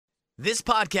This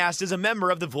podcast is a member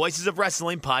of the Voices of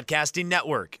Wrestling Podcasting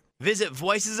Network. Visit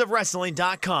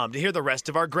voicesofwrestling.com to hear the rest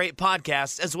of our great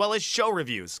podcasts, as well as show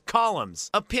reviews, columns,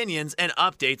 opinions, and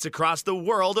updates across the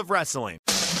world of wrestling.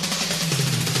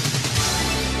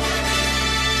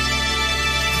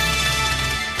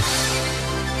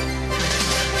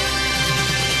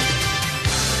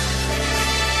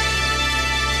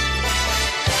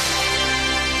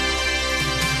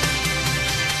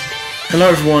 Hello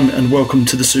everyone and welcome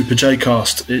to the Super J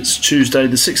Cast. It's Tuesday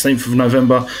the 16th of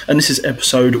November and this is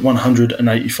episode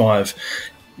 185.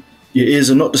 Your ears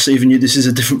are not deceiving you, this is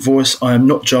a different voice. I am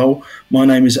not Joel. My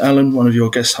name is Alan, one of your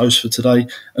guest hosts for today,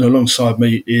 and alongside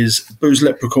me is Booze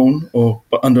Leprechaun, or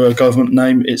under a government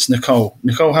name it's Nicole.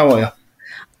 Nicole, how are you?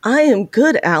 I am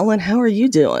good, Alan. How are you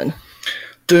doing?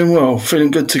 Doing well,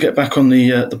 feeling good to get back on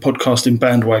the podcasting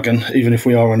bandwagon, even if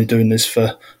we are only doing this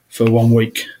for 1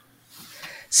 week.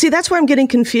 See, that's where I'm getting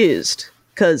confused,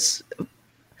 because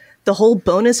the whole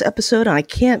bonus episode, I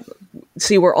can't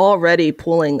see, we're already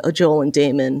pulling a Joel and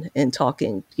Damon and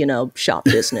talking, shop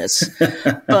business.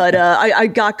 But I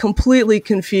got completely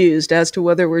confused as to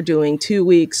whether we're doing 2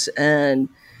 weeks and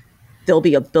there'll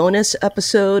be a bonus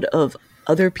episode of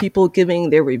other people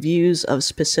giving their reviews of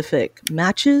specific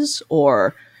matches,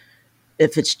 or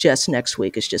if it's just next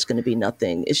week, it's just going to be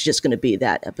nothing. It's just going to be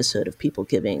that episode of people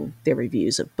giving their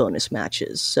reviews of bonus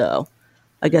matches. So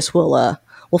I guess we'll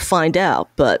find out.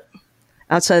 But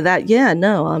outside of that,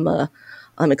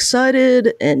 I'm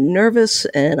excited and nervous,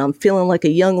 and I'm feeling like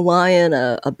a young lion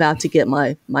about to get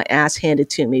my ass handed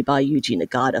to me by Yuji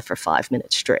Nagata for 5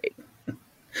 minutes straight.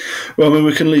 Well, I mean,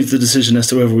 we can leave the decision as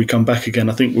to whether we come back again.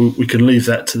 I think we can leave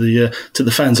that to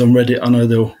the fans on Reddit. I know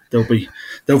they'll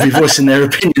be voicing their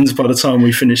opinions by the time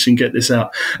we finish and get this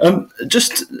out.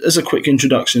 Just as a quick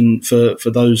introduction for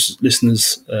those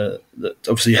listeners that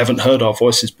obviously haven't heard our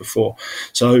voices before.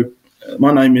 So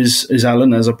my name is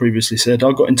Alan, as I previously said.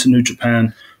 I got into New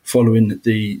Japan following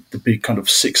the big kind of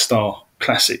 6-star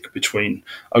classic between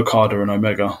Okada and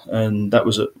Omega, and that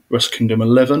was at Wrestle Kingdom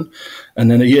 11,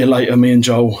 and then a year later me and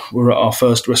Joel were at our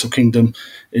first Wrestle Kingdom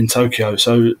in Tokyo.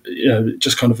 So it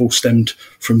just kind of all stemmed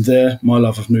from there. My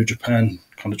love of New Japan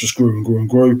kind of just grew and grew and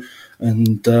grew,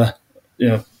 and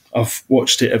I've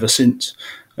watched it ever since.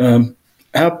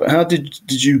 How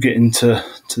did you get into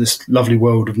this lovely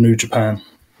world of New Japan?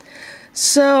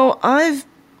 So I've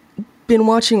been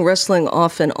watching wrestling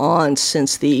off and on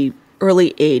since the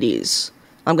early 80s.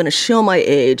 I'm going to show my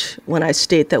age when I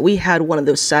state that we had one of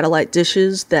those satellite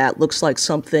dishes that looks like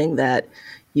something that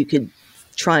you could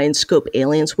try and scope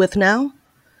aliens with now.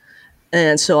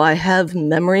 And so I have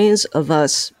memories of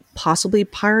us possibly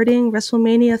pirating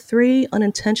WrestleMania 3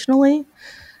 unintentionally,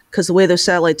 because the way those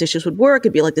satellite dishes would work,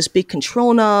 it'd be like this big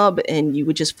control knob, and you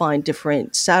would just find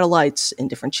different satellites and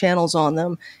different channels on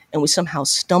them, and we somehow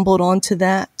stumbled onto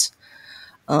that,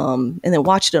 and then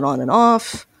watched it on and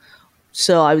off.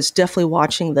 So I was definitely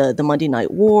watching the Monday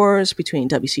Night Wars between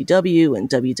WCW and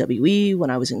WWE when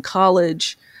I was in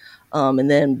college.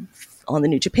 And then on the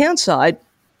New Japan side,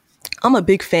 I'm a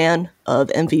big fan of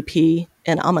MVP,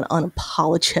 and I'm an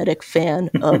unapologetic fan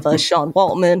of Sean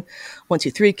Waltman,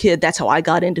 1-2-3 Kid. That's how I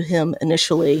got into him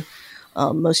initially.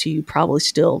 Most of you probably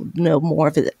still know more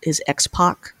of his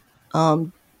X-Pac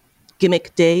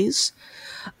gimmick days.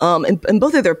 And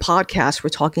both of their podcasts were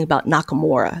talking about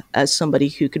Nakamura as somebody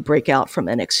who could break out from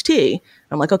NXT.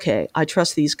 I'm like, okay, I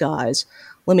trust these guys.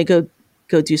 Let me go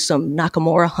do some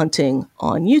Nakamura hunting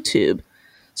on YouTube.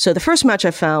 So the first match I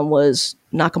found was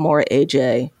Nakamura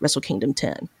AJ Wrestle Kingdom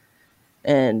 10.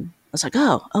 And I was like,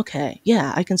 oh, okay,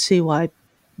 yeah, I can see why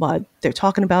they're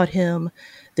talking about him.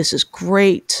 This is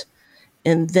great.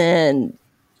 And then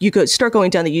you could start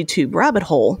going down the YouTube rabbit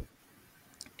hole.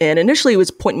 And initially it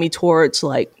was pointing me towards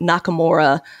like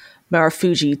Nakamura,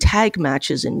 Marufuji tag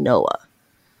matches in Noah.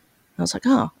 I was like,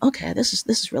 oh, okay, this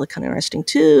is really kind of interesting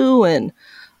too. And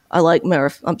I like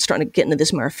I'm starting to get into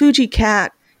this Marufuji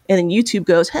cat. And then YouTube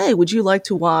goes, hey, would you like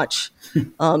to watch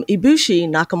Ibushi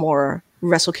Nakamura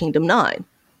Wrestle Kingdom 9?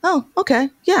 Oh, okay,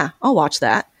 yeah, I'll watch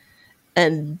that.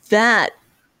 And that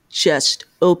just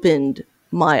opened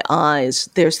my eyes.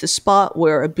 There's the spot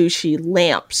where Ibushi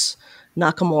lamps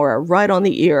Nakamura right on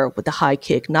the ear with the high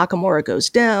kick. Nakamura goes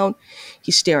down.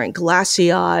 He's staring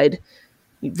glassy-eyed.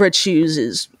 Red Shoes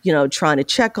is, trying to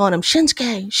check on him.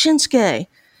 Shinsuke.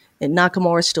 And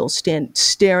Nakamura still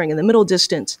staring in the middle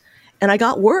distance. And I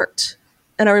got worked.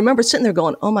 And I remember sitting there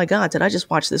going, oh my God, did I just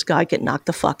watch this guy get knocked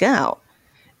the fuck out?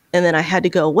 And then I had to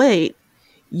go, wait,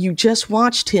 you just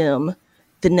watched him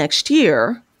the next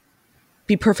year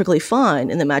be perfectly fine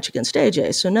in the match against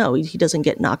AJ. So no, he doesn't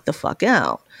get knocked the fuck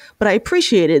out. But I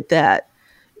appreciated that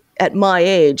at my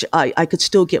age, I could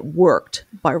still get worked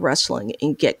by wrestling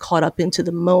and get caught up into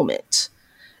the moment.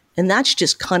 And that's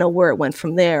just kind of where it went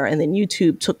from there. And then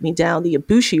YouTube took me down the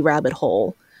Ibushi rabbit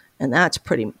hole. And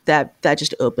that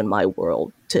just opened my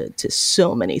world to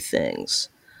so many things.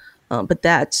 But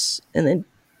that's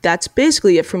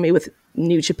basically it for me with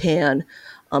New Japan.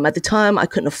 At the time, I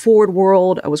couldn't afford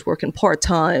World. I was working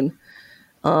part-time.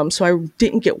 So I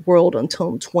didn't get World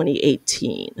until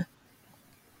 2018.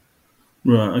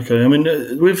 Right, okay. I mean,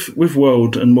 with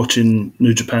World and watching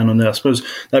New Japan on there, I suppose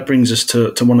that brings us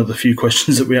to one of the few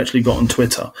questions that we actually got on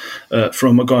Twitter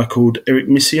from a guy called Eric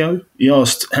Missio. He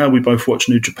asked how we both watch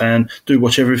New Japan. Do we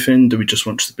watch everything? Do we just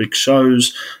watch the big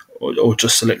shows or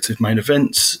just selective main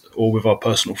events or with our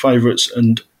personal favourites?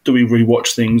 And do we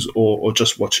rewatch things or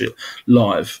just watch it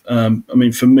live? I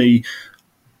mean, for me,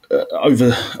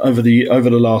 over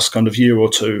the last kind of year or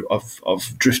two,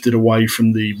 I've drifted away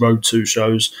from the Road 2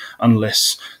 shows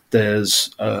unless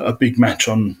there's a big match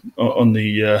on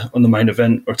the main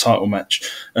event or a title match.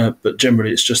 But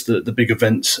generally, it's just the big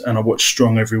events, and I watch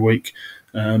Strong every week.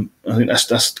 I think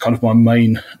that's kind of my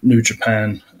main New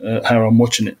Japan, how I'm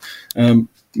watching it.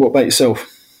 What about yourself?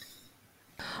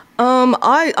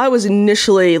 I was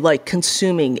initially like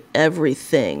consuming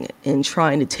everything and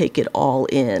trying to take it all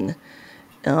in.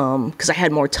 Because I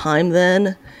had more time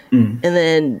then. And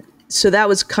then, so that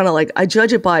was kind of like, I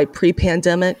judge it by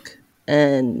pre-pandemic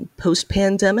and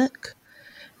post-pandemic.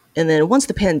 And then once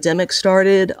the pandemic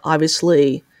started,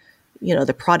 obviously,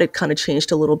 the product kind of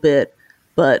changed a little bit,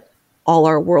 but all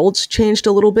our worlds changed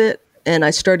a little bit. And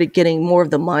I started getting more of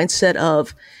the mindset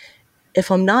of, if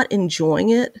I'm not enjoying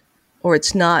it or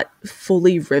it's not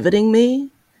fully riveting me,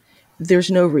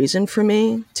 there's no reason for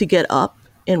me to get up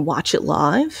and watch it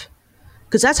live.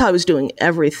 Because that's how I was doing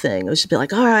everything. I was just be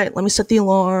like, all right, let me set the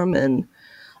alarm, and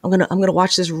I'm gonna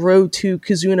watch this Road to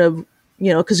Kizuna,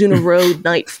 Kizuna Road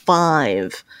Night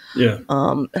 5. Yeah.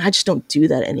 And I just don't do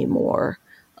that anymore.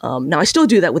 Now I still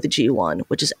do that with the G1,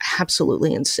 which is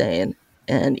absolutely insane.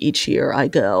 And each year I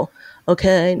go,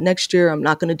 okay, next year I'm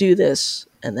not going to do this,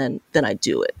 and then I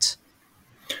do it.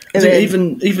 And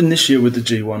then, even this year with the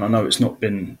G1, I know it's not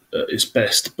been its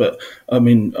best, but I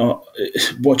mean,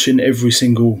 watching every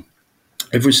single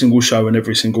show and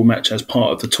every single match as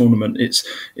part of the tournament,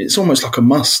 it's almost like a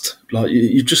must. Like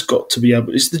you've just got to be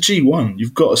able. It's the G1.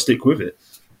 You've got to stick with it.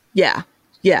 Yeah,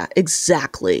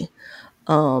 exactly.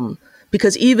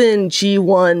 Because even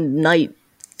G1 Night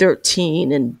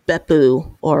 13 in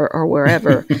Beppu or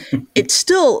wherever, it's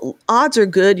still, odds are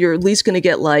good. You're at least going to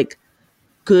get like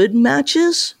good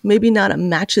matches. Maybe not a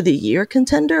match of the year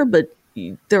contender, but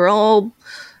they're all,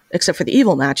 except for the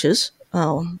evil matches.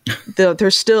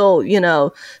 There's still,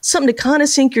 something to kind of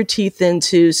sink your teeth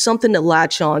into, something to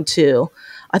latch on to.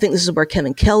 I think this is where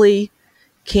Kevin Kelly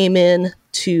came in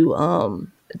to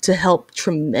help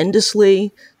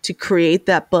tremendously to create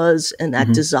that buzz and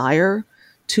that desire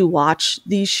to watch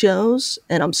these shows.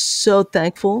 And I'm so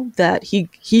thankful that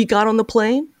he got on the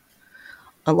plane,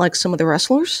 unlike some of the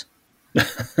wrestlers, to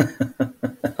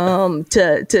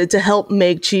help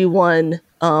make G1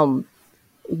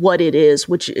 what it is,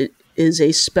 which is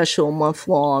a special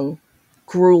month-long,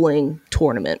 grueling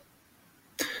tournament.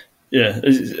 Yeah,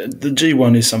 the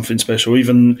G1 is something special,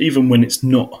 even when it's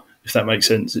not, if that makes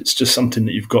sense. It's just something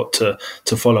that you've got to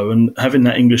follow. And having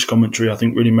that English commentary, I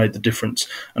think, really made the difference.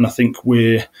 And I think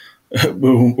we'll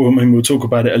talk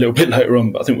about it a little bit later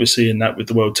on, but I think we're seeing that with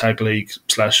the World Tag League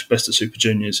 / Best of Super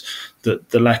Juniors, that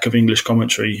the lack of English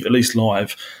commentary, at least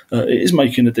live, it is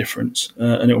making a difference.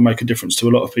 And it will make a difference to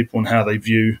a lot of people on how they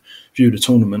view the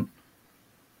tournament.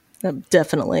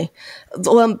 Definitely.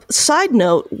 Side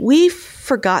note, we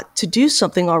forgot to do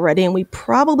something already, and we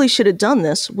probably should have done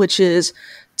this, which is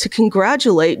to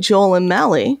congratulate Joel and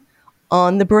Mally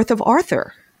on the birth of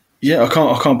Arthur. Yeah, I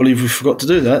can't believe we forgot to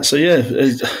do that. So yeah,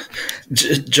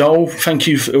 Joel, thank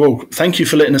you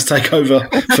for letting us take over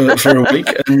for a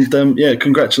week, and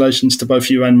congratulations to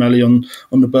both you and Mally on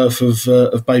the birth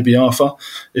of baby Arthur.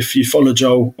 If you follow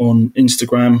Joel on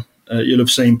Instagram, you'll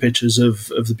have seen pictures of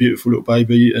the beautiful little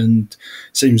baby, and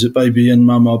it seems that baby and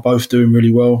mum are both doing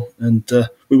really well. And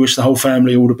we wish the whole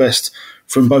family all the best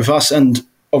from both us and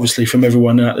obviously from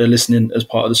everyone out there listening as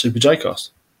part of the Super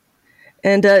J-Cast.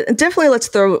 And definitely let's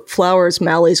throw flowers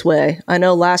Mally's way. I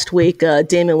know last week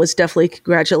Damon was definitely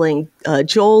congratulating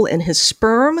Joel and his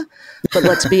sperm, but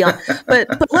let's be but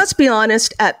let's be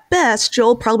honest. At best,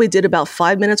 Joel probably did about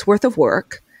 5 minutes worth of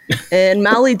work, and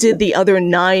Mally did the other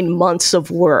 9 months of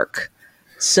work.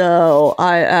 So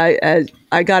I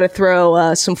got to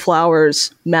throw some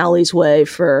flowers Mally's way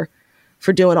for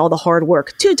doing all the hard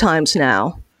work 2 times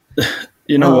now.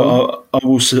 You know what? I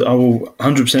will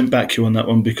 100% back you on that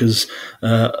one, because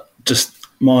just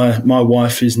my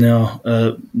wife is now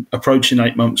approaching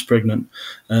 8 months pregnant.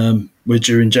 We're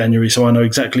due in January, so I know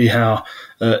exactly how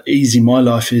easy my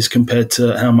life is compared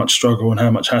to how much struggle and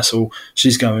how much hassle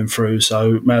she's going through.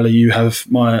 So, Mally, you have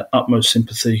my utmost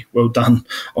sympathy. Well done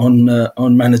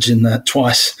on managing that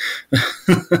twice.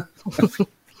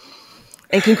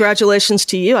 And congratulations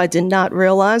to you. I did not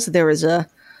realize there is a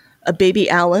baby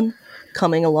Alan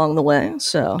coming along the way.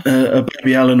 So a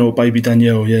baby Alan or baby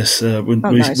Danielle, yes.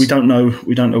 Nice. We don't know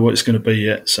what it's going to be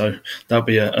yet. So that'll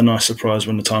be a nice surprise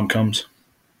when the time comes.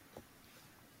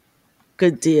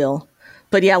 Good deal.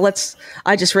 But yeah,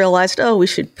 I just realized, we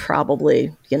should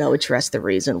probably, address the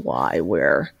reason why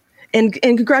we're, and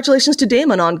congratulations to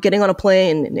Damon on getting on a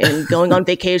plane and going on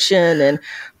vacation and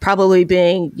probably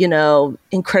being,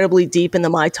 incredibly deep in the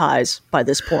Mai Tais by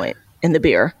this point in the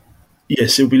beer.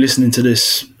 Yes, he'll be listening to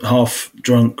this half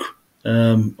drunk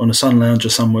on a sun lounger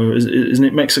somewhere. Isn't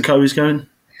it Mexico he's going?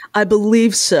 I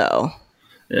believe so.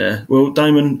 Yeah. Well,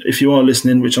 Damon, if you are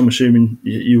listening, which I'm assuming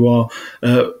you are,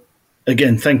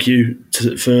 again, thank you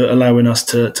for allowing us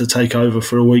to take over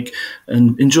for a week,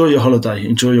 and enjoy your holiday,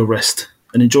 enjoy your rest,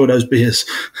 and enjoy those beers.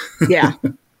 Yeah.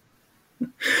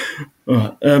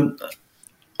 All right.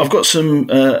 I've got some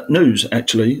news,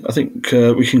 actually. I think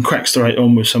we can crack straight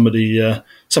on with some of the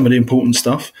important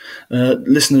stuff.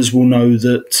 Listeners will know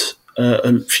that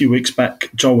a few weeks back,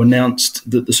 Joel announced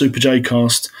that the Super J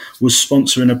Cast was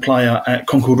sponsoring a player at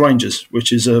Concord Rangers,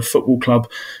 which is a football club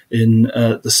in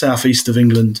the southeast of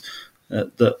England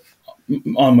that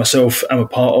I myself am a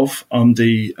part of. I'm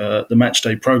the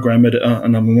Matchday programme editor,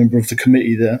 and I'm a member of the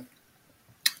committee there.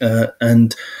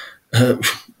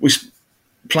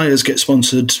 Players get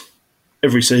sponsored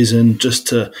every season just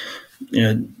to,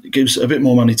 it gives a bit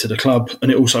more money to the club, and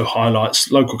it also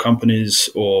highlights local companies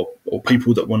or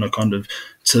people that want to kind of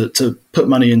to put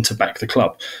money in to back the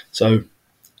club. So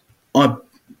I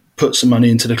put some money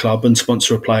into the club and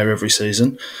sponsor a player every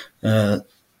season. A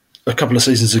couple of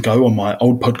seasons ago on my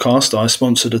old podcast, I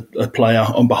sponsored a player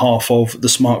on behalf of the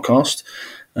Smartcast.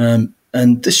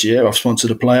 And this year I've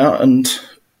sponsored a player, and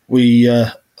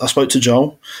I spoke to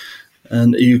Joel,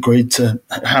 and he agreed to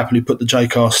happily put the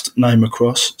Jcast name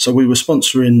across. So we were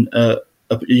sponsoring a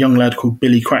young lad called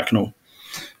Billy Cracknell.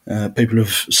 People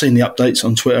have seen the updates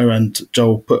on Twitter, and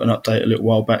Joel put an update a little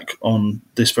while back on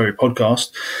this very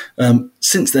podcast.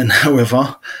 Since then,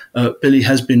 however, Billy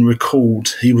has been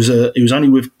recalled. He was only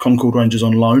with Concord Rangers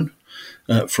on loan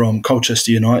from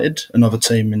Colchester United, another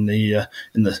team in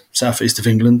the southeast of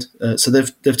England. So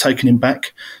they've taken him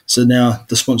back. So now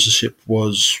the sponsorship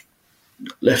was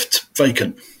left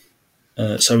vacant.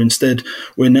 So instead,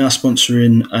 we're now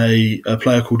sponsoring a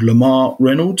player called Lamar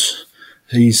Reynolds.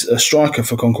 He's a striker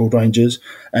for Concord Rangers,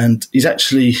 and he's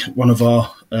actually one of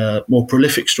our more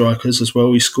prolific strikers as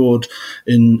well. He scored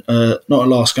in not a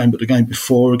last game, but the game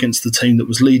before against the team that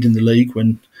was leading the league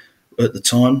at the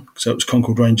time. So it was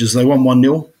Concord Rangers. They won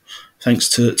 1-0 thanks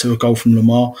to a goal from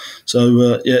Lamar.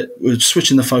 So, we're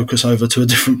switching the focus over to a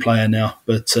different player now.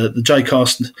 But the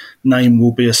Jcast name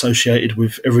will be associated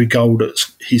with every goal that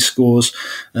he scores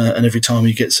and every time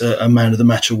he gets a Man of the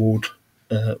Match award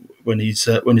when he's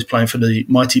playing for the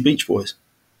mighty Beach Boys.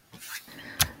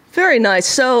 Very nice.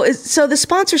 So the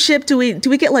sponsorship, do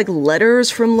we get like letters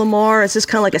from Lamar? Is this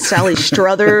kind of like a Sally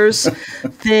Struthers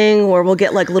thing where we'll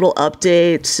get like little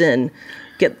updates and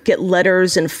get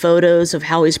letters and photos of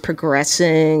how he's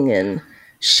progressing and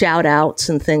shout outs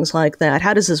and things like that?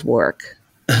 How does this work?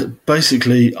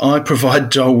 Basically, I provide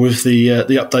Joel with the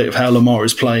update of how Lamar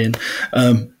is playing,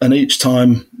 and each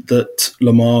time that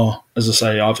Lamar, as I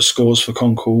say, either scores for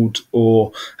Concord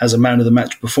or has a man of the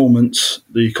match performance,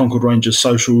 the Concord Rangers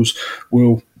socials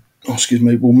will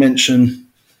mention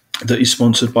that he's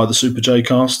sponsored by the Super J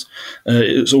Cast.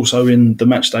 It's also in the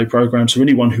Matchday programme, so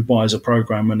anyone who buys a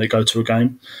programme when they go to a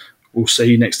game will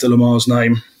see next to Lamar's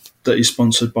name that he's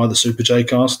sponsored by the Super J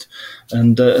Cast,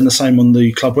 and the same on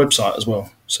the club website as well.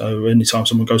 So anytime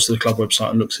someone goes to the club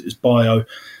website and looks at his bio,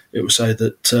 it will say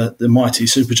that the mighty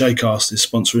Super J Cast is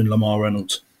sponsoring Lamar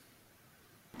Reynolds.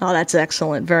 Oh, that's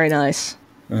excellent. Very nice.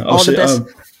 All the best.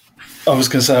 I was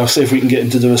going to say, I'll see if we can get him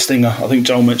to do a stinger. I think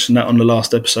Joel mentioned that on the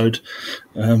last episode.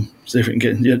 See if we can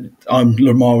get him. Yeah, I'm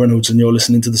Lamar Reynolds and you're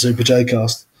listening to the Super J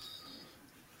Cast.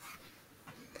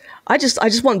 I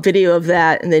just want video of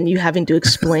that, and then you having to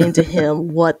explain to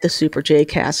him what the Super J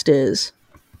Cast is.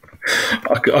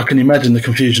 I can imagine the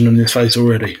confusion on his face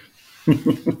already.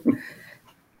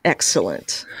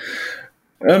 Excellent.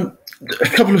 A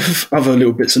couple of other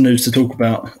little bits of news to talk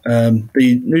about.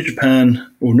 The New Japan,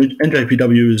 or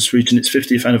NJPW, is reaching its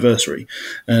 50th anniversary,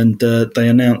 and they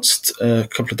announced a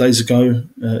couple of days ago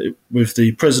with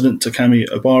the president, Takami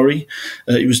Obari.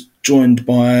 He was joined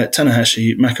by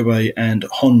Tanahashi, Makabe, and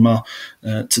Honma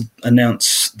to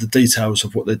announce the details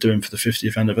of what they're doing for the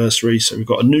 50th anniversary. So we've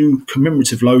got a new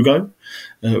commemorative logo.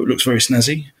 It looks very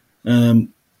snazzy.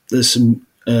 There's some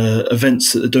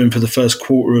events that they're doing for the first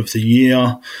quarter of the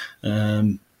year.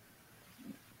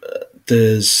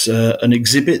 There's an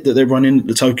exhibit that they're running at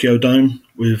the Tokyo Dome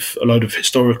with a load of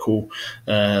historical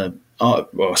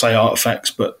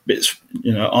artifacts, but bits,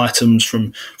 items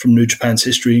from New Japan's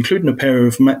history, including a pair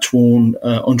of match-worn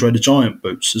Andre the Giant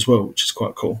boots as well, which is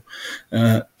quite cool.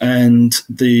 And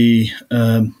the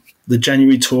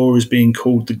January tour is being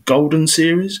called the Golden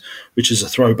Series, which is a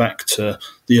throwback to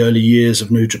the early years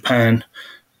of New Japan.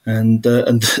 And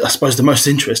I suppose the most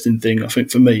interesting thing, I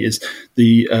think, for me is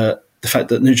the fact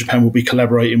that New Japan will be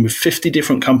collaborating with 50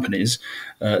 different companies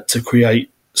to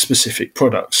create specific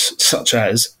products, such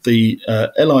as the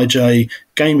LIJ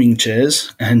gaming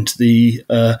chairs and the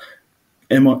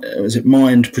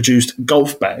Mind-produced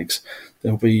golf bags.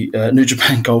 There'll be New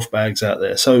Japan golf bags out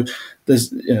there. So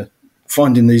there's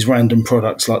finding these random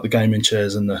products like the gaming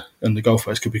chairs and the golf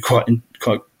bags could be quite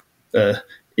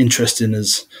interesting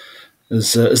as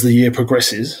the year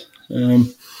progresses.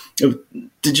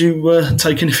 Did you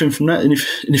take anything from that?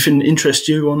 Anything interest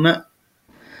you on that?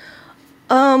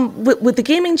 With the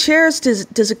gaming chairs,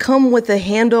 does it come with a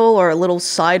handle or a little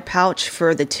side pouch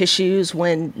for the tissues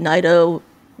when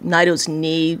Naito's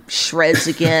knee shreds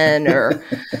again, or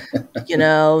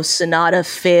Sonata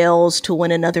fails to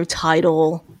win another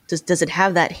title? Does it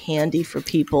have that handy for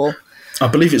people? I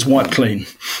believe it's wiped clean.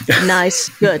 Nice,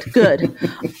 good.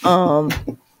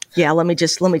 Yeah, let me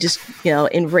just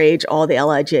enrage all the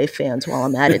LIJ fans while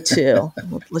I'm at it too.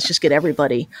 Let's just get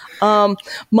everybody. I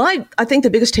think the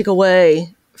biggest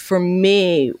takeaway for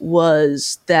me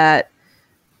was that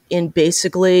in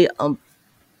basically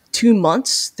 2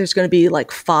 months, there's going to be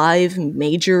like 5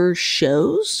 major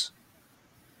shows.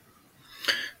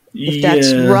 If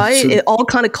that's right, it all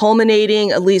kind of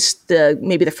culminating, at least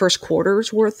maybe the first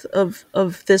quarter's worth of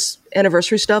this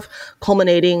anniversary stuff,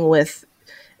 culminating with.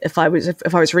 If I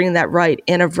was reading that right,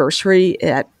 anniversary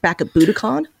back at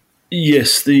Budokan?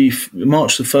 Yes, the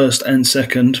March the 1st and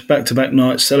 2nd, back-to-back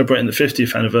nights celebrating the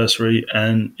 50th anniversary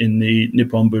and in the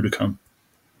Nippon Budokan.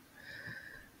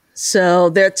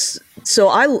 So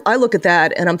I look at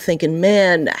that and I'm thinking,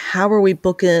 man, how are we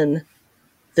booking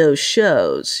those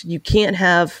shows? You can't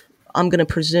have, I'm going to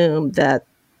presume that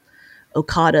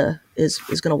Okada is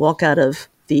going to walk out of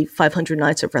the 500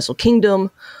 Nights of Wrestle Kingdom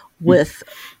with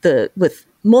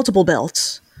multiple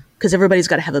belts, because everybody's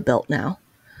got to have a belt now.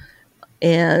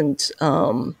 And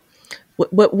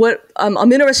what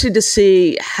I'm interested to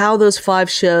see how those 5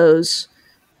 shows,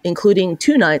 including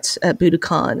 2 nights at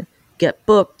Budokan, get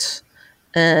booked.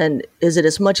 And is it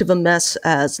as much of a mess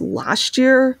as last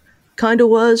year kind of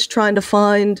was, trying to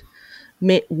find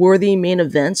worthy main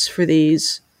events for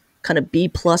these kind of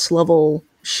B+ level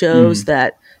shows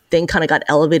that then kind of got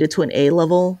elevated to an A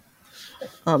level?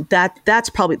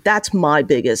 That's my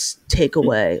biggest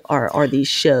takeaway are these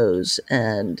shows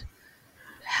and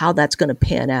how that's going to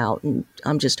pan out. And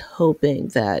I'm just hoping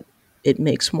that it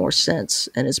makes more sense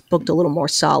and is booked a little more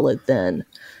solid than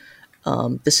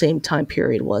the same time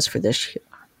period was for this year.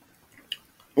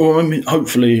 Well, I mean,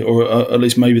 hopefully, or at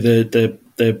least maybe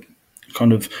they're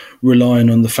kind of relying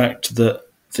on the fact that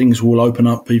things will open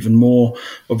up even more.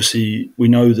 Obviously, we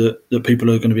know that people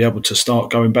are going to be able to start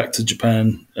going back to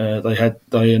Japan.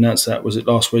 They announced that, was it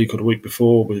last week or the week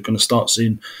before? We're going to start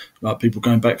seeing like people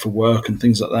going back for work and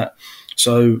things like that.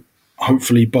 So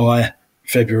hopefully by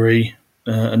February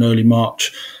and early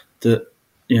March, that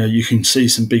you can see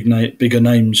some bigger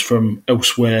names from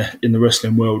elsewhere in the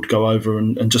wrestling world go over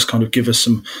and just kind of give us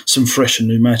some fresh and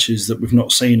new matches that we've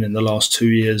not seen in the last 2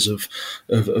 years of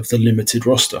the limited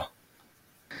roster.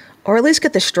 Or at least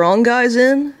get the strong guys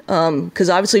in, because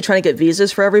obviously trying to get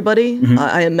visas for everybody. Mm-hmm.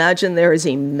 I imagine there is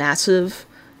a massive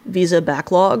visa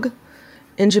backlog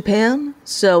in Japan.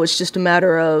 So it's just a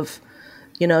matter of,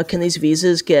 can these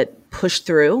visas get pushed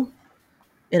through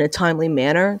in a timely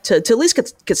manner to at least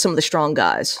get some of the strong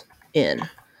guys in.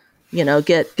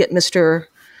 Get Mr.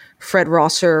 Fred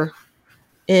Rosser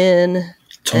in,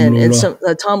 and some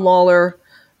Tom Lawler,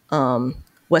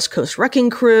 West Coast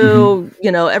Wrecking Crew.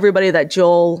 Mm-hmm. Everybody that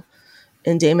Joel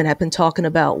and Damon have been talking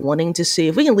about wanting to see.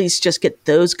 If we can at least just get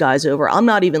those guys over. I'm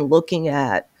not even looking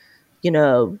at,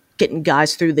 getting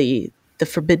guys through the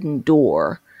forbidden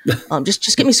door.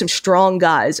 Just give me some strong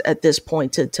guys at this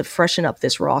point to freshen up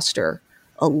this roster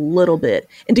a little bit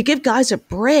and to give guys a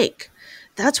break.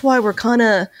 That's why we're kind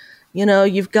of,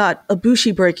 you've got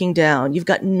Ibushi breaking down. You've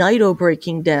got Naito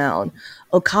breaking down.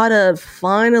 Okada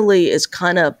finally is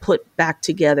kind of put back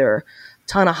together.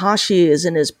 Tanahashi is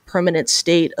in his permanent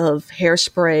state of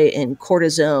hairspray and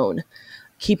cortisone,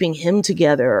 keeping him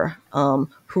together.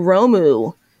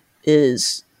 Hiromu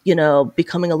is,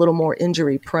 becoming a little more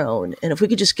injury prone. And if we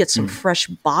could just get some fresh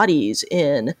bodies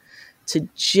in to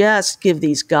just give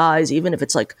these guys, even if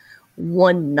it's like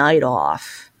one night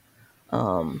off,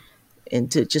 and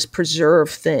to just preserve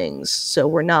things so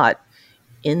we're not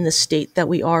in the state that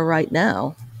we are right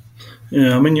now.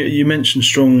 Yeah, I mean, you mentioned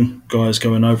strong guys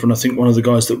going over, and I think one of the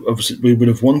guys that obviously we would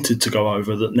have wanted to go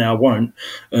over that now won't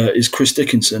is Chris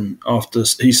Dickinson, after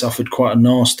he suffered quite a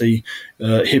nasty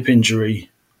hip injury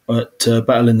at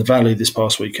Battle in the Valley this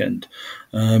past weekend.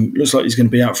 Looks like he's going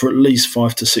to be out for at least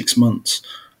 5 to 6 months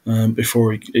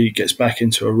before he gets back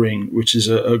into a ring, which is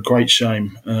a great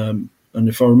shame. And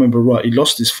if I remember right, he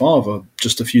lost his father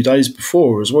just a few days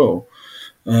before as well.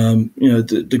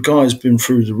 The guy's been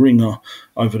through the ringer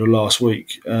over the last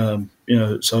week. We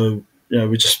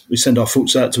send our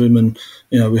thoughts out to him, and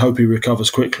we hope he recovers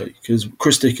quickly, because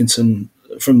Chris Dickinson,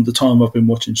 from the time I've been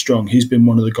watching Strong, he's been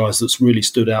one of the guys that's really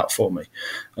stood out for me.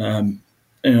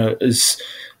 Is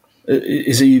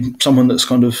he someone that's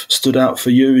kind of stood out for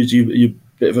you? Are you a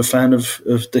bit of a fan of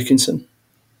Dickinson?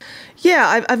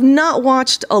 Yeah, I've not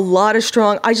watched a lot of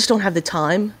Strong. I just don't have the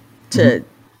time to,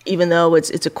 even though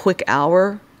it's a quick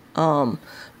hour.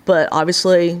 But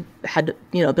obviously had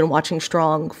been watching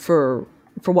Strong for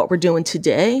what we're doing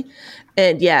today.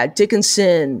 And yeah,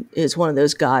 Dickinson is one of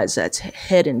those guys that's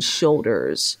head and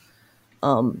shoulders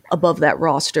above that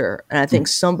roster. And I think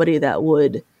somebody that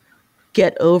would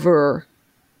get over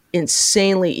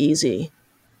insanely easy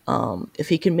if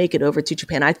he can make it over to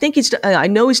Japan. I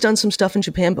know he's done some stuff in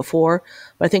Japan before,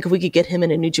 but I think if we could get him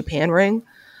in a New Japan ring,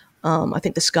 I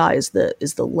think the sky is the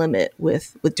limit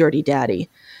with Dirty Daddy.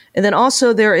 And then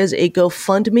also there is a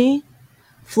GoFundMe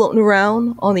floating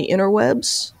around on the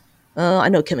interwebs. I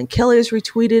know Kevin Kelly has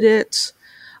retweeted it.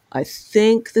 I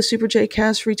think the Super J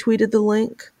Cast retweeted the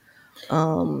link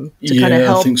to kind of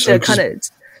help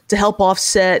to help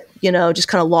offset, just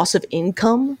kind of loss of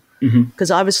income. Because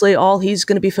obviously all he's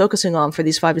going to be focusing on for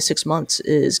these 5 to 6 months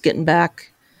is getting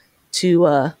back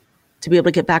to be able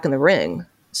to get back in the ring.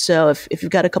 So if you've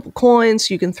got a couple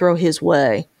coins you can throw his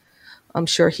way, I'm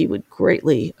sure he would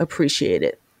greatly appreciate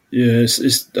it. Yeah,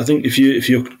 I think if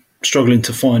you're struggling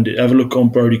to find it, have a look on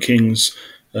Brody King's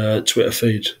Twitter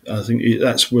feed. I think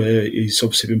that's where he's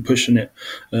obviously been pushing it.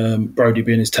 Brody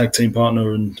being his tag team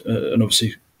partner and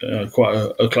obviously quite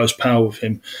a close pal with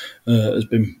him, has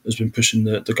been pushing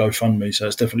the GoFundMe. So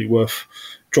it's definitely worth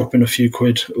dropping a few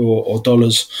quid or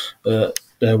dollars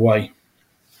their way.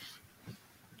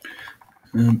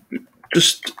 I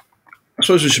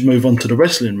suppose we should move on to the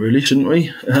wrestling, really, shouldn't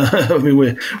we? I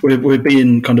mean, we're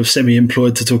being kind of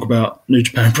semi-employed to talk about New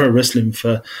Japan Pro Wrestling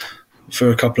for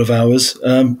a couple of hours,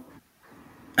 and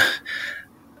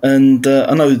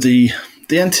I know the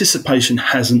anticipation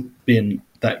hasn't been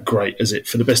that great, is it,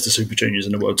 for the Best of Super Juniors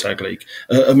in the World Tag League?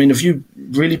 I mean, have you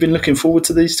really been looking forward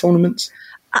to these tournaments?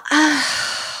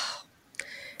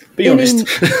 Be honest.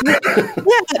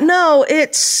 No,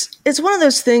 it's one of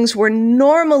those things where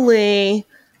normally,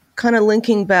 kind of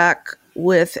linking back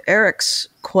with Eric's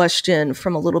question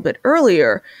from a little bit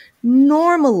earlier,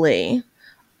 normally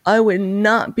I would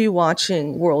not be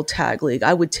watching World Tag League.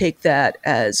 I would take that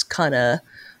as kind of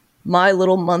my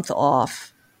little month off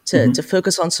to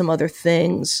focus on some other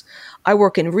things. I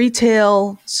work in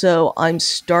retail, so I'm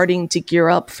starting to gear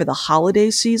up for the holiday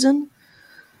season.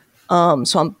 So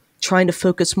I'm trying to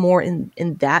focus more in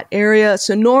that area.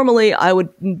 So normally I would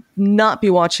not be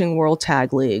watching World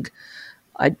Tag League.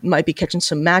 I might be catching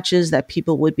some matches that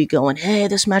people would be going, hey,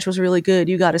 this match was really good,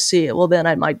 you got to see it. Well, then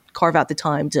I might carve out the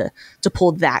time to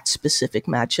pull that specific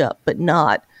match up, but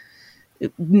not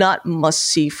must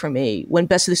see for me. When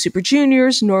Best of the Super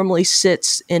Juniors normally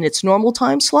sits in its normal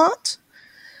time slot,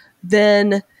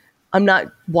 then I'm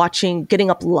not getting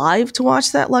up live to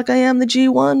watch that like I am the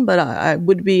G1, but I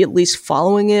would be at least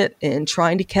following it and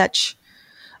trying to catch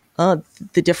the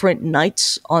different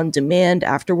nights on demand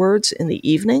afterwards in the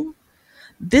evening.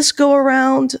 This go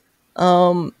around, if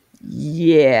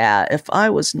I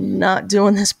was not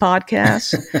doing this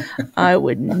podcast, I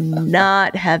would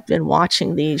not have been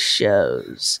watching these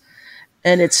shows.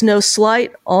 And it's no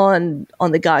slight on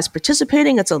the guys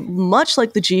participating. It's much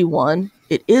like the G1.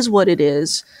 It is what it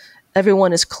is.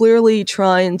 Everyone is clearly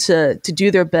trying to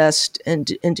do their best and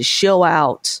to show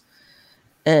out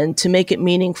and to make it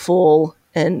meaningful.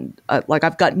 And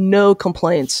I've got no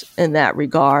complaints in that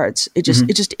regards. It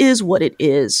just is what it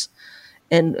is.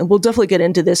 And we'll definitely get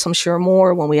into this, I'm sure,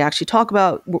 more when we actually talk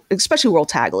about, especially World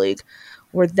Tag League,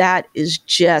 where that is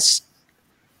just,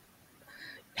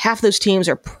 half those teams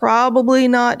are probably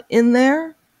not in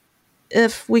there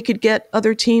if we could get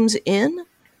other teams in,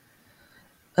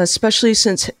 especially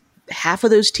since half of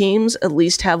those teams at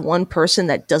least have one person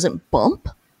that doesn't bump.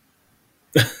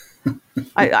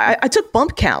 I took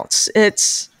bump counts.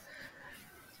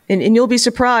 And you'll be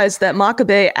surprised that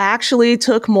Makabe actually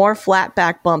took more flat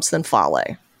back bumps than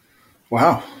Fale.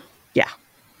 Wow. Yeah.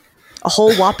 A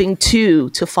whole whopping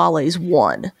 2 to Fale's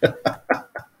 1.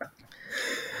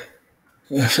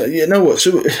 You know what?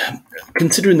 So,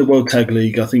 considering the World Tag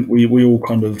League, I think we all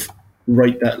kind of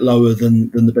rate that lower than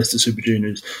the best of Super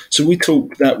Juniors. So we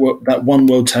talk that one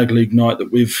World Tag League night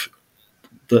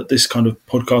that this kind of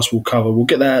podcast will cover. We'll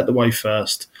get that out of the way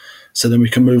first, so then we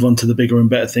can move on to the bigger and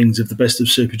better things of the best of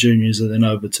Super Juniors and then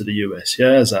over to the US.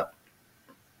 Yeah, how's that?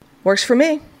 Works for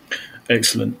me.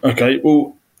 Excellent. Okay,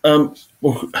 well,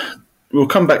 we'll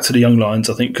come back to the Young Lions,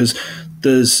 I think, because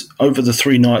there's, over the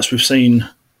 3 nights, we've seen,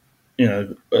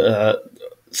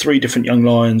 3 different Young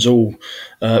Lions all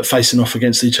facing off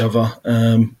against each other.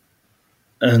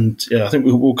 And yeah, I think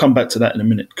we'll come back to that in a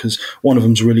minute because one of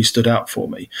them's really stood out for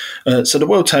me. So the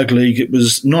World Tag League, it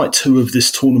was night 2 of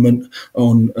this tournament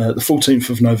on the 14th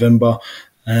of November.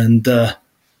 And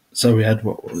so we had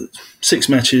 6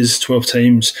 matches, 12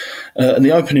 teams. And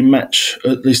the opening match,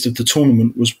 at least of the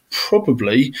tournament, was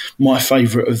probably my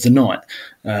favourite of the night.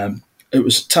 It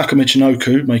was Taka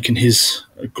Michinoku making his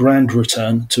grand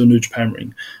return to a New Japan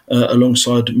ring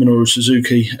alongside Minoru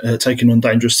Suzuki taking on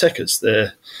Dangerous Tekkers,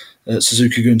 their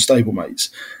Suzuki-gun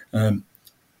stablemates.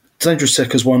 Dangerous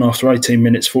Tekkers won after 18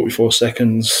 minutes, 44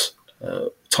 seconds.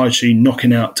 Taichi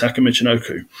knocking out Taka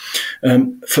Michinoku.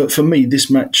 For me, this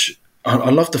match, I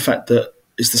love the fact that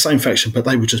it's the same faction, but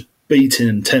they were just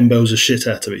beating 10 bells of shit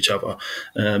out of each other.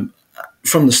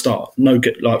 From the start,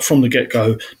 from the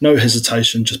get-go, no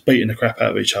hesitation, just beating the crap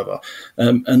out of each other.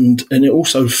 And it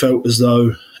also felt as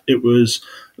though it was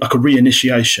like a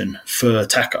reinitiation for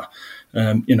Taka.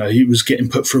 He was getting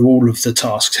put through all of the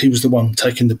tasks. He was the one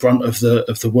taking the brunt of the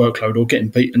workload or getting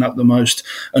beaten up the most.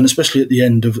 And especially at the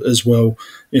end as well,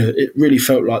 it really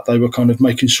felt like they were kind of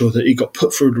making sure that he got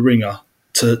put through the ringer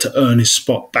to earn his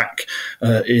spot back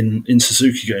in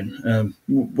Suzuki-gun.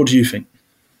 What do you think?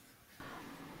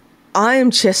 I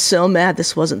am just so mad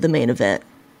this wasn't the main event.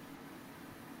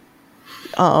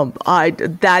 I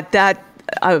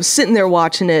was sitting there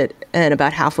watching it, and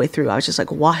about halfway through, I was just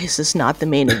like, why is this not the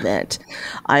main event?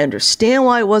 I understand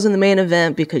why it wasn't the main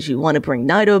event, because you want to bring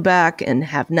Naito back and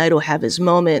have Naito have his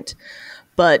moment.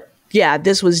 But yeah,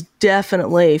 this was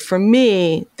definitely, for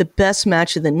me, the best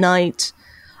match of the night.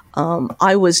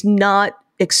 I was not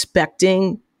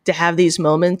expecting to have these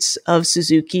moments of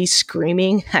Suzuki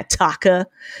screaming at Taka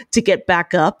to get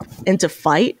back up and to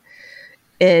fight.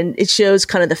 And it shows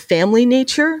kind of the family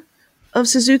nature of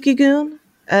Suzuki-gun,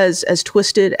 as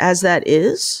twisted as that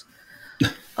is.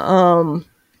 I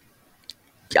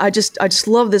just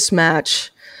love this match.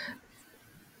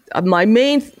 Some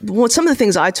of the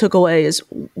things I took away is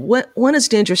when is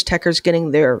Dangerous Tekkers getting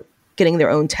their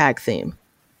own tag theme?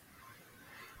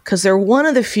 Because they're one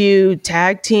of the few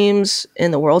tag teams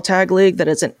in the World Tag League that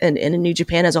is in New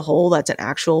Japan as a whole that's an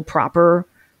actual proper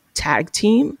tag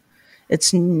team.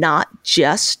 It's not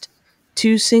just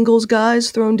 2 singles guys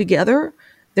thrown together.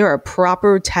 They're a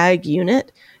proper tag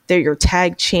unit. They're your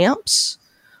tag champs.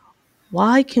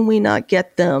 Why can we not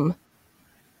get them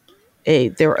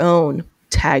their own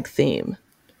tag theme?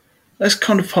 That's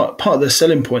kind of part of their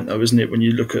selling point, though, isn't it? When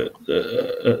you look at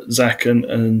Zack and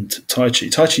Taichi.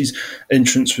 Taichi's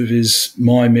entrance with his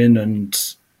miming and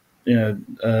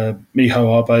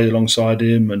Miho Abe alongside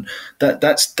him, and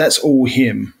that's all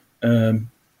him.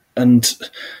 And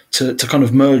to kind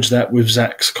of merge that with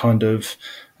Zack's kind of,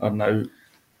 I don't know,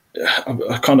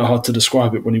 kind of hard to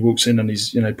describe it when he walks in and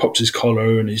he's pops his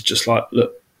collar and he's just like,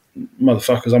 look,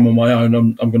 motherfuckers, I'm on my own.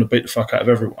 I'm going to beat the fuck out of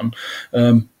everyone.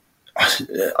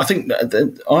 I think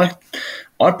that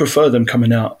I prefer them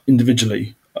coming out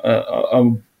individually.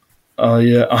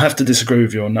 I have to disagree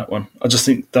with you on that one. I just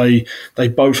think they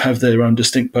both have their own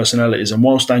distinct personalities. And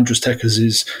whilst Dangerous Tekkers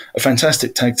is a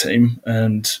fantastic tag team,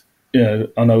 and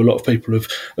I know a lot of people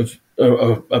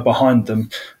are behind them,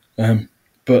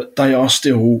 but they are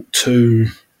still 2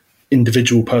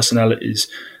 individual personalities.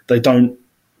 They don't.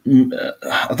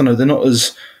 I don't know. They're not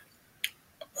as.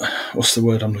 What's the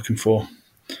word I'm looking for?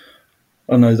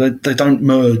 I know they don't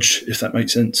merge, if that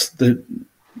makes sense.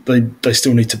 They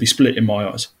still need to be split in my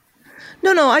eyes.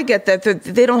 No, I get that.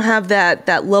 They don't have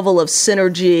that level of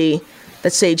synergy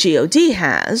that, say, God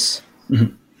has.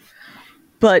 Mm-hmm.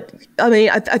 But, I mean,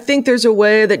 I think there's a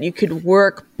way that you could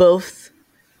work both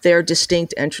their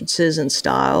distinct entrances and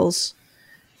styles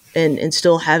and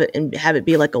still have it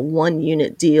be like a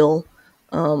one-unit deal.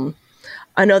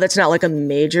 I know that's not like a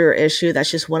major issue.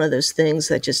 That's just one of those things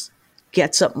that just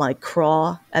gets up my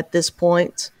craw at this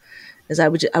point, is I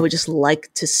would just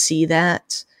like to see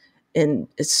that. And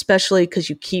especially because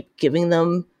you keep giving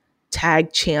them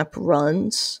tag champ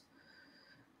runs.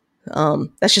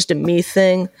 That's just a me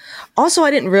thing. Also,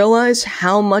 I didn't realize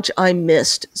how much I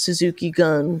missed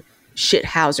Suzuki-gun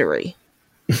shithousery.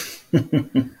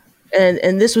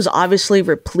 and this was obviously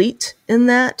replete in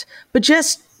that, but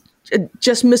just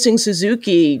missing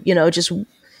Suzuki, just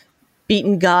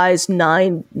beating guys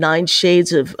nine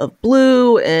shades of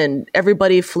blue, and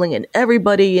everybody flinging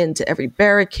everybody into every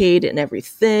barricade and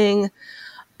everything.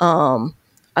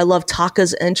 I love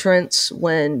Taka's entrance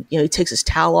when he takes his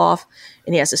towel off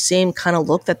and he has the same kind of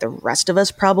look that the rest of us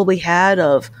probably had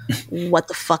of what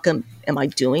the fuck am I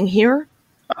doing here?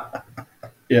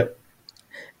 Yep.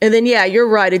 And then you're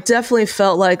right. It definitely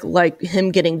felt like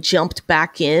him getting jumped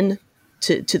back in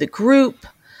to the group.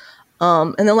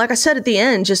 And then, like I said at the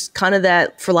end, just kind of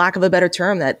that, for lack of a better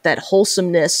term, that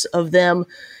wholesomeness of them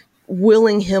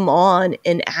willing him on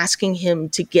and asking him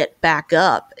to get back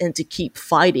up and to keep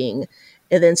fighting.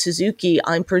 And then Suzuki,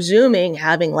 I'm presuming,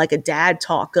 having like a dad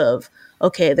talk of,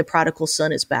 okay, the prodigal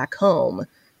son is back home.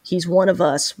 He's one of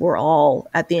us. We're all,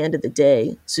 at the end of the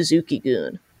day,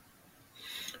 Suzuki-gun.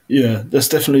 Yeah, that's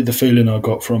definitely the feeling I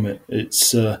got from it.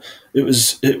 It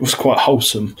was quite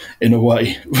wholesome in a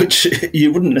way, which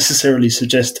you wouldn't necessarily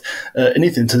suggest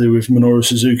anything to do with Minoru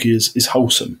Suzuki is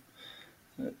wholesome.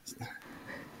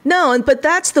 No, but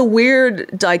that's the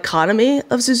weird dichotomy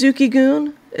of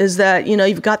Suzuki-gun, is that,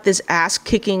 you've got this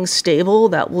ass-kicking stable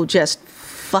that will just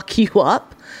fuck you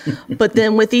up. But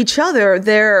then with each other,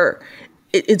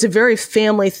 it's a very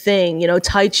family thing.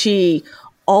 Taichi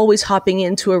always hopping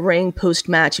into a ring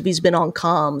post-match if he's been on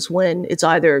comms, when it's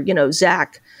either,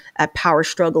 Zach at Power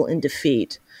Struggle in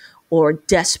defeat or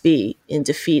Despy in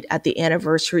defeat at the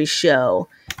anniversary show,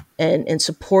 and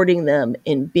supporting them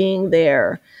and being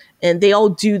there. And they all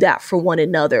do that for one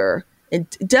another. And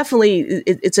definitely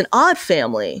it's an odd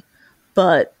family,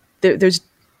 but there's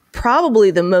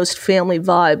probably the most family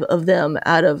vibe of them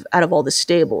out of all the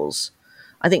stables.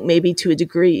 I think maybe to a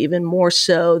degree even more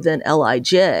so than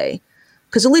LIJ.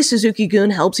 Because at least Suzuki-gun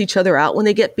helps each other out when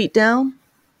they get beat down.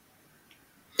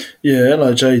 Yeah,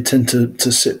 LIJ tend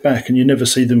to sit back, and you never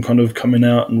see them kind of coming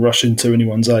out and rushing to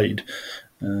anyone's aid,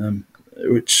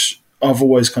 which I've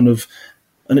always kind of...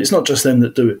 And it's not just them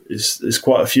that do it. There's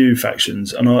quite a few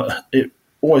factions, and it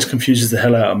always confuses the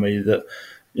hell out of me that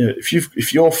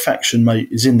if your faction mate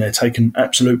is in there taking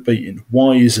absolute beating,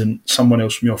 why isn't someone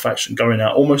else from your faction going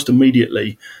out almost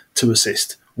immediately to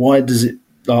assist? Why do they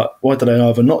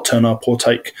either not turn up or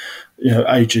take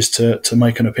ages to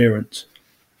make an appearance?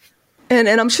 And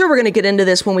I'm sure we're going to get into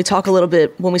this when we talk a little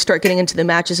bit, when we start getting into the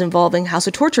matches involving House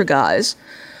of Torture guys.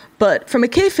 But from a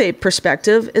kayfabe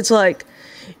perspective, it's like,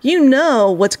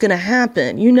 what's going to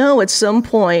happen. At some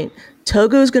point,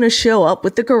 Togo's going to show up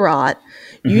with the garrote.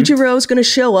 Mm-hmm. Yujiro's going to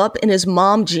show up in his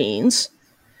mom jeans.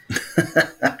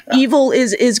 Evil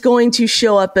is going to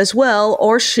show up as well,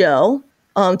 or show,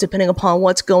 depending upon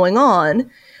what's going on.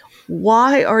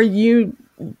 Why are you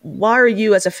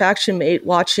as a faction mate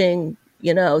watching,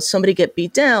 somebody get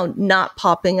beat down, not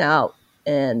popping out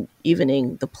and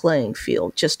evening the playing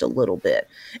field just a little bit?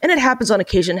 And it happens on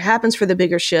occasion. It happens for the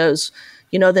bigger shows.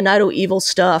 The Naito Evil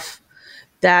stuff,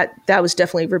 that was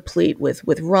definitely replete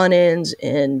with run-ins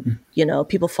and,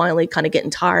 people finally kind of getting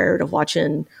tired of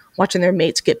watching their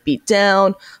mates get beat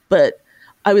down. But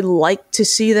I would like to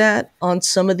see that on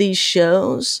some of these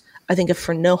shows. I think if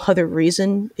for no other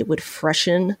reason, it would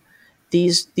freshen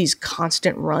these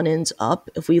constant run-ins up.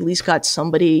 If we at least got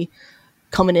somebody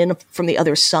coming in from the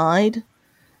other side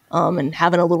and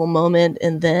having a little moment,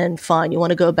 and then fine, you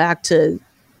want to go back to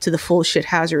the full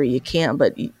shithousery, you can,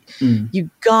 but you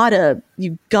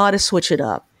gotta switch it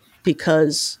up,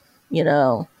 because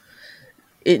I'm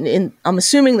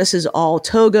assuming this is all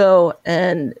Togo,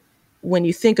 and when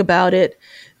you think about it,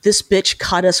 this bitch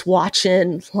caught us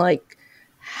watching like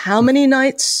how many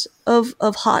nights of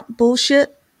hot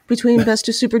bullshit between Best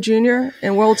of Super Junior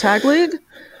and World Tag League?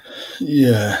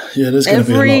 Yeah, there's gonna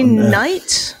be a lot every in there.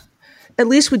 night. At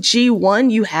least with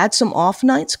G1, you had some off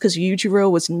nights because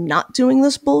Yujiro was not doing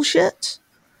this bullshit.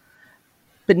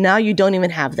 But now you don't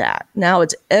even have that. Now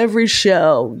it's every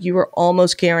show, you are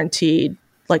almost guaranteed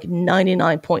like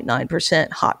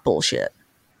 99.9% hot bullshit.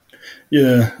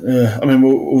 Yeah, I mean,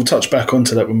 we'll touch back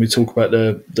onto that when we talk about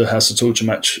the House of Torture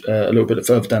match a little bit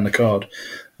further down the card,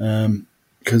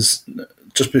 because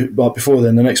right before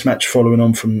then, the next match following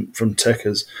on from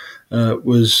Tekka's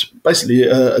was basically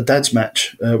a dad's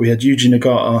match. We had Yuji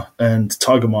Nagata and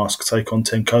Tiger Mask take on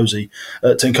Tenkozy.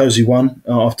 Tenkozy won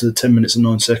after 10 minutes and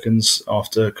 9 seconds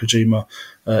after Kojima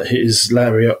hit his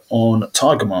lariat on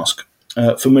Tiger Mask.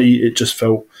 For me, it just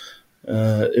felt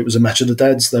it was a match of the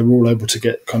dads. They were all able to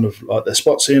get kind of like their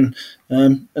spots in,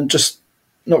 and just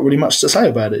not really much to say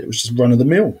about it. It was just run of the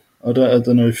mill. I don't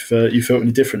know if you felt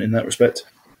any different in that respect.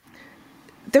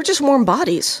 They're just warm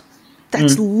bodies.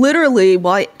 That's literally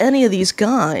why any of these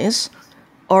guys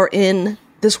are in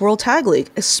this World Tag League,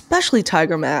 especially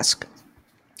Tiger Mask.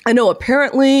 I know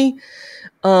apparently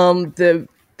the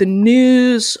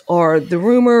news or the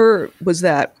rumor was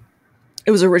that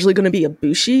it was originally going to be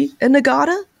Ibushi and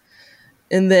Nagata.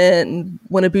 And then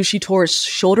when Ibushi tore his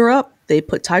shoulder up, they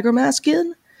put Tiger Mask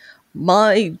in.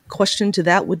 My question to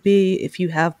that would be, if you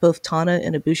have both Tana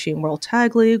and Ibushi in World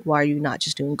Tag League, why are you not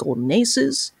just doing Golden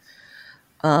Aces?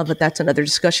 But that's another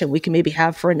discussion we can maybe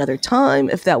have for another time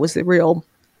if that was if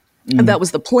that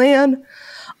was the plan.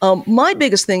 My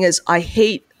biggest thing is I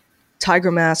hate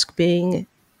Tiger Mask being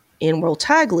in World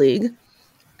Tag League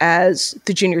as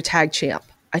the junior tag champ.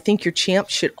 I think your champ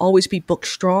should always be booked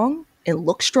strong and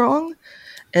look strong,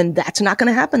 and that's not going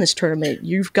to happen this tournament.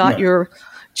 You've got your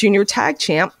junior tag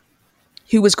champ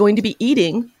who is going to be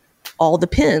eating all the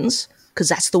pins because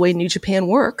that's the way New Japan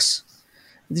works.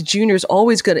 The junior's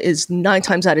always is 9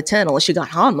 times out of 10, unless you got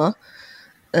Hanma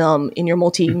in your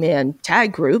multi-man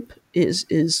tag group, is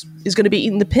going to be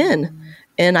eating the pin,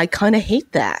 and I kind of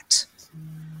hate that.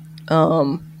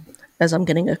 As I'm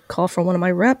getting a call from one of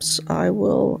my reps, I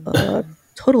will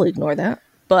totally ignore that.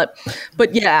 But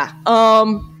yeah,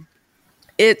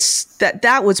 it's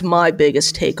that was my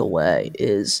biggest takeaway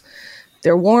is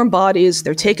they're warm bodies,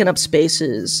 they're taking up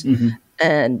spaces,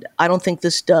 and I don't think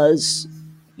this does,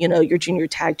 your junior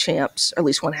tag champs, or at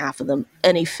least one half of them,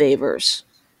 any favors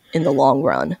in the long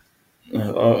run.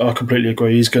 I completely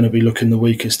agree. He's going to be looking the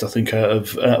weakest, I think, out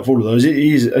of all of those.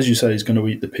 He's, as you say, he's going to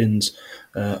eat the pins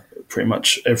pretty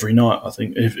much every night. I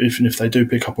think if they do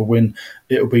pick up a win,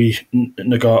 it'll be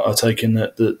Nagata taking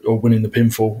or winning the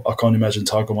pinfall. I can't imagine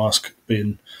Tiger Mask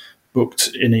being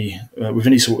booked with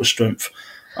any sort of strength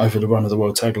over the run of the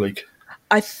World Tag League.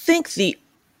 I think the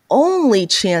only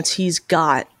chance he's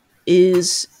got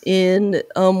is in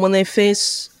when they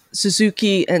face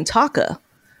Suzuki and Taka.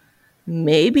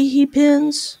 Maybe he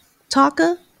pins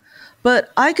Taka,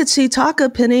 but I could see Taka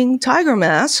pinning Tiger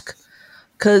Mask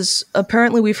because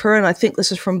apparently we've heard, and I think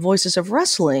this is from Voices of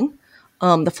Wrestling,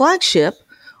 the flagship,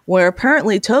 where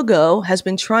apparently Togo has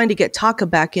been trying to get Taka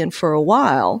back in for a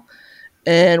while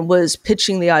and was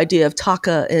pitching the idea of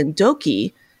Taka and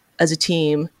Doki as a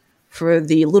team for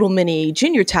the Little Mini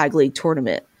Junior Tag League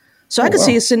tournament. So I could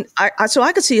see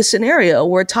a scenario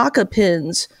where Taka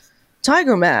pins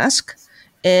Tiger Mask,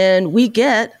 and we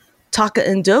get Taka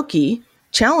and Doki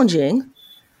challenging.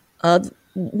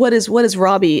 What is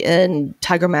Robbie and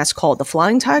Tiger Mask called? The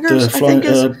Flying Tigers, the Flying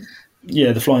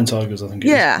Tigers, I think.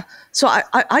 Yeah, so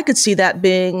I could see that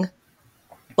being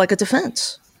like a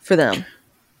defense for them.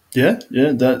 Yeah,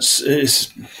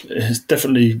 it's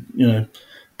definitely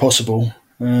possible.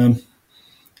 I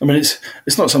mean,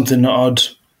 it's not something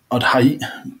that I'd hate,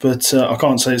 but I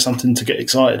can't say it's something to get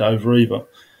excited over either.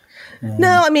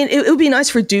 No, I mean it would be nice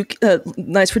for Doki.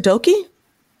 Doki.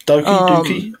 I call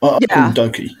him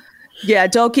Doki. Yeah,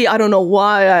 Doki. I don't know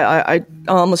why I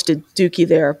almost did Dookie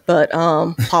there, but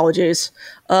apologies.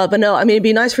 But no, I mean it'd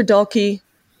be nice for Doki,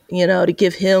 to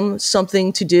give him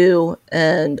something to do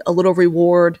and a little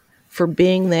reward for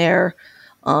being there,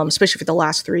 especially for the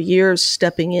last 3 years,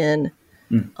 stepping in,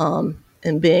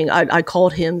 and being. I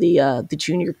called him the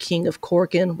Junior King of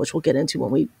Corkin, which we'll get into when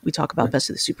we talk about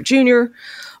Best of the Super Junior.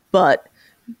 But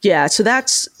yeah, so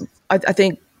that's I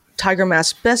think Tiger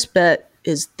Mask's best bet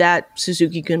is that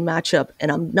Suzuki-Gun matchup, and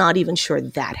I'm not even sure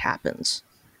that happens.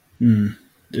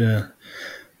 Yeah.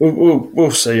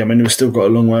 We'll see. I mean, we've still got a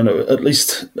long way. At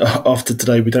least after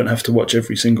today, we don't have to watch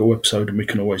every single episode, and we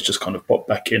can always just kind of pop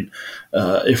back in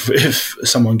if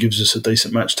someone gives us a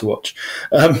decent match to watch.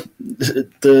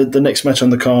 The next match on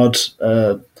the card,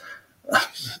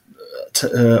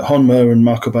 Honma and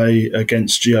Makabe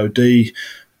against GOD.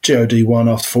 GOD won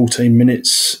after 14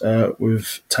 minutes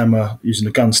with Tama using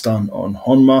a gun stun on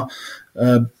Honma.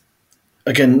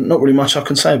 Again, not really much I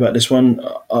can say about this one.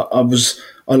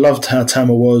 I loved how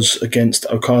Tama was against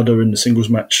Okada in the singles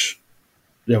match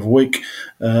the other week.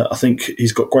 I think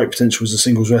he's got great potential as a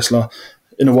singles wrestler.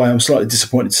 in a way, I'm slightly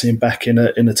disappointed to see him back in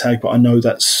a tag, but I know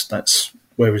that's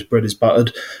where his bread is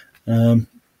buttered.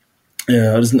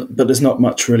 There's not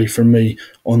much really from me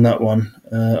on that one.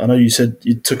 I know you said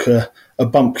you took a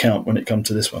bump count when it comes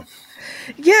to this one.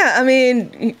 Yeah, I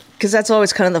mean, because that's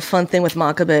always kind of the fun thing with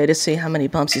Makabe, to see how many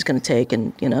bumps he's going to take.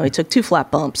 And, he took 2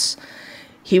 flat bumps.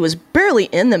 He was barely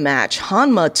in the match.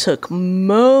 Hanma took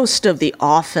most of the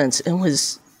offense and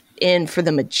was in for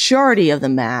the majority of the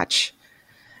match.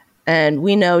 And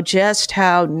we know just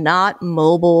how not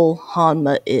mobile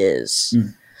Hanma is.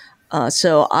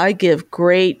 So I give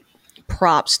great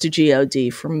props to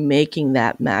GOD for making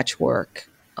that match work,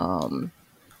 and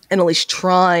at least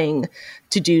trying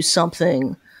to do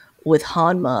something with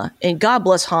Hanma. And God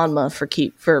bless Hanma for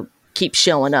keep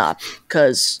showing up,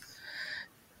 because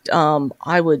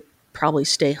I would probably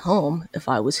stay home if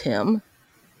I was him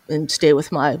and stay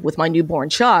with my newborn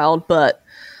child. But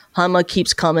Hanma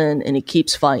keeps coming, and he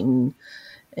keeps fighting,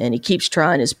 and he keeps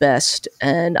trying his best.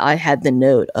 And I had the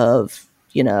note of,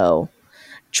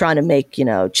 trying to make,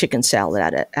 chicken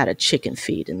salad out of chicken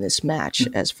feet in this match,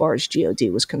 as far as GOD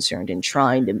was concerned, and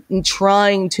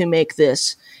trying to make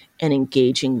this an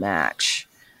engaging match,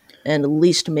 and at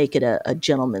least make it a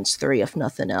gentleman's 3, if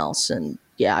nothing else. And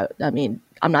yeah, I mean,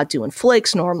 I'm not doing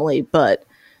flakes normally, but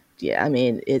yeah, I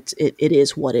mean, it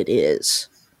is what it is.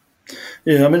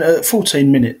 Yeah, I mean, at 14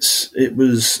 minutes, it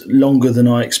was longer than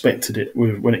I expected it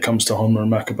when it comes to Hanma and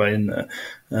Makabe in there.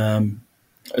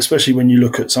 Especially when you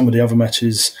look at some of the other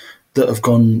matches that have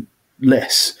gone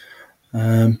less.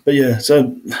 But yeah,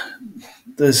 so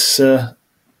there's it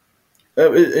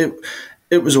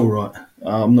was all right.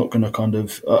 I'm not going to kind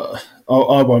of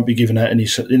I won't be giving out any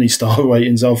star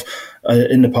ratings. I've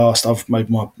in the past I've made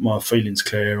my feelings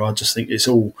clear. I just think it's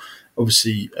all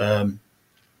obviously. I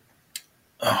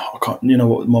can't. You know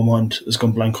what? My mind has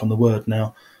gone blank on the word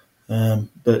now.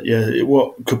 But yeah,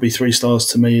 what could be 3 stars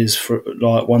to me is for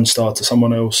like 1 star to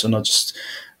someone else, and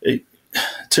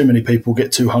too many people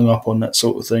get too hung up on that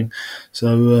sort of thing.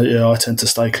 So yeah, I tend to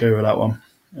stay clear of that one.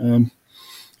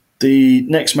 The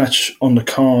next match on the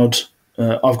card,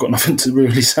 I've got nothing to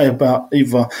really say about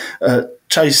either.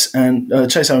 Chase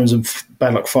Owens and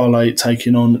Bad Luck Fale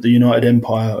taking on the United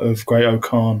Empire of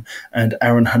Great-O-Khan and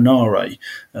Aaron Henare.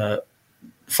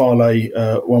 Fale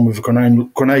won with a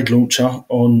grenade launcher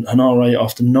on Henare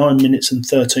after 9 minutes and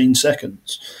 13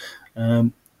 seconds.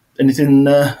 Anything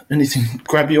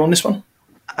grab you on this one?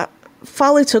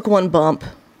 Fale took 1 bump,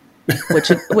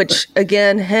 which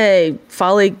again, hey,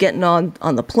 Fale getting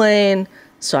on the plane,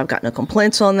 so I've got no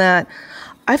complaints on that.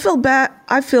 I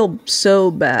feel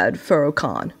so bad for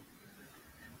O'Khan.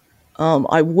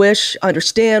 I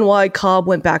understand why Cobb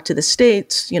went back to the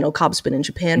States. Cobb's been in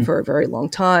Japan for a very long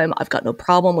time. I've got no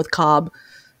problem with Cobb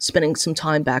spending some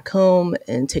time back home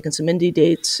and taking some indie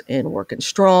dates and working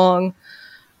strong.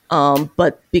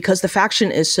 But because the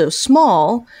faction is so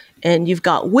small, and you've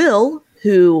got Will,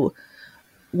 who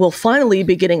will finally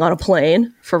be getting on a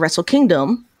plane for Wrestle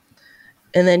Kingdom,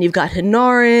 and then you've got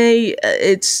Henare.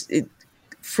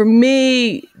 For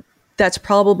me, that's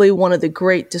probably one of the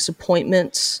great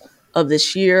disappointments of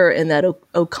this year, and that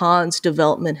O'Khan's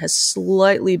development has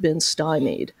slightly been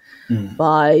stymied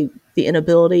by the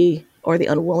inability or the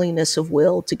unwillingness of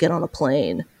Will to get on a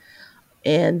plane,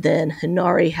 and then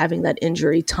Henare having that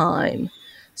injury time.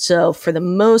 So for the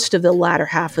most of the latter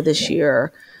half of this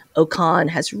year, O'Khan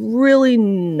has really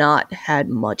not had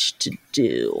much to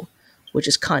do, which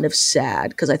is kind of sad,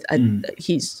 because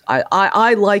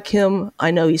I like him.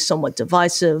 I know he's somewhat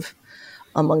divisive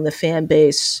among the fan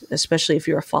base, especially if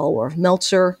you're a follower of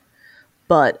Meltzer.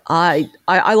 But I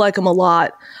like him a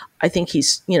lot. I think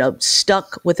he's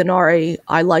stuck with Henare.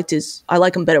 I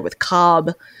like him better with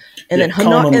Cobb. And then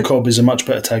Khan and Cobb is a much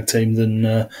better tag team than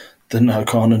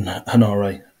O'Khan and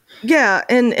Henare. Yeah,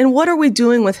 and what are we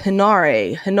doing with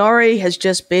Henare? Henare has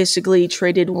just basically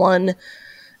traded one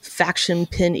faction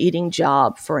pin-eating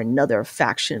job for another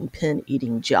faction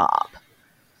pin-eating job.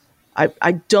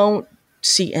 I don't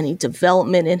see any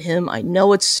development in him. I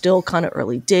know it's still kind of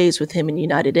early days with him in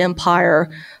United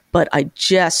Empire, but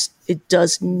it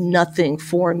does nothing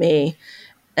for me.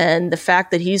 And the fact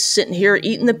that he's sitting here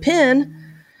eating the pin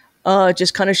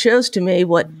just kind of shows to me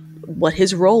what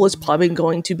his role is probably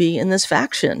going to be in this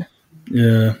faction.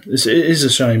 Yeah, it is a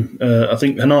shame. I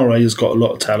think Henare has got a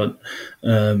lot of talent.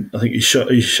 I think he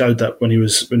showed that when he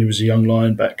was a young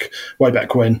lion way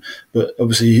back when. But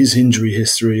obviously his injury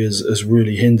history has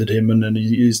really hindered him, and then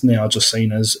he is now just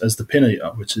seen as the pin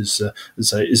eater, which is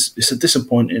it's a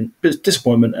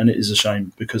disappointment, and it is a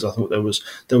shame, because I thought there was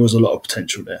a lot of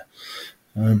potential there.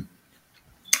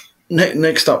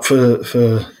 Next up for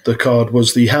the card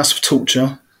was the House of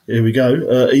Torture Here we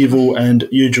go. Evil and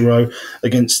Yujiro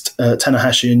against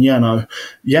Tanahashi and Yano.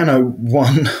 Yano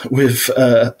won with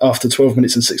after 12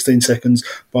 minutes and 16 seconds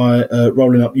by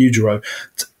rolling up Yujiro.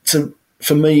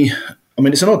 For me, I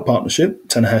mean, it's an odd partnership,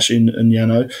 Tanahashi and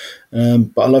Yano,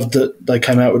 but I loved that they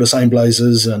came out with the same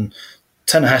blazers, and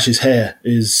Tanahashi's hair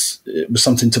was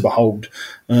something to behold.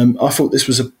 I thought this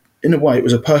was in a way, it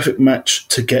was a perfect match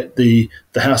to get the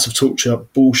House of Torture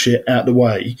bullshit out of the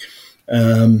way.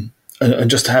 And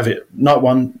just to have it, night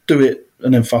one, do it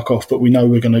and then fuck off. But we know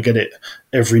we're going to get it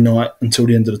every night until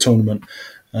the end of the tournament.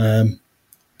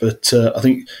 But I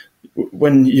think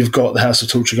when you've got the House of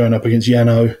Torture going up against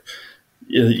Yano,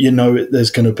 you know there's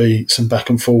going to be some back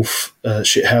and forth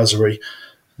shithousery.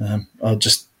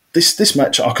 This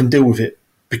match, I can deal with it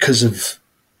because of,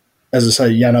 as I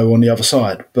say, Yano on the other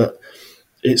side. But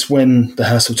it's when the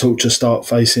House of Torture start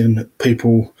facing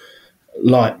people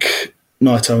like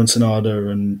Naito and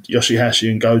Sanada and Yoshihashi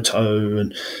and Goto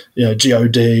and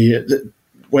God,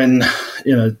 when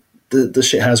the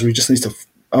shithousery just needs to.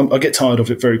 I get tired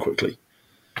of it very quickly.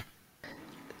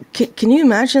 Can you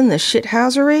imagine the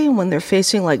shithousery when they're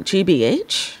facing like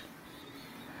GBH,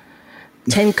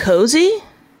 Tenkozy,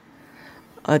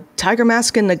 Tiger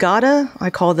Mask and Nagata?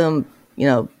 I call them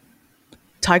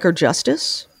Tiger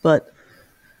Justice,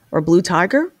 or Blue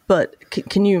Tiger. But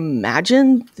can you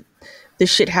imagine the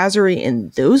shithousery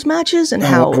in those matches and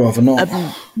how? I'd rather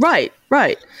not. Right.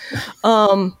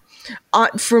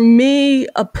 For me,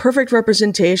 a perfect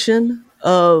representation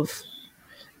of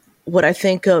what I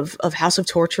think of House of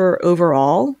Torture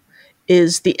overall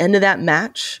is the end of that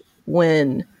match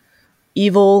when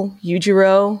Evil,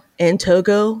 Yujiro, and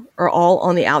Togo are all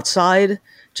on the outside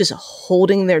just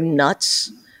holding their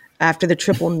nuts after the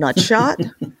triple nut shot.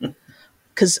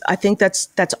 Because I think that's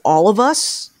all of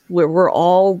us, where we're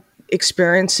all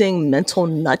experiencing mental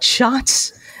nut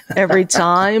shots every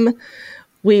time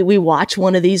we watch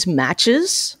one of these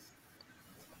matches.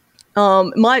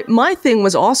 My thing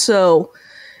was also,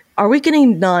 are we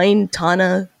getting 9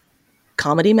 Tana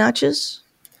comedy matches?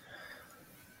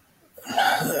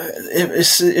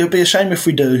 It'll be a shame if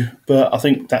we do, but I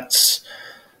think that's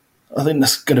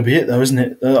going to be it, though, isn't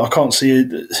it? I can't see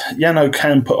it. Yano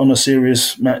can put on a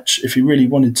serious match if he really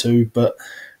wanted to, but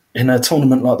in a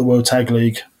tournament like the World Tag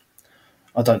League,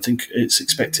 I don't think it's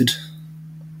expected.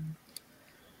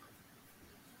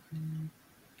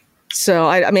 So,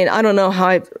 I mean, I don't know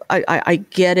how I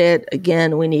get it.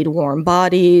 Again, we need warm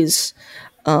bodies.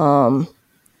 But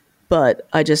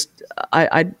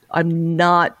I'm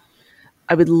not,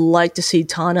 I would like to see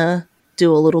Tana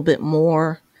do a little bit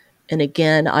more. And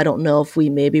again, I don't know if we're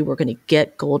going to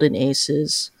get golden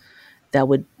aces. That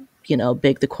would,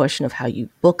 beg the question of how you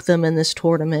book them in this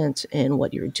tournament and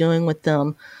what you're doing with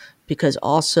them. Because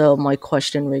also my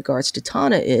question in regards to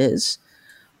Tana is,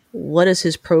 what is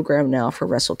his program now for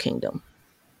Wrestle Kingdom?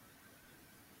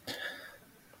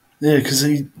 Yeah, because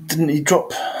he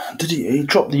dropped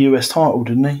the US title,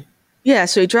 didn't he? Yeah,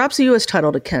 so he drops the US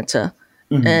title to Kenta.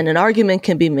 Mm-hmm. And an argument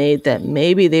can be made that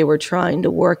maybe they were trying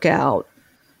to work out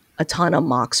a Tana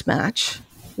Mox match,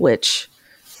 which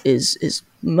is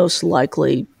most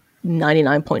likely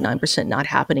 99.9% not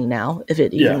happening now, if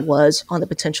it even was on the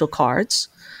potential cards,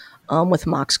 with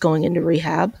Mox going into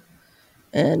rehab.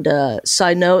 And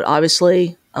side note,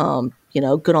 obviously,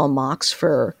 good on Mox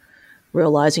for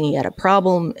realizing he had a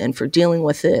problem and for dealing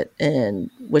with it, and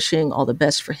wishing all the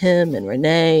best for him and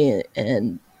Renee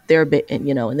and their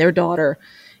daughter,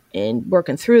 and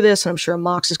working through this. And I'm sure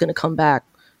Mox is going to come back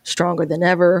stronger than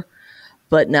ever.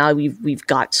 But now we've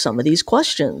got some of these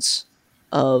questions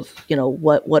of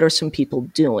what are some people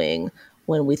doing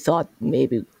when we thought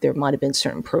maybe there might have been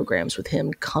certain programs with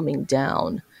him coming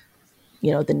down,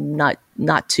 the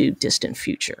not too distant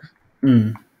future.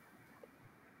 Mm.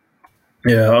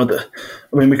 Yeah,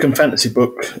 I mean, we can fantasy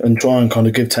book and try and kind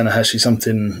of give Tanahashi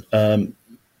something,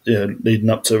 leading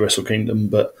up to Wrestle Kingdom,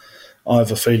 but I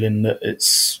have a feeling that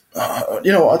it's, I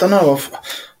don't know.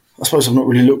 I suppose I've not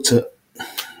really looked at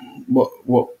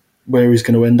where he's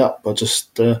going to end up. I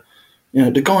just, the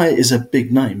guy is a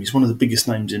big name. He's one of the biggest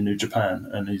names in New Japan,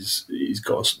 and he's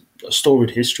got a storied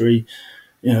history.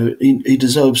 He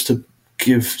deserves to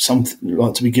give something,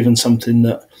 like to be given something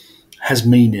that has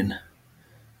meaning.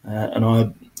 And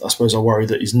I suppose I worry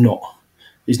that he's not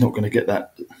going to get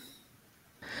that.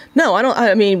 No, I don't.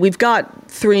 I mean, we've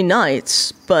got 3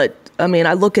 nights, but I mean,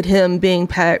 I look at him being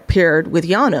paired with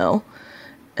Yano,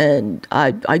 and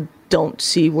I don't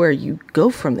see where you go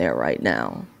from there right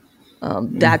now.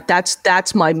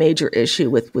 That's my major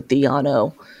issue with the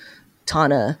Yano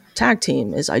Tana tag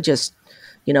team is I just,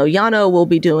 Yano will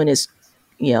be doing his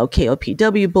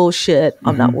KOPW bullshit.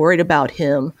 I'm not worried about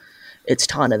him. It's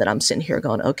Tana that I'm sitting here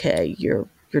going, okay, you're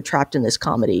trapped in this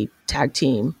comedy tag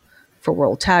team for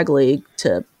World Tag League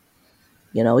to,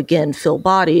 again, fill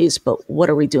bodies, but what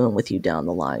are we doing with you down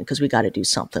the line? Because we got to do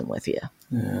something with you.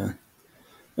 Yeah.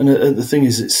 And the thing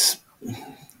is, it's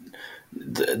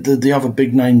the other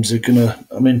big names are going to,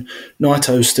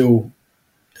 Naito's still,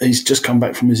 he's just come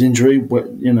back from his injury.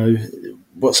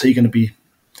 What's he going to be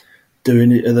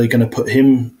doing? Are they going to put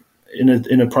him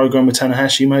in a program with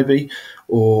Tanahashi maybe?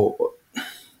 Or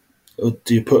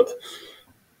do you put,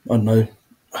 I don't know,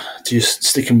 do you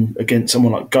stick him against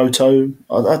someone like Goto?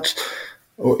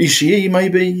 Or Ishii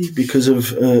maybe, because of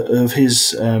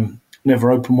his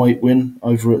never open weight win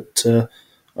over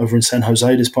in San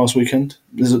Jose this past weekend.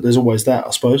 There's always that,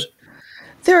 I suppose.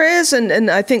 There is, and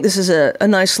I think this is a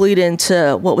nice lead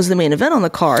into what was the main event on the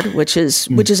card, which is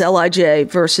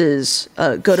LIJ versus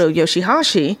Goto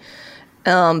Yoshihashi.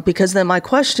 Because then my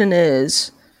question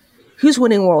is, who's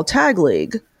winning World Tag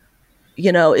League?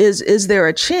 Is there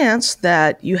a chance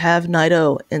that you have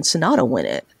Naito and Sanada win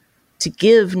it to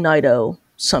give Naito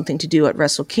something to do at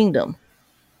Wrestle Kingdom?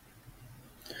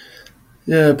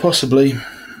 Yeah, possibly.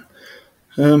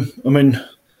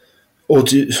 Or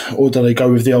do they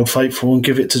go with the old faithful and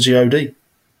give it to God?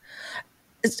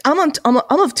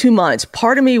 I'm of two minds.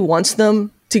 Part of me wants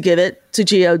them to give it to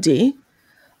God.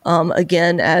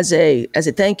 Again, as a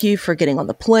thank you for getting on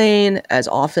the plane as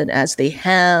often as they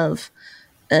have,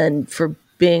 and for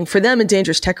them and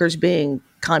Dangerous Tekkers being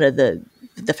kind of the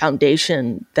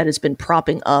foundation that has been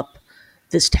propping up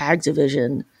this tag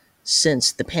division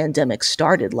since the pandemic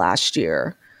started last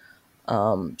year.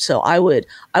 So I would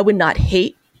not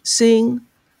hate seeing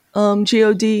God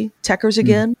Tekkers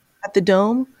again at the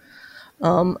Dome.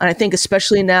 And I think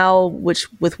especially now,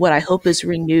 with what I hope is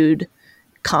renewed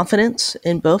confidence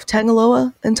in both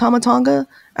Tangaloa and Tama Tonga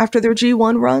after their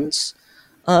G1 runs,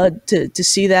 to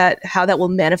see how that will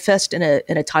manifest in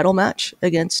a title match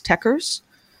against Tekkers.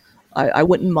 I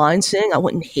wouldn't mind seeing. I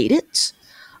wouldn't hate it.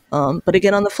 But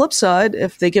again, on the flip side,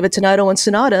 if they give it to Naito and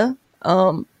Sanada,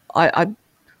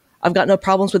 I've got no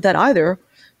problems with that either.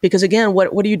 Because again, what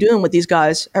are you doing with these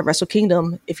guys at Wrestle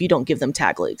Kingdom if you don't give them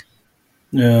Tag League?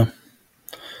 Yeah.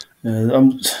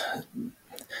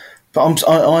 But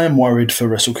I am worried for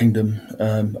Wrestle Kingdom.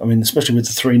 Especially with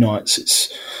the 3 nights,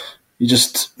 it's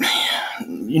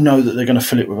you know that they're going to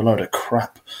fill it with a load of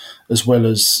crap, as well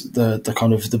as the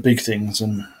kind of the big things,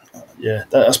 and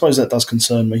I suppose that does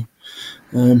concern me.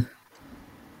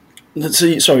 Let's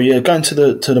see. Sorry, going to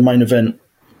the main event,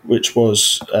 which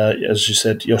was as you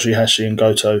said, Yoshihashi and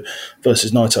Goto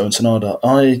versus Naito and Sanada.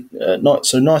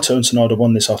 So Naito and Sanada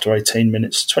won this after 18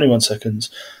 minutes 21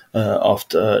 seconds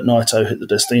after Naito hit the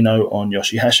Destino on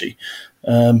Yoshihashi.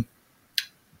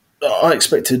 I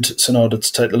expected Sanada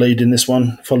to take the lead in this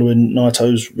one following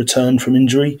Naito's return from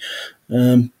injury,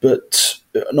 but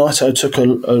Naito took a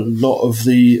lot of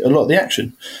the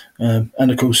action, and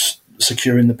of course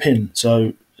securing the pin.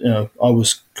 So I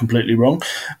was completely wrong.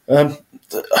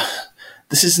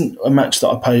 This isn't a match that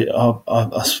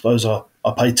I suppose I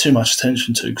pay too much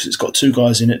attention to, because it's got 2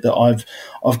 guys in it that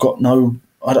I've got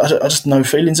I just no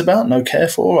feelings about, no care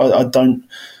for. I don't.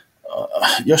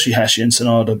 Yoshihashi and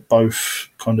Sanada both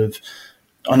kind of.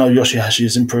 I know Yoshihashi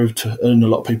has improved in a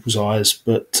lot of people's eyes,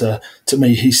 but to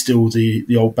me, he's still the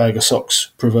old bag of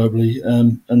socks, proverbially.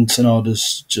 And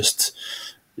Sanada's just,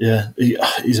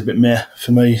 he's a bit meh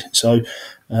for me. So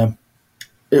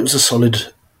it was a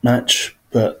solid match,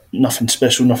 but nothing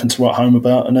special, nothing to write home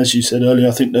about. And as you said earlier,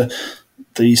 I think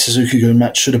the Suzuki-Gun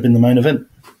match should have been the main event.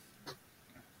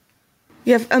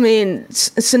 Yeah,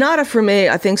 Sanada for me,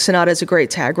 I think Sanada is a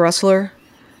great tag wrestler.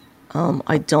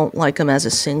 I don't like him as a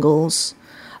singles.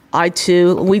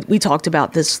 We talked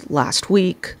about this last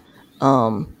week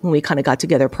when we kind of got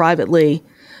together privately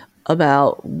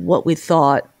about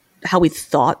how we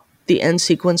thought the end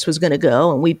sequence was going to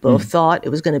go, and we both thought it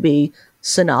was going to be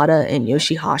Sanada and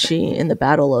Yoshihashi in the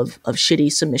battle of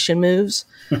shitty submission moves,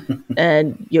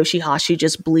 and Yoshihashi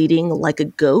just bleeding like a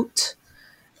goat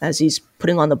as he's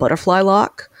putting on the butterfly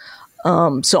lock.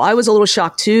 So I was a little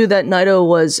shocked too that Naito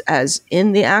was as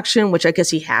in the action, which I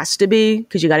guess he has to be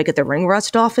because you got to get the ring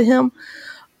rust off of him.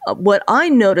 What I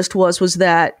noticed was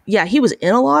that, he was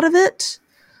in a lot of it,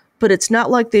 but it's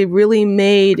not like they really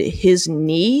made his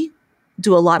knee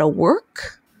do a lot of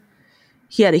work.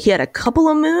 He had a couple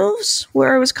of moves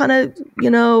where I was kind of,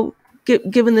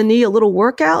 giving the knee a little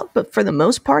workout, but for the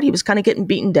most part, he was kind of getting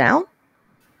beaten down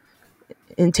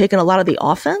and taking a lot of the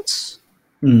offense.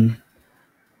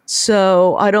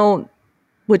 So I don't,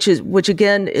 which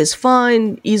again is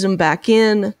fine. Ease him back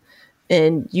in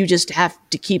and you just have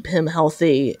to keep him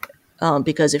healthy,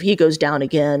 because if he goes down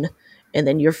again, and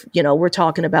then we're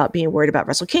talking about being worried about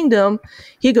Wrestle Kingdom,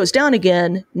 he goes down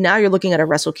again. Now you're looking at a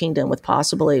Wrestle Kingdom with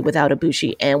possibly without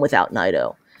Ibushi and without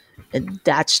Naito, and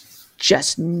that's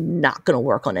just not going to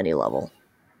work on any level.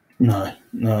 No,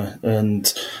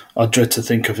 and I dread to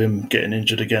think of him getting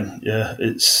injured again. Yeah,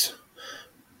 it's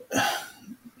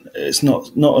not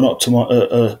an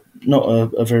optimal, not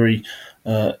a very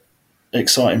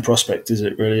exciting prospect, is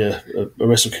it? Really, a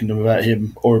Wrestle Kingdom without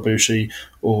him or Ibushi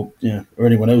or or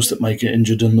anyone else that may get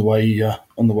injured on the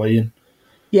way in.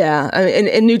 Yeah, I mean,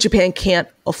 and New Japan can't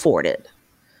afford it.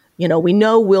 We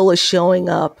know Will is showing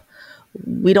up.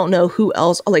 We don't know who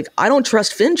else. Like, I don't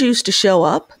trust FinJuice to show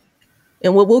up.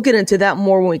 And we'll get into that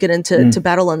more when we get into to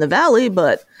Battle in the Valley,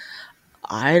 but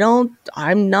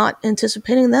I'm not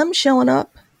anticipating them showing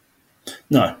up.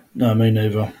 No, me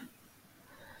neither.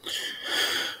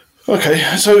 Okay,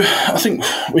 so I think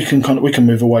we can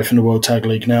move away from the World Tag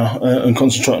League now and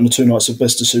concentrate on the 2 nights of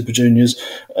Best of Super Juniors.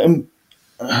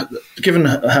 Given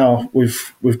how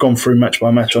we've gone through match by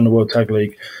match on the World Tag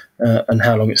League and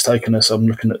how long it's taken us, I'm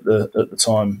looking at the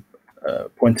time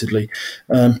pointedly.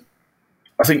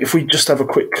 I think if we just have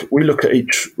we look at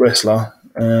each wrestler.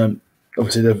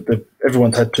 Obviously,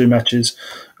 everyone's had 2 matches,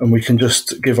 and we can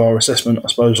just give our assessment, I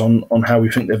suppose, on how we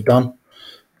think they've done.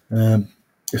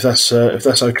 If that's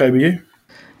okay with you.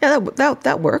 Yeah,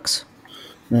 that works.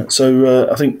 Yeah, so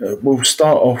I think we'll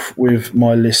start off with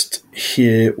my list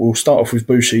here. We'll start off with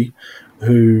Bushi,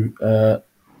 who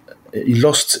he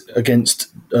lost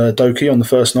against Doki on the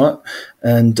first night,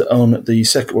 and on the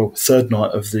third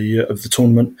night of the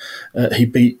tournament, he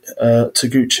beat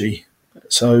Taguchi.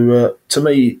 So to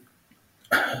me,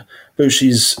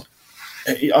 Bushi's,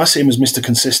 I see him as Mr.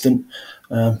 Consistent.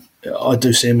 I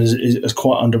do see him as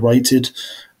quite underrated.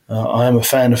 I am a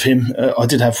fan of him. I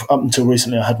did have, up until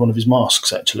recently, I had one of his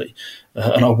masks actually,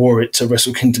 and I wore it to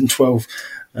Wrestle Kingdom 12.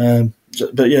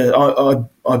 But yeah,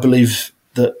 I believe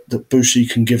that Bushi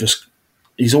can give us.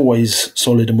 He's always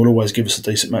solid and will always give us a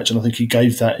decent match, and I think he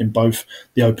gave that in both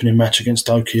the opening match against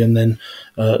Doki and then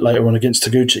later on against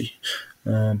Taguchi.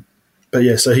 But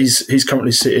yeah, so he's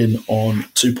currently sitting on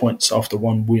 2 points after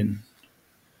 1 win.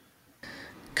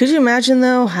 Could you imagine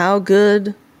though how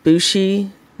good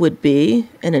Bushi would be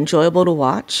and enjoyable to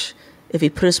watch if he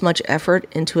put as much effort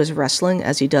into his wrestling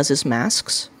as he does his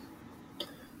masks?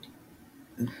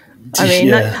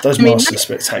 Those masks are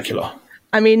spectacular.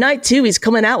 I mean, night 2, he's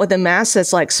coming out with a mask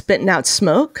that's like spitting out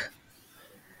smoke.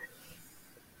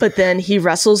 But then he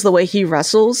wrestles the way he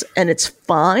wrestles, and it's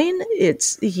fine.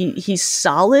 He's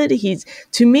solid.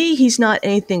 To me, he's not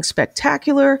anything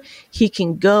spectacular. He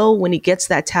can go when he gets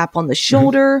that tap on the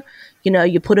shoulder.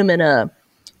 Mm-hmm. You put him in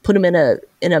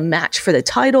a match for the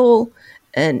title,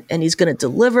 and he's going to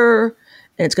deliver,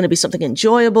 and it's going to be something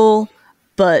enjoyable.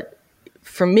 But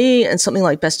for me, and something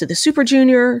like Best of the Super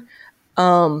Junior,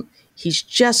 he's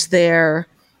just there.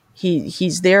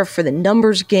 He's there for the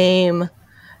numbers game.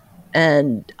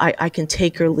 And I can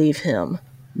take or leave him.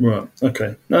 Right.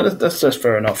 Okay. No, that's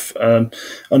fair enough. I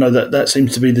know that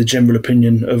seems to be the general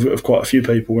opinion of quite a few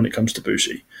people when it comes to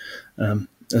Bushi. And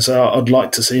so I'd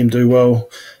like to see him do well.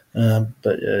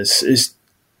 But yeah, it's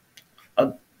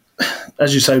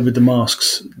as you say with the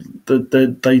masks,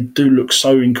 they do look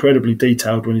so incredibly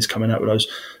detailed when he's coming out with those,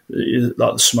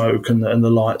 like the smoke and the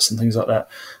lights and things like that.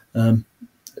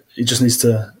 He just needs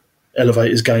to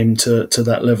elevate his game to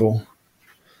that level.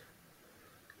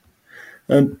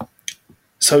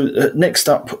 So next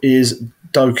up is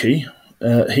Doki.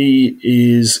 He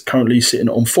is currently sitting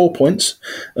on 4 points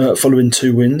following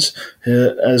 2 wins.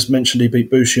 As mentioned, he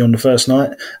beat Bushi on the first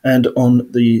night, and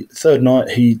on the third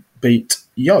night he beat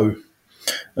Yo.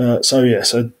 So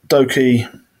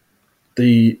Doki,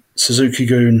 the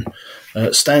Suzuki-gun,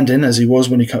 stand-in as he was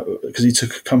because he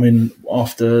took a come in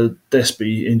after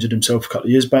Despy injured himself a couple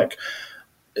of years back.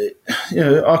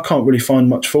 I can't really find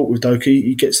much fault with Doki.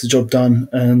 He gets the job done,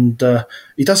 and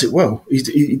he does it well.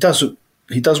 He does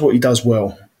what he does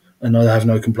well, and I have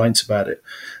no complaints about it.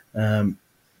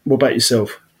 What about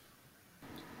yourself?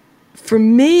 For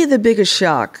me, the biggest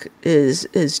shock is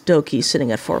Doki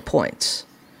sitting at 4 points.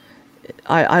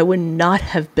 I would not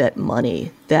have bet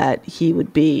money that he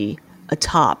would be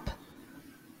atop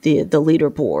the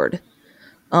leaderboard,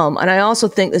 and I also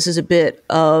think this is a bit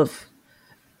of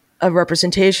a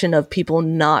representation of people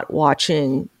not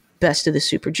watching Best of the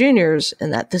Super Juniors,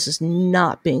 and that this is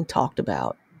not being talked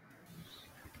about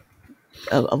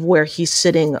of where he's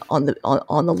sitting on the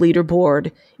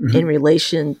leaderboard mm-hmm. in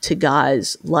relation to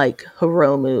guys like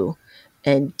Hiromu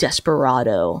and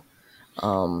Desperado,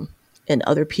 and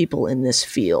other people in this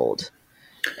field.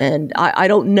 And I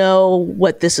don't know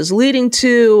what this is leading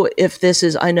to. If this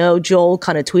is, I know Joel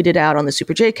kind of tweeted out on the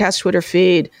Super J-Cast Twitter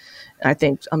feed,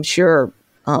 and I'm sure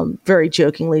very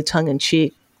jokingly,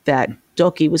 tongue-in-cheek, that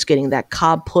Doki was getting that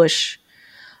Cobb push.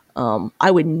 I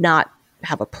would not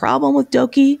have a problem with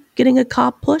Doki getting a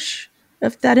Cobb push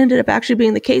if that ended up actually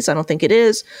being the case. I don't think it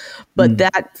is. But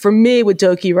that, for me, with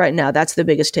Doki right now, that's the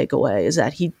biggest takeaway, is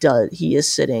that he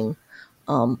is sitting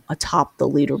atop the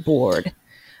leaderboard.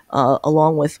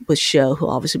 Along with Sho, who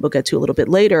obviously we'll get to a little bit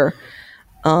later.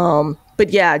 But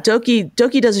yeah,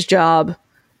 Doki does his job.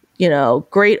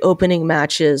 Great opening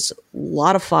matches, a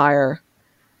lot of fire,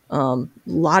 a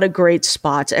lot of great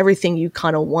spots, everything you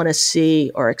kind of want to see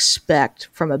or expect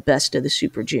from a best of the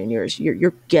Super Juniors.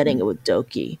 You're getting it with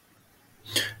Doki.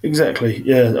 Exactly,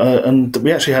 yeah. And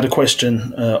we actually had a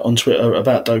question on Twitter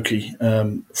about Doki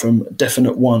from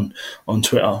Definite One on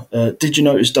Twitter. Did you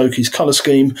notice Doki's colour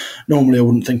scheme? Normally I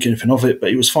wouldn't think anything of it,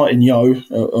 but he was fighting Yo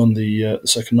on the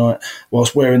second night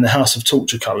whilst wearing the House of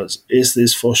Torture colours. Is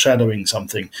this foreshadowing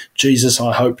something? Jesus,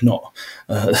 I hope not.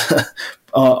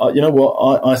 You know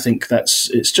what? I think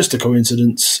it's just a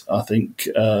coincidence. I think,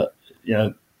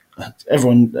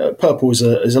 everyone, purple is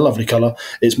a lovely colour.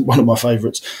 It's one of my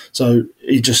favourites. So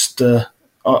he just,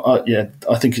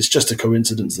 I think it's just a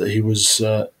coincidence that he was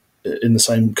in the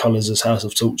same colours as House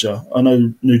of Torture. I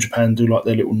know New Japan do like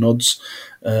their little nods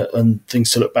and things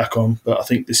to look back on, but I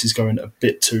think this is going a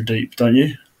bit too deep, don't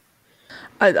you?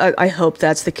 I hope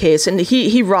that's the case. And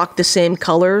he rocked the same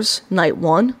colors night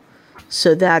one,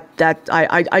 so that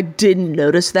I didn't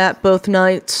notice that both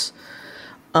nights.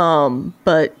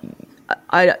 But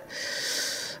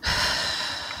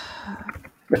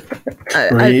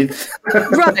Breathe.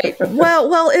 Right.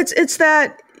 Well, it's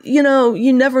that,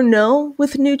 you never know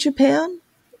with New Japan,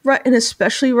 right? And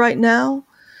especially right now,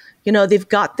 they've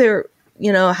got their,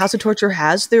 House of Torture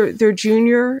has their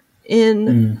junior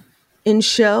in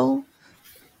Sho.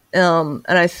 And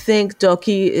I think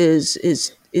Doki is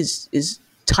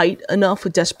tight enough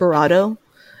with Desperado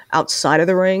outside of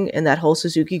the ring and that whole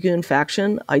Suzuki-gun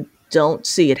faction. I don't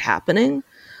see it happening.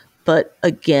 But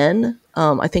again,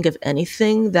 I think if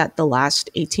anything that the last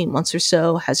 18 months or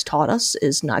so has taught us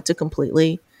is not to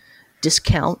completely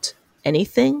discount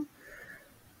anything.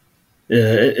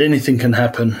 Yeah, anything can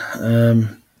happen.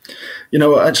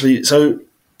 Actually, so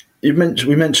we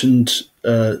mentioned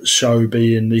Sho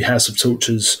being the House of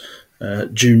Torture's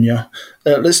junior.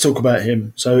 Let's talk about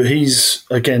him. So he's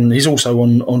also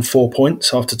on 4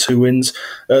 points after 2 wins.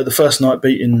 The first night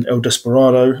beating El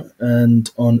Desperado, and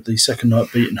on the second night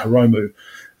beating Hiromu.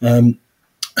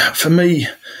 For me,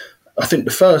 I think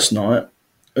the first night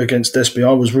against Despi,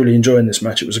 I was really enjoying this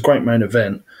match. It was a great main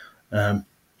event,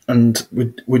 and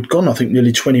we'd gone, I think,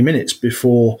 nearly 20 minutes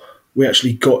before we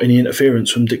actually got any interference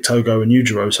from Dick Togo and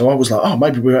Yujiro. So I was like,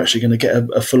 maybe we're actually going to get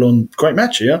a full-on great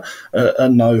match here.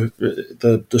 And no,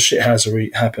 the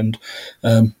shithousery happened,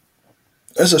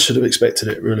 as I should have expected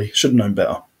it, really. Should have known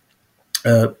better.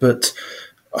 But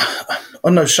I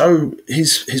know Sho,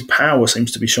 his power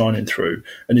seems to be shining through,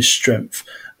 and his strength.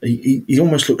 He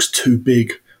almost looks too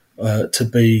big to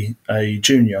be a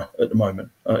junior at the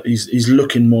moment. He's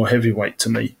looking more heavyweight to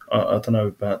me. I don't know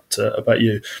about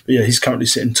you, but yeah, he's currently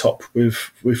sitting top with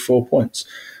 4 points.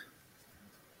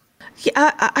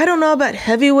 Yeah, I don't know about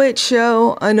heavyweight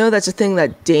Sho. I know that's a thing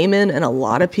that Damon and a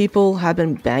lot of people have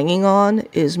been banging on,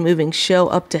 is moving Sho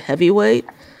up to heavyweight.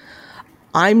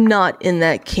 I'm not in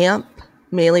that camp,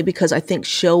 mainly because I think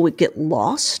Sho would get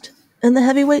lost in the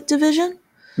heavyweight division.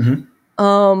 Mm-hmm.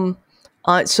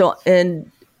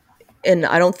 And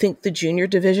I don't think the junior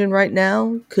division right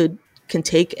now can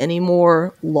take any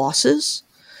more losses,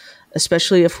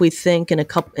 especially if we think in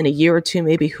a year or two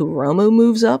maybe Hiromu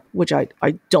moves up, which I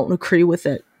don't agree with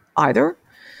it either.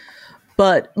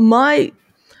 But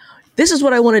this is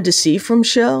what I wanted to see from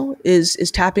Sho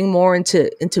is tapping more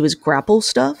into his grapple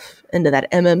stuff, into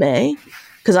that MMA,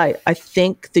 because I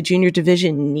think the junior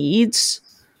division needs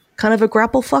kind of a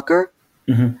grapple fucker.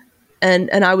 Mm-hmm.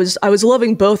 And I was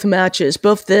loving both matches,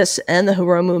 both this and the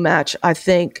Hiromu match. I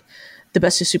think the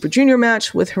Best of Super Junior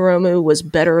match with Hiromu was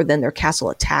better than their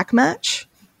Castle Attack match.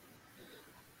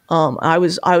 I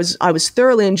was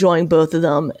thoroughly enjoying both of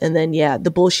them, and then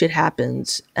the bullshit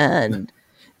happens and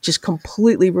just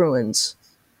completely ruins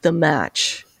the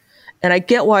match. And I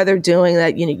get why they're doing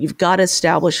that. You've got to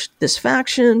establish this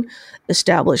faction,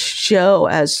 establish Sho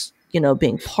as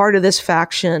being part of this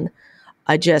faction.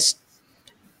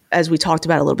 As we talked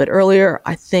about a little bit earlier,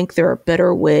 I think there are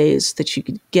better ways that you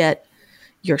could get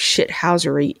your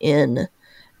shithousery in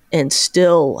and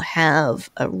still have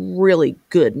a really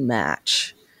good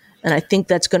match. And I think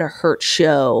that's going to hurt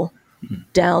Sho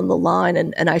down the line.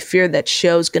 And I fear that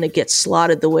show's going to get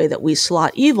slotted the way that we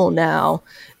slot Evil now,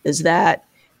 is that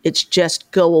it's just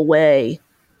go away,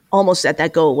 almost at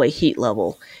that go away heat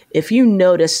level. If you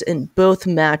notice in both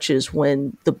matches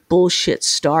when the bullshit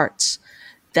starts,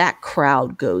 that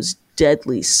crowd goes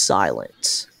deadly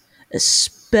silent,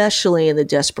 especially in the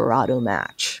Desperado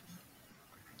match,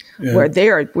 where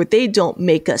they don't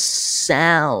make a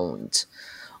sound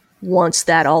once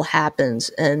that all happens.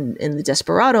 And in the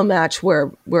Desperado match,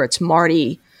 where it's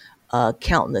Marty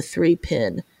counting the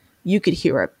 3-pin, you could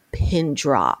hear a pin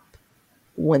drop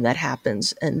when that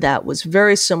happens. And that was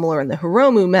very similar in the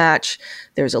Hiromu match.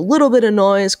 There's a little bit of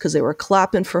noise because they were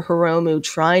clapping for Hiromu,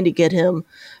 trying to get him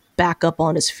back up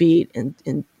on his feet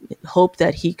and hope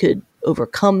that he could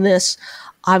overcome this.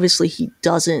 Obviously, he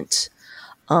doesn't.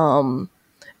 And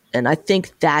I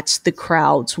think that's the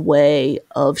crowd's way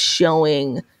of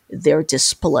showing their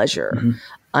displeasure. Mm-hmm.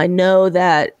 I know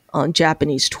that on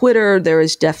Japanese Twitter, there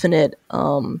is definite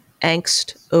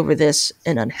angst over this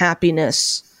and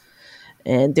unhappiness.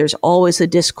 And there's always a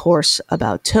discourse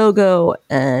about Togo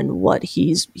and what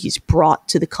he's brought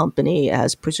to the company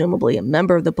as presumably a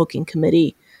member of the booking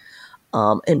committee.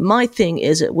 And my thing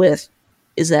is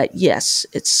that, yes,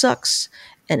 it sucks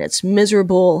and it's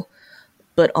miserable.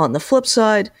 But on the flip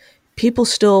side, people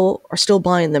are still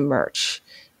buying the merch.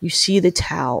 You see the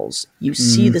towels, you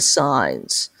see the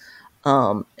signs.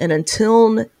 And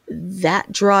until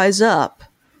that dries up,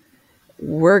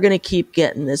 we're going to keep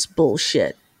getting this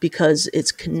bullshit because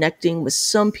it's connecting with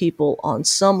some people on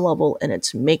some level and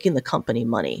it's making the company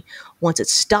money. Once it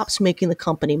stops making the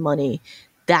company money,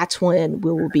 that's when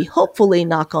we will be, hopefully,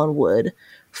 knock on wood,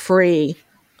 free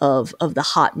of the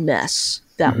hot mess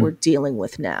that we're dealing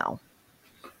with now.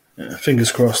 Yeah,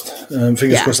 fingers crossed.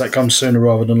 Crossed that comes sooner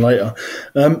rather than later.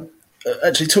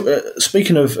 Actually,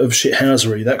 speaking of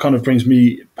shithousery, that kind of brings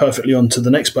me perfectly on to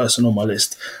the next person on my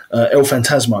list, El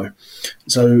Phantasmo.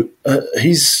 So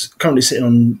he's currently sitting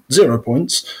on 0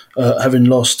 points, having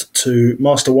lost to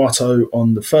Master Wato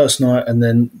on the first night and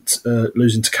then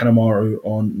losing to Kanemaru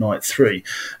on night 3.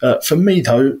 For me,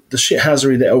 though, the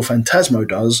shithousery that El Phantasmo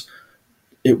does,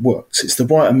 it works. It's the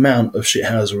right amount of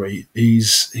shithousery.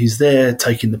 He's there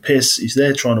taking the piss. He's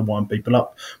there trying to wind people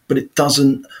up, but it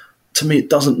doesn't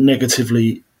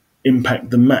negatively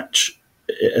impact the match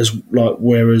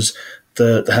whereas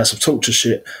the House of Torture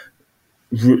shit,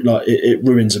 it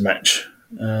ruins a match.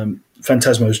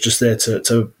 Phantasmo's just there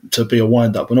to be a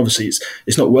wind up, and obviously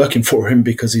it's not working for him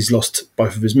because he's lost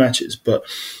both of his matches. But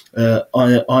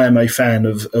I am a fan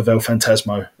of El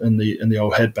Phantasmo and the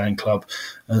old Headband Club.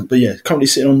 But yeah, currently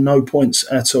sitting on no points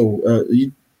at all. Are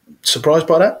you surprised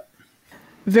by that?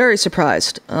 Very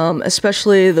surprised,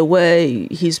 especially the way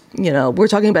he's, we're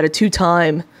talking about a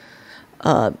 2-time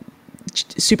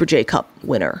Super J Cup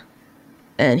winner,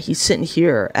 and he's sitting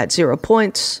here at 0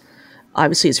 points.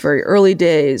 Obviously, it's very early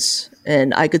days,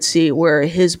 and I could see where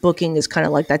his booking is kind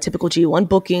of like that typical G1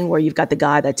 booking where you've got the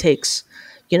guy that takes,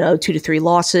 2 to 3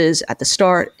 losses at the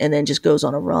start and then just goes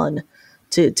on a run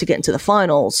to get into the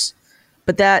finals.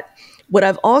 But what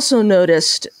I've also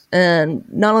noticed, and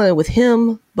not only with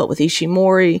him, but with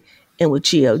Ishimori and with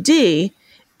GOD,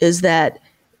 is that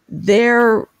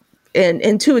they're,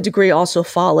 and to a degree also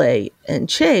Fale and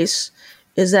Chase,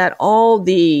 is that all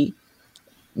the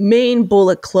main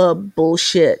Bullet Club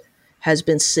bullshit has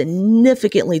been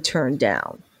significantly turned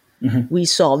down. Mm-hmm. We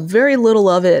saw very little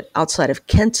of it outside of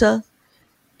Kenta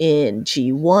in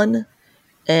G1.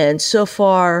 And so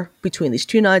far, between these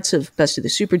 2 nights of Best of the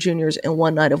Super Juniors and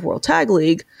 1 night of World Tag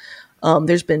League,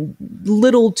 there's been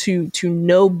little to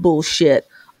no bullshit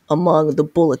among the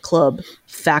Bullet Club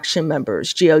faction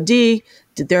members. GOD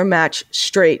did their match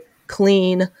straight,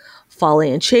 clean. Fale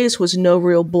and Chase was no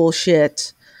real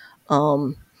bullshit.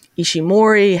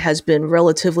 Ishimori has been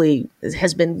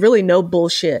really no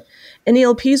bullshit. And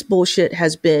ELP's bullshit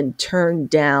has been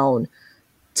turned down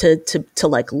to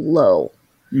like low,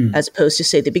 as opposed to,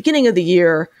 say, the beginning of the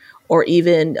year or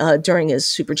even during his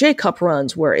Super J Cup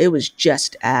runs where it was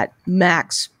just at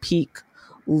max peak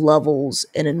levels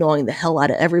and annoying the hell out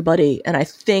of everybody. And I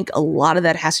think a lot of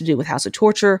that has to do with House of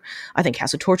Torture. I think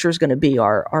House of Torture is going to be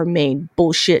our main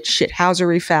bullshit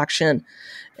shithousery faction.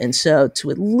 And so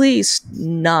to at least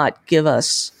not give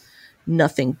us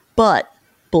nothing but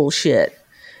bullshit,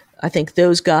 I think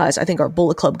our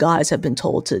Bullet Club guys have been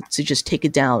told to just take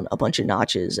it down a bunch of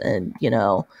notches and,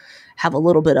 have a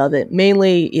little bit of it.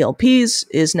 Mainly ELP's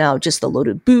is now just the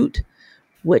loaded boot,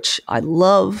 which I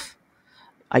love.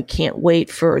 I can't wait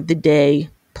for the day,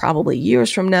 probably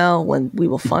years from now, when we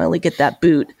will finally get that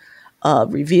boot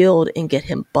revealed and get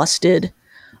him busted.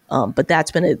 But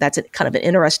that's a kind of an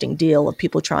interesting deal of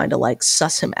people trying to like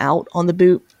suss him out on the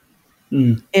boot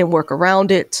and work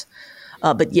around it.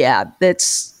 But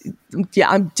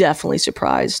I'm definitely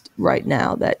surprised right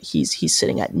now that he's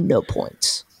sitting at no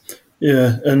points.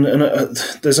 Yeah, and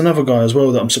there's another guy as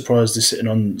well that I'm surprised is sitting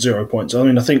on 0 points. I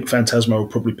mean, I think Phantasmo will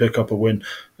probably pick up a win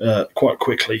quite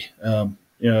quickly,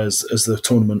 as the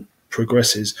tournament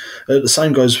progresses. The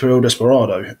same goes for El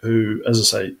Desperado, who, as I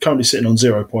say, currently sitting on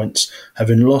 0 points,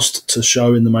 having lost to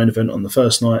Show in the main event on the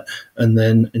first night, and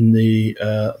then in the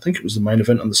I think it was the main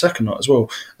event on the second night as well,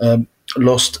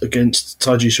 lost against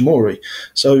Taiji Ishimori.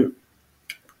 So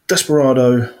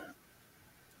Desperado,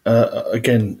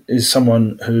 again, is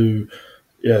someone who,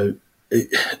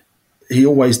 he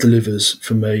always delivers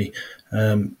for me.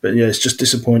 But yeah, it's just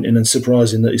disappointing and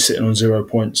surprising that he's sitting on 0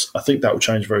 points. I think that will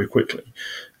change very quickly.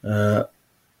 Are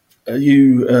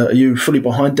you fully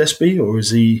behind Despy, or is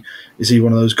he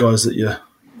one of those guys that you're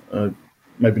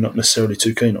maybe not necessarily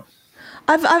too keen on?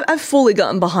 I've fully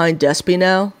gotten behind Despy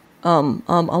now. I'm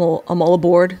all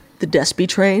aboard the Despy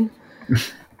train.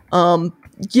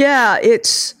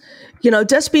 It's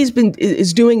Despy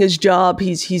is doing his job.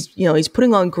 He's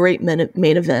putting on great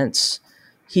main events.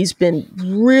 He's been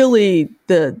really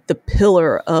the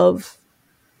pillar of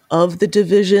the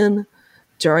division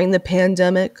during the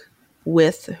pandemic,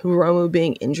 with Hiromu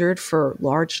being injured for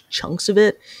large chunks of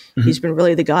it. Mm-hmm. He's been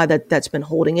really the guy that's been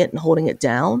holding it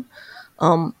down.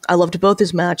 I loved both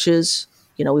his matches.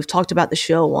 We've talked about the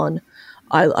show one.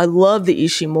 I love the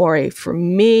Ishimori. For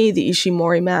me, the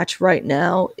Ishimori match right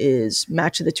now is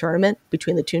match of the tournament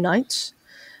between the two nights.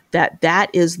 That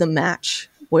is the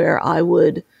match where I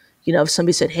would, if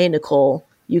somebody said, "Hey, Nicole,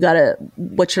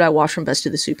 what should I watch from Best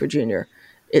of the Super Junior?"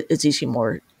 It's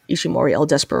Ishimori El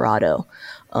Desperado.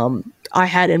 I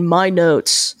had in my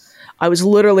notes, I was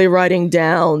literally writing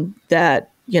down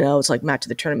that, it's like match of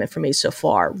the tournament for me so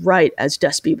far, right as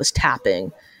Despy was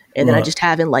tapping. And then I just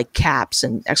have in like caps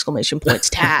and exclamation points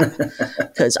tap,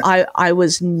 because I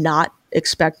was not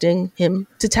expecting him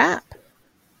to tap.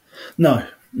 No.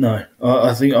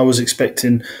 I think I was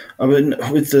expecting,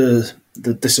 with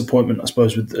the disappointment, I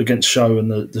suppose, against Show and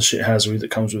the shithousery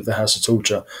that comes with the House of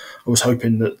Torture, I was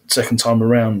hoping that second time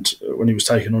around, when he was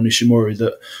taking on Ishimori,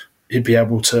 that he'd be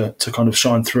able to kind of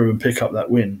shine through and pick up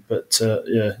that win. But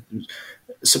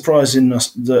surprising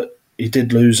that he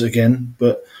did lose again.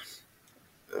 But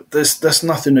there's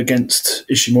nothing against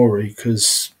Ishimori,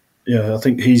 because I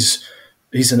think he's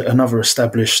another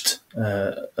established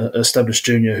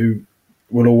junior who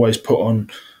will always put on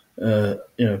a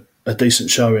decent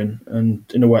showing, and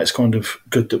in a way it's kind of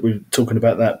good that we're talking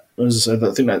about that. As I said,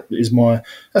 I think that is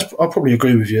I'll probably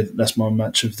agree with you that that's my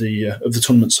match of the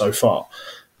tournament so far.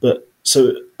 But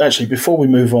so actually, before we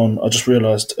move on, I just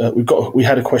realised we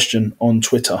had a question on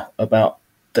Twitter about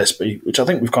Despy, which I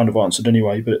think we've kind of answered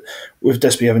anyway. But with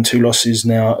Despy having 2 losses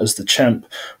now as the champ,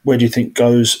 where do you think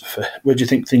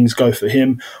things go for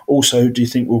him? Also, do you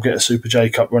think we'll get a Super J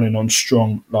Cup running on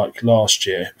strong like last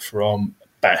year from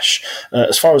Bash?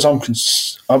 As far as I'm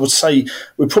concerned, I would say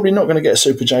we're probably not going to get a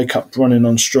Super J Cup running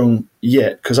on strong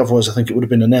yet, because otherwise I think it would have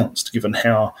been announced, given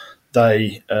how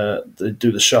they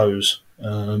do the shows,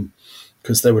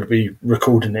 because they would be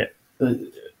recording it,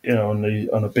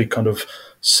 on a big kind of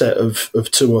set of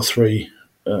 2 or 3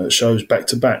 shows back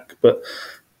to back. But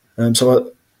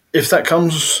if that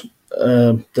comes,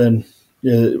 then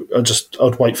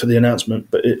I'd wait for the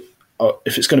announcement. But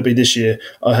if it's going to be this year,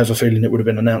 I have a feeling it would have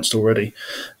been announced already.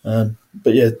 But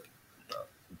yeah,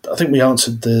 I think we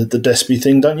answered the Despy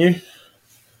thing, don't you?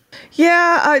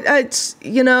 Yeah, I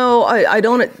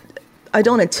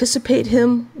don't anticipate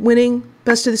him winning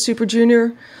Best of the Super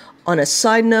Junior. On a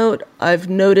side note, I've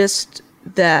noticed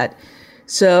that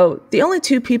the only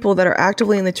 2 people that are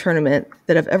actively in the tournament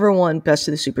that have ever won Best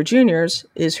of the Super Juniors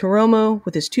is Hiromu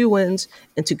with his 2 wins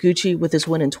and Taguchi with his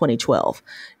win in 2012.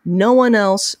 No one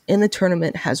else in the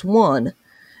tournament has won.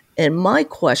 And my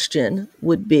question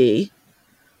would be,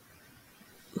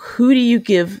 who do you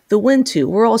give the win to?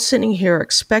 We're all sitting here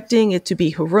expecting it to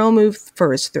be Hiromu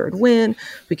for his 3rd win.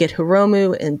 We get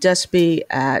Hiromu and Despy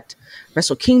at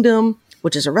Wrestle Kingdom,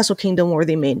 which is a Wrestle Kingdom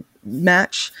worthy main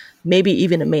match, maybe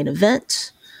even a main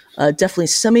event, definitely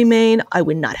semi-main. I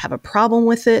would not have a problem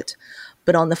with it.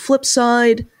 But on the flip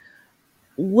side,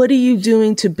 what are you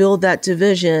doing to build that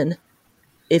division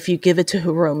if you give it to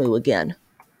Hiromu again?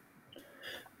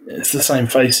 It's the same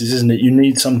faces, isn't it? You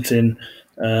need something.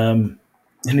 You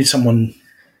need someone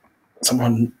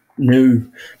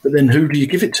new. But then who do you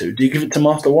give it to? Do you give it to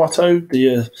Master Wato? Do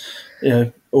you,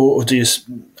 or do you?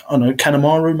 I don't know,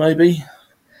 Kanemaru maybe.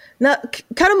 Now,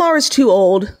 Kanemaru's too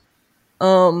old.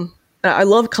 I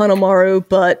love Kanemaru,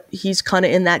 but he's kind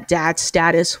of in that dad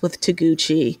status with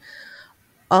Taguchi.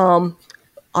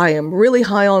 I am really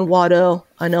high on Wado.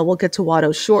 I know we'll get to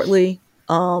Wado shortly.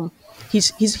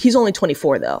 He's only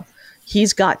 24 though.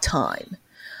 He's got time.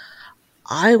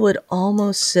 I would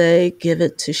almost say give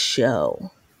it to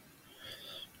Sho.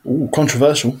 Ooh,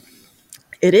 controversial.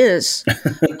 It is.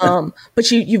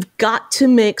 But you've got to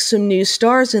make some new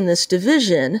stars in this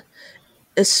division,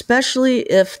 especially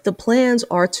if the plans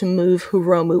are to move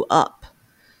Hiromu up.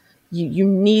 You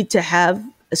need to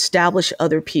establish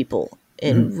other people.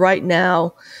 And right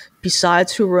now,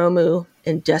 besides Hiromu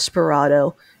and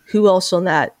Desperado, who else in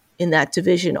that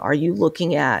division are you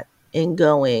looking at and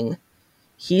going,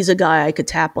 he's a guy I could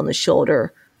tap on the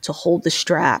shoulder to hold the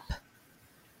strap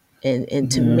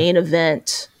and to main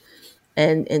event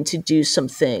and to do some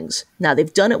things. Now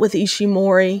they've done it with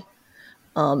Ishimori,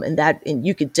 and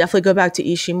you could definitely go back to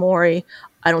Ishimori.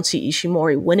 I don't see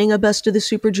Ishimori winning a Best of the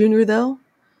Super Junior though.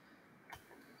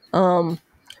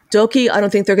 Doki, I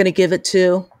don't think they're going to give it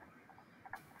to.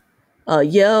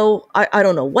 Yo, I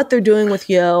don't know what they're doing with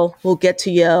Yo. We'll get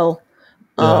to Yo.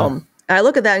 I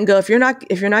look at that and go, if you're not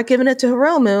giving it to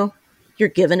Hiromu, you're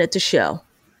giving it to Sho.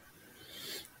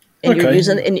 And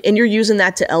you're using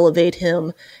that to elevate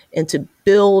him and to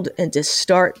build and to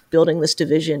start building this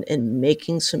division and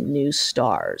making some new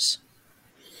stars.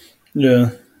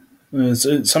 Yeah,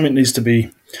 something needs to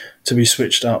be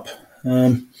switched up.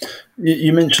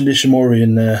 You mentioned Ishimori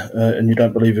in there, and you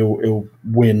don't believe he'll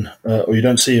win, or you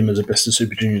don't see him as a Best of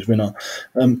Super Juniors winner.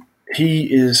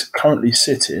 He is currently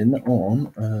sitting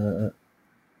on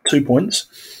 2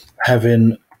 points,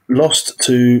 having lost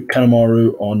to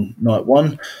Kanemaru on night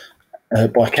one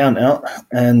by count out,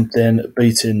 and then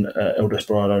beating El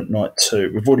Desperado night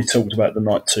two. We've already talked about the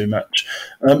night two match.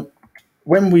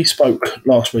 When we spoke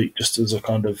last week, just as a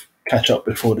kind of catch up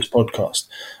before this podcast,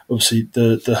 obviously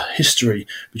the history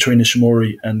between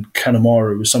Ishimori and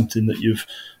Kanemaru was something that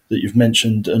you've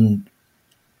mentioned, and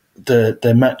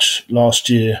their match last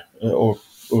year or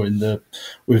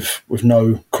with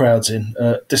no crowds in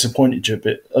disappointed you a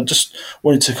bit. I just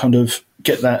wanted to kind of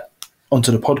get that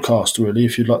onto the podcast, really,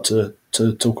 if you'd like to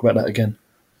talk about that again.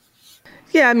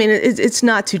 Yeah, I mean, it's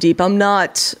not too deep. I'm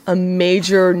not a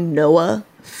major Noah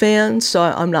fan, so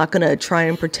I'm not going to try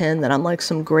and pretend that I'm like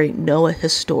some great Noah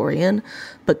historian,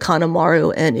 but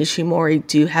Kanemaru and Ishimori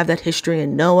do have that history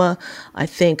in Noah. I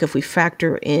think if we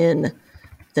factor in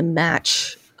the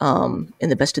match in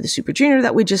the Best of the Super Junior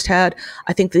that we just had,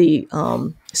 I think the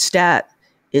stat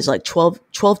is like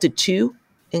 12-2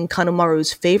 in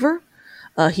Kanemaru's favor.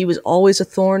 He was always a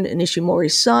thorn in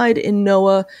Ishimori's side in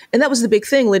Noah, and that was the big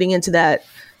thing leading into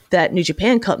that New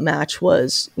Japan Cup match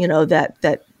was,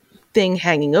 that thing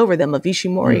hanging over them of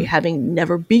Ishimori having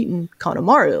never beaten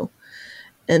Kanemaru.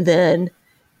 And then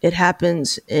it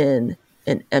happens in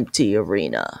an empty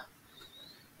arena,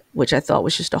 which I thought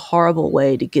was just a horrible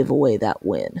way to give away that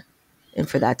win. And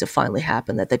for that to finally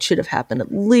happen, that should have happened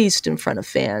at least in front of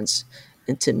fans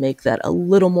and to make that a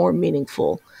little more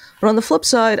meaningful. But on the flip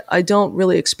side, I don't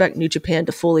really expect New Japan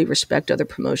to fully respect other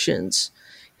promotions'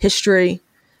 history.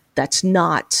 That's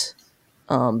not...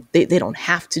 They don't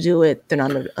have to do it. They're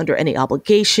not under any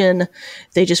obligation.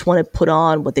 They just want to put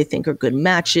on what they think are good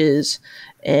matches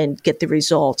and get the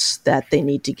results that they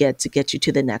need to get you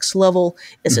to the next level.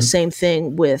 It's the same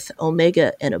thing with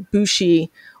Omega and Ibushi,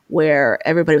 where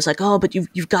everybody was like, oh, but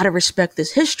you've got to respect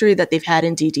this history that they've had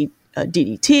in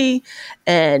DDT.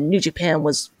 And New Japan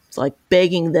was like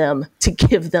begging them to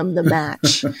give them the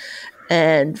match.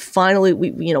 And finally,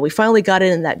 we finally got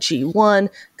it in that G1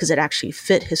 because it actually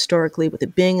fit historically with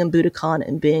it being in Budokan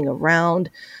and being around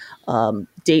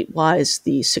date-wise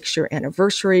the 6-year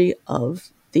anniversary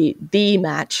of the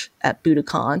match at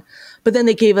Budokan. But then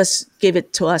they gave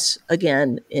it to us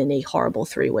again in a horrible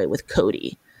 3-way with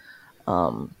Cody.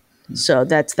 So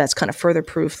that's kind of further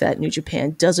proof that New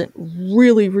Japan doesn't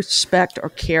really respect or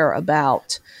care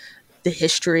about the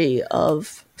history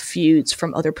of feuds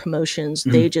from other promotions.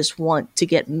 They just want to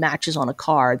get matches on a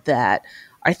card that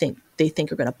they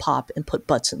think are going to pop and put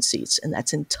butts in seats, and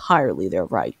that's entirely their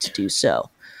right to do so.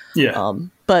 Yeah.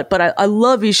 But I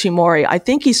love Ishimori. I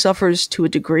think he suffers to a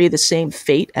degree the same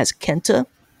fate as Kenta,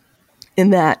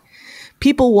 in that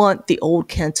people want the old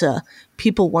Kenta,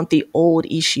 people want the old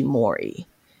Ishimori,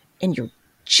 and you're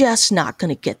just not going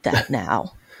to get that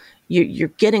now. You're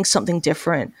getting something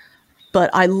different. But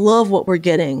I love what we're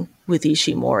getting with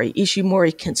Ishimori.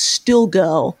 Ishimori can still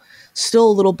go, still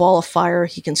a little ball of fire.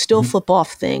 He can still flip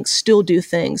off things, still do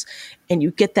things, and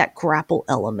you get that grapple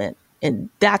element. And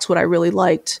that's what I really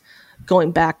liked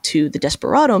going back to the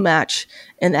Desperado match,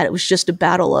 and that it was just a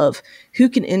battle of who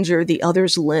can injure the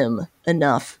other's limb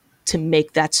enough to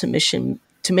make that submission,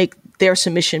 to make their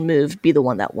submission move be the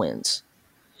one that wins.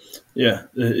 Yeah,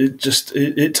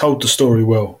 it told the story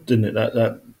well, didn't it?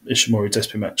 That Ishimori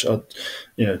Despy match. I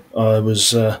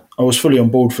was fully on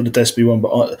board for the Despy one,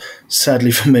 but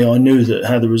sadly for me, I knew that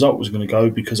how the result was going to go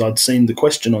because I'd seen the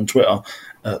question on Twitter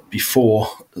before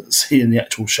seeing the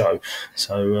actual show.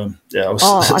 So I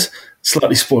was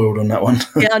slightly spoiled on that one.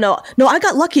 Yeah, no, I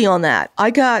got lucky on that.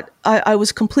 I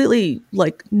was completely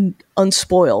like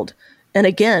unspoiled. And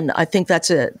again, I think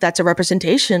that's a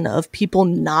representation of people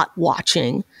not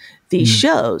watching these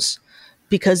shows,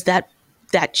 because that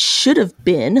should have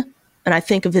been, and I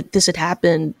think if this had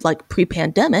happened like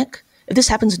pre-pandemic, if this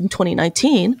happens in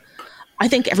 2019, I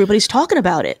think everybody's talking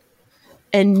about it.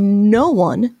 And no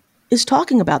one is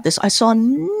talking about this. I saw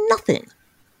nothing.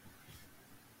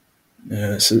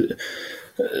 Yeah,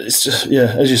 it's just,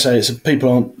 yeah, as you say,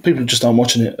 people just aren't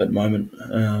watching it at the moment,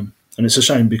 and it's a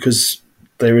shame because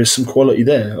there is some quality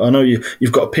there. I know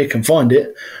you've got to pick and find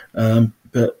it,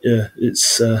 but yeah,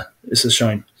 it's a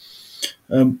shame.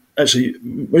 Actually,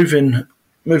 moving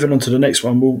on to the next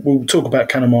one, we'll talk about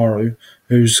Kanemaru,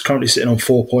 who's currently sitting on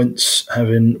 4 points,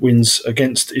 having wins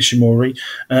against Ishimori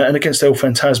and against El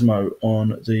Phantasmo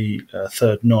on the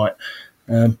third night.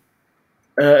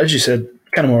 As you said,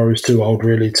 Kanemaru is too old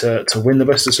really to win the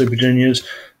Best of Super Juniors,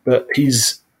 but he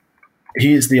is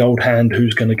the old hand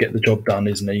who's going to get the job done,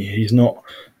 isn't he? He's not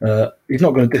going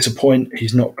to disappoint.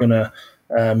 He's not going to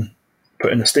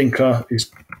put in a stinker.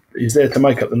 He's there to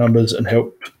make up the numbers and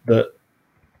help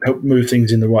move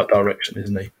things in the right direction,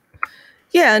 isn't he?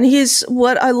 Yeah, and he's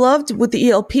what I loved with the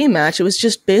ELP match. It was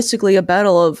just basically a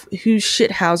battle of whose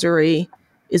shithousery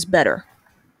is better,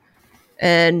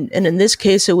 and in this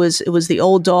case, it was the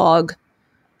old dog,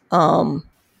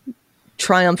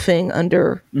 triumphing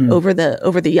over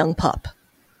the young pup,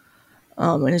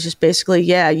 and it's just basically,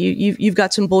 yeah, you've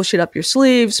got some bullshit up your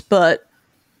sleeves, but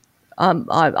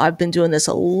I've been doing this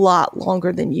a lot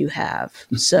longer than you have,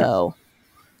 so.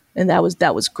 And that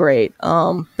was great.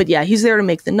 But yeah, he's there to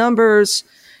make the numbers.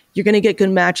 You're going to get good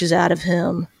matches out of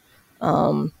him,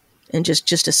 and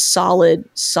just a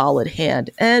solid hand.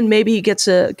 And maybe he gets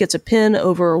a pin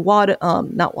over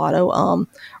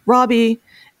Robbie,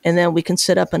 and then we can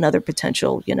set up another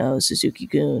potential,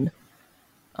 Suzuki-gun,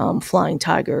 Flying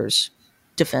Tigers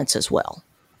defense as well.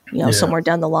 Somewhere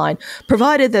down the line,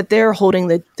 provided that they're holding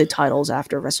the titles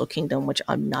after Wrestle Kingdom, which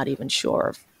I'm not even sure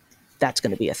if that's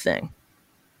going to be a thing.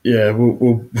 Yeah,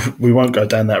 we won't go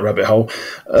down that rabbit hole.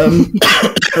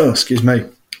 Excuse me.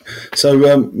 So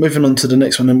moving on to the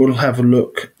next one, then we'll have a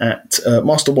look at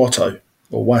Master Wato,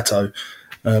 or Wato.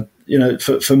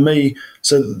 For me,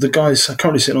 so the guy's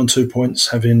currently sitting on 2 points,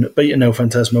 having beaten El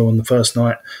Phantasmo on the first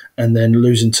night and then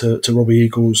losing to Robbie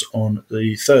Eagles on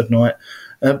the third night.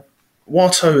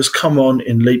 Wato has come on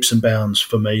in leaps and bounds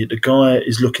for me. The guy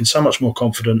is looking so much more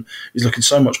confident. He's looking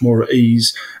so much more at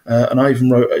ease. And I even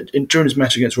wrote, during his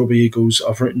match against Robbie Eagles,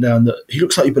 I've written down that he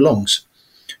looks like he belongs.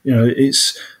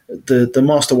 It's the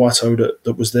Master Wato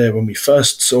that was there when we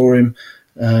first saw him.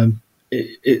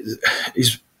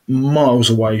 He's miles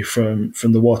away from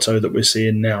the Wato that we're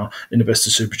seeing now in the Best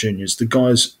of Super Juniors. The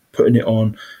guy's putting it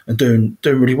on and doing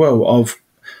really well.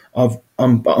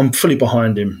 I'm fully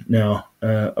behind him now.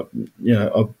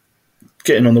 I'm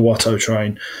getting on the Wato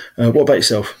train. What about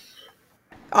yourself?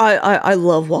 I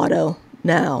love Wato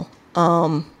now.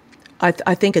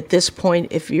 I think at this point,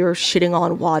 if you're shitting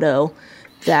on Wato,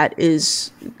 that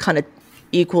is kind of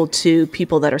equal to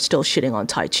people that are still shitting on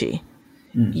Taichi.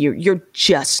 You're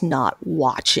just not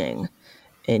watching,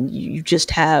 and you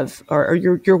just have, or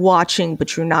you're watching,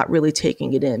 but you're not really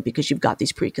taking it in because you've got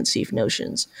these preconceived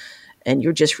notions, and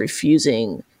you're just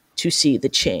refusing to see the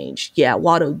change. Yeah,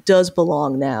 Wato does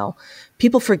belong now.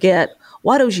 People forget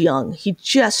Wato's young. He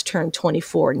just turned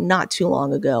 24 not too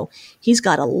long ago. He's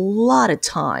got a lot of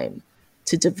time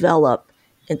to develop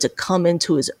and to come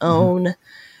into his own.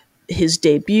 His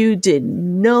debut did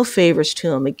no favors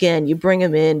to him. Again, you bring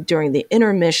him in during the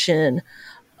intermission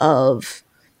of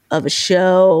a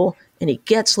show, and he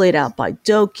gets laid out by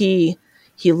Doki.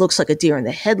 He looks like a deer in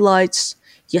the headlights.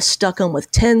 You stuck him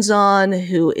with Tenzan,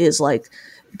 who is like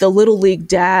the little league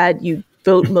dad you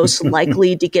vote most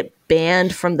likely to get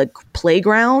banned from the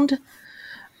playground.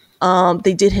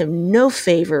 They did him no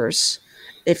favors.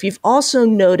 If you've also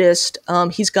noticed,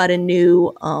 he's got a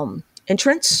new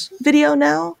entrance video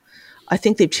now. I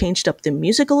think they've changed up the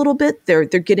music a little bit. They're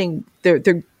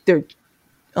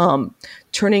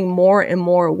turning more and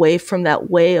more away from that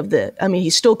way of the. I mean,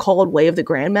 he's still called Way of the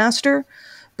Grandmaster,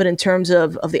 But in terms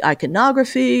of the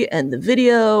iconography and the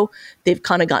video, they've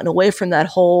kind of gotten away from that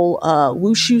whole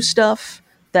wushu stuff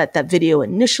that video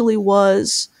initially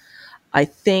was. I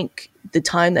think the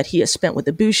time that he has spent with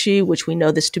Ibushi, which we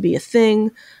know this to be a thing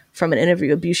from an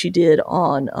interview Ibushi did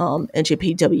on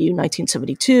NJPW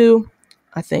 1972,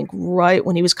 I think right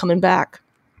when he was coming back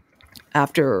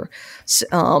after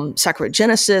Sakura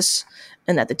Genesis,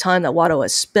 and at the time that Wado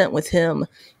has spent with him,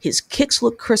 his kicks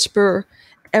look crisper.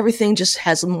 Everything just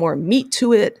has more meat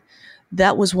to it.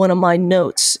 That was one of my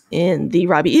notes in the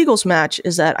Robbie Eagles match,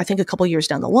 is that I think a couple years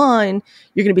down the line,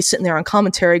 you're going to be sitting there on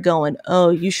commentary going, oh,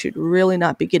 you should really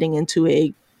not be getting into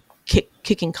a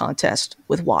kicking contest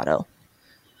with Wado.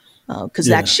 Because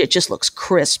that shit just looks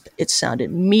crisp. It sounded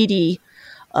meaty.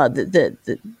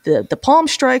 The palm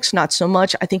strikes, not so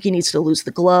much. I think he needs to lose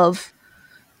the glove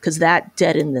because that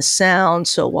deadened the sound.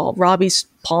 So while Robbie's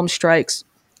palm strikes,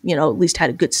 at least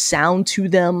had a good sound to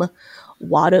them,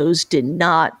 Wado's did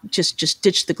not. Just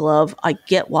ditch the glove. I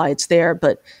get why it's there,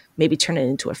 but maybe turn it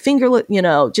into a fingerlet.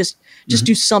 Just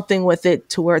do something with it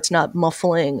to where it's not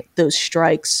muffling those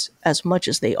strikes as much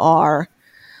as they are.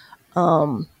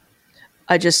 And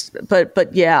Wado's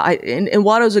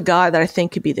a guy that I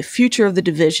think could be the future of the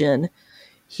division.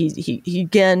 He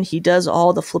does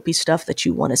all the flippy stuff that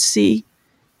you want to see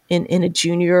in a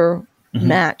junior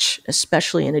match,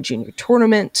 especially in a junior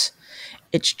tournament.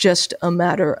 It's just a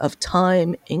matter of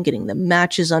time in getting the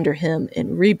matches under him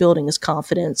and rebuilding his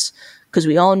confidence, because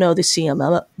we all know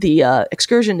the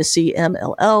excursion to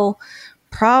CMLL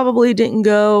probably didn't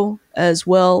go as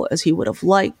well as he would have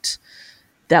liked.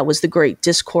 That was the great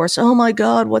discourse. Oh my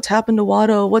God, what's happened to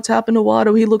Wado? What's happened to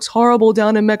Wado? He looks horrible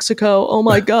down in Mexico. Oh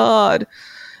my God.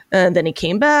 And then he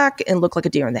came back and looked like a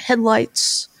deer in the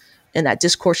headlights. And that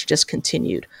discourse just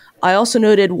continued. I also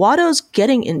noted Wado's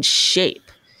getting in shape.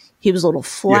 He was a little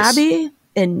flabby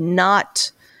and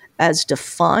not as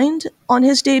defined on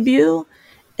his debut.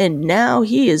 And now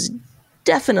he is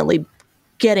definitely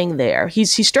getting there.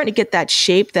 He's starting to get that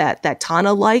shape that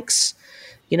Tana likes.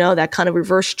 That kind of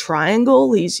reverse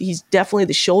triangle. He's definitely,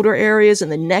 the shoulder areas and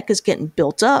the neck is getting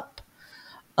built up.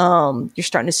 You're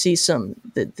starting to see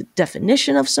the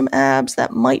definition of some abs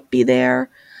that might be there.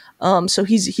 So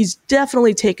he's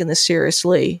definitely taking this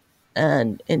seriously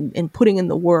and putting in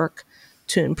the work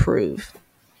to improve.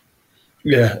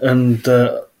 Yeah, and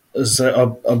as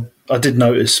I did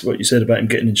notice what you said about him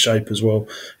getting in shape as well.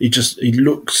 He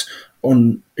looked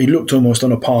almost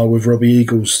on a par with Robbie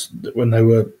Eagles when they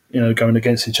were going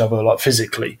against each other, like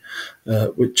physically,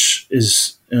 which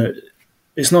is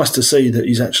it's nice to see that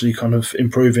he's actually kind of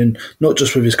improving, not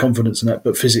just with his confidence and that,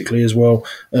 but physically as well,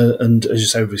 and as you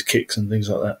say, with his kicks and things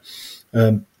like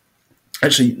that.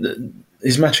 Actually,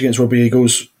 his match against Robbie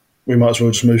Eagles, we might as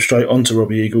well just move straight on to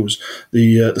Robbie Eagles,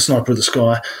 the Sniper of the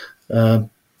Sky,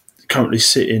 currently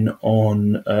sitting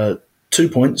on 2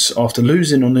 points after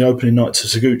losing on the opening night to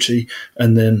Taguchi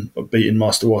and then beating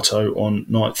Master Wato on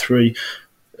night 3.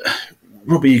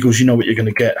 Robbie Eagles, you know what you're going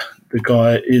to get. The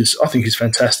guy I think he's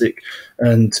fantastic,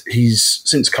 and he's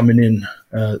since coming in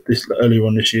earlier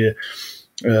on this year,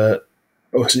 or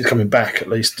since coming back at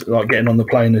least, like getting on the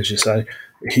plane, as you say,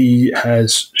 he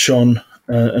has shone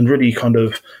and really kind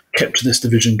of kept this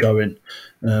division going.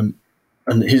 And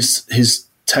his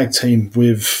tag team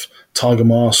with Tiger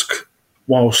Mask,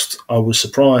 whilst I was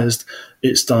surprised,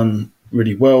 it's done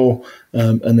really well.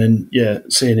 And then,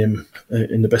 seeing him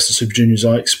in the Best of Super Juniors,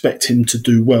 I expect him to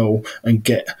do well and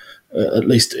get at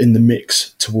least in the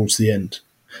mix towards the end.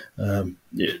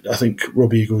 I think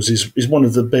Robbie Eagles is one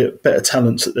of the better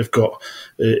talents that they've got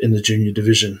in the junior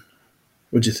division.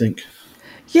 What do you think?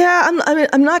 Yeah,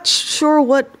 I'm not sure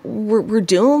what we're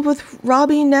doing with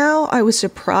Robbie now. I was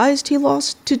surprised he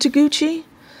lost to Taguchi.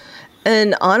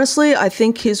 And honestly, I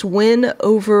think his win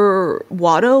over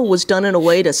Wado was done in a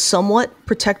way to somewhat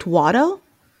protect Wado.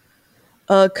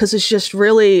 Because it's just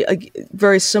really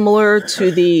very similar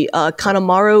to the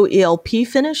Kanemaru ELP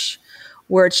finish,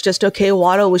 where it's just, okay,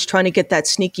 Wado was trying to get that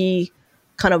sneaky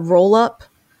kind of roll up,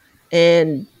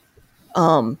 and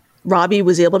Robbie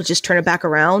was able to just turn it back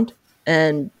around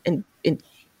and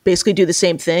basically do the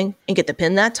same thing and get the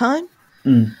pin that time.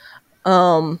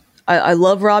 I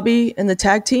love Robbie and the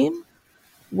tag team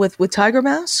with Tiger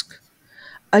Mask.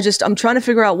 I'm trying to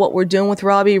figure out what we're doing with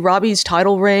Robbie. Robbie's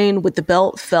title reign with the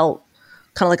belt felt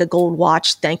kind of like a gold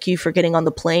watch. Thank you for getting on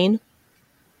the plane.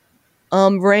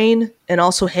 Reign, and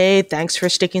also, hey, thanks for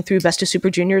sticking through Best of Super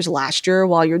Juniors last year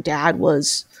while your dad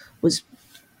was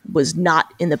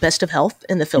not in the best of health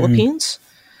in the Philippines.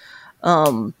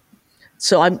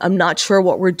 So I'm not sure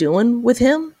what we're doing with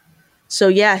him. So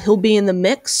yeah, he'll be in the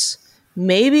mix.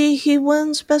 Maybe he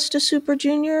wins Best of Super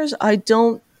Juniors. I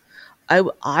don't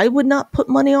I would not put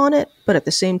money on it, but at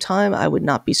the same time, I would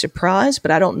not be surprised.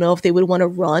 But I don't know if they would want to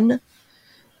run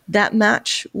that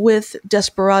match with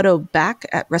Desperado back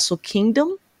at Wrestle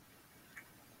Kingdom.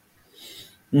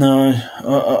 No,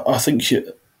 I think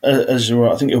as you're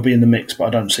right, I think he'll be in the mix, but I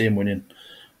don't see him winning.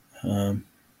 I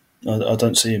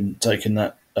don't see him taking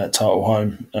that title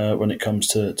home when it comes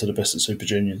to the Best of Super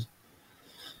Juniors.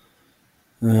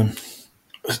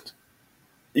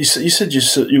 You said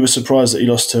you were surprised that he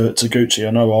lost to Taguchi.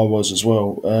 I know I was as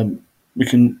well. We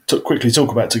can quickly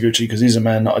talk about Taguchi because he's a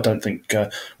man that I don't think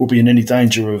will be in any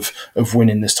danger of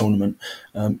winning this tournament.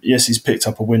 Yes, he's picked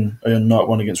up a win on night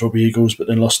 1 against Robbie Eagles, but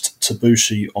then lost to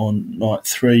Bushi on night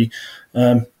 3.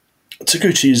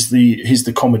 Taguchi he's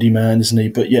the comedy man, isn't he?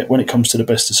 But yet, when it comes to the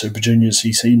Best of Super Juniors,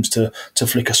 he seems to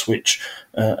flick a switch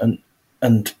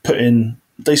and put in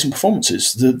decent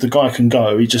performances. The guy can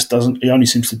go. He just doesn't. He only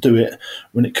seems to do it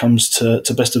when it comes to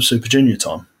Best of Super Junior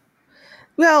time.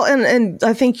 Well, and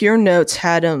I think your notes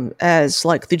had him as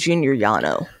like the junior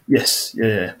Yano. Yes,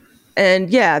 yeah.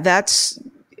 And yeah, that's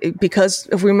because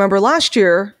if we remember last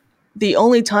year, the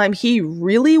only time he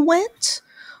really went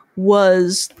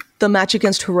was the match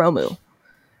against Hiromu.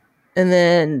 And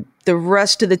then the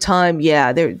rest of the time,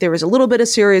 yeah, there was a little bit of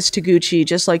serious Taguchi,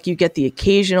 just like you get the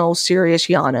occasional serious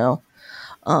Yano.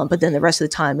 But then the rest of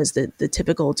the time is the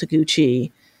typical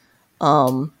Taguchi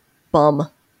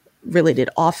bum related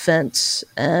offense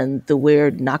and the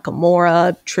weird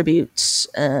Nakamura tributes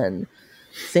and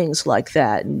things like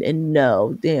that. And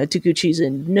no, Taguchi's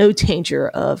in no danger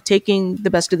of taking the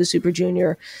Best of the Super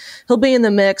Junior. He'll be in the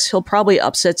mix. He'll probably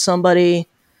upset somebody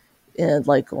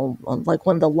like on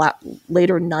one of the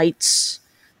later nights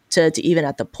to even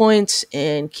at the points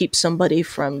and keep somebody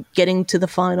from getting to the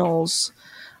finals.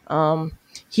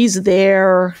 He's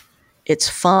there. It's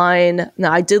fine.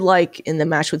 Now, I did like in the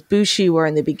match with Bushi where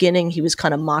in the beginning he was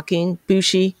kind of mocking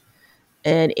Bushi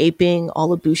and aping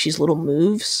all of Bushi's little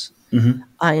moves. Mm-hmm.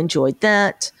 I enjoyed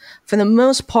that. For the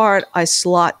most part, I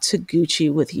slot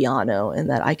Taguchi with Yano and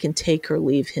that I can take or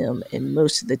leave him, and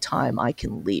most of the time I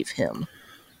can leave him.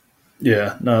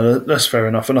 Yeah, no, that's fair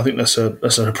enough, and I think that's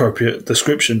an appropriate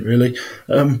description, really.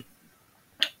 And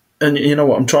you know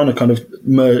what? I'm trying to kind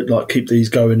of keep these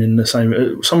going in the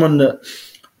same. Someone that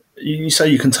you say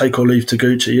you can take or leave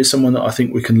Taguchi is someone that I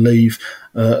think we can leave,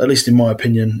 at least in my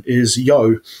opinion, is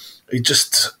Yo. He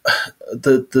just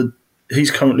he's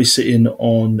currently sitting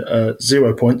on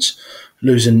 0 points,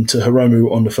 losing to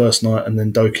Hiromu on the first night and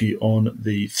then Doki on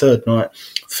the third night.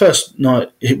 First night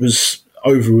it was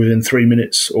over within 3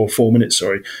 minutes or 4 minutes,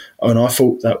 sorry, and I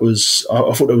thought that was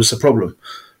a problem,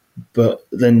 but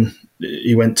then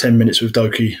he went 10 minutes with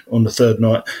Doki on the third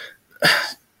night.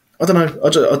 I don't know. I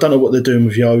don't know what they're doing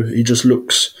with Yo. He just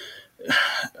looks.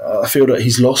 I feel that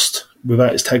he's lost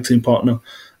without his tag team partner,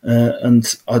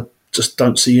 and I just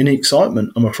don't see any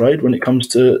excitement. I'm afraid when it comes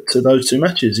to those two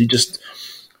matches,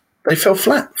 they fell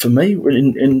flat for me.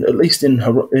 In at least in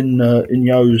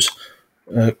Yo's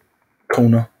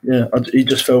corner, yeah, he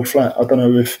just fell flat. I don't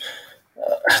know if.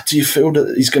 Do you feel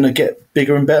that he's going to get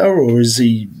bigger and better, or is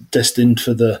he destined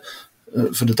for the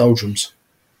doldrums?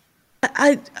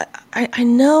 I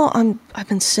know I've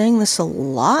been saying this a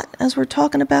lot as we're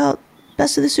talking about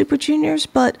Best of the Super Juniors,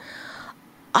 but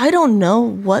I don't know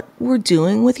what we're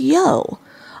doing with Yo.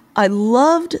 I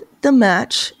loved the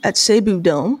match at Seibu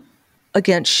Dome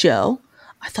against Sho.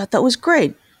 I thought that was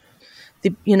great.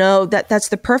 That's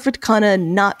the perfect kind of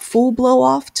not full blow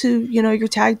off to, your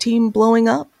tag team blowing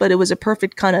up, but it was a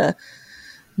perfect kind of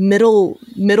middle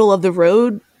of the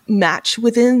road match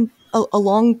within a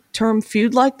long-term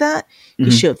feud like that. Mm-hmm.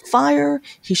 He showed fire.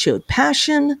 He showed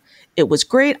passion. It was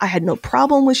great. I had no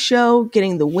problem with Sho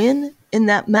getting the win in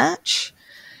that match.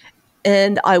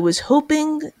 And I was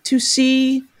hoping to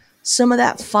see some of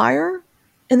that fire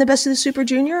in the Best of the Super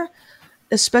Junior,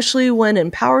 especially when in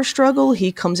Power Struggle,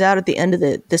 he comes out at the end of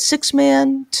the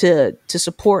six-man to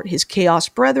support his Chaos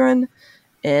Brethren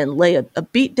and lay a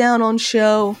beat down on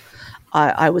Sho.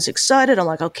 I was excited. I'm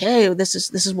like, okay, this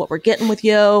is what we're getting with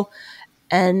Yo,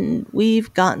 and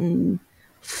we've gotten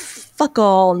fuck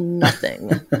all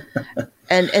nothing.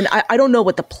 and I don't know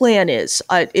what the plan is.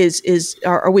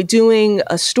 Are we doing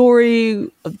a story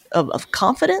of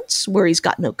confidence where he's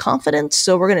got no confidence?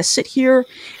 So we're going to sit here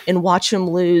and watch him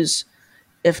lose,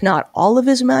 if not all of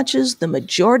his matches, the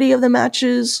majority of the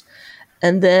matches,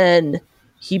 and then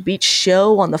he beats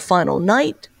Sho on the final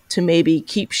night to maybe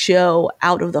keep Sho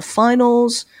out of the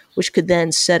finals, which could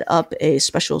then set up a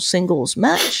special singles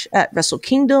match at Wrestle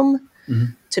Kingdom, mm-hmm.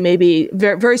 to maybe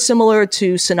very, very similar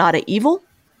to Sonata Evil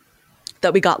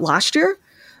that we got last year,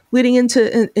 leading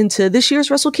into this year's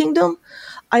Wrestle Kingdom.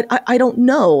 I don't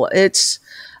know.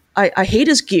 I hate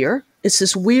his gear. It's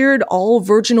this weird all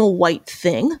virginal white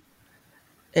thing.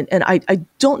 And I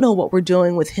don't know what we're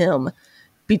doing with him.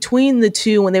 Between the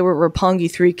two, when they were Roppongi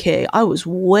 3K, I was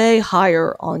way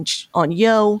higher on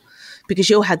Yo, because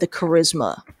Yo had the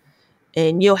charisma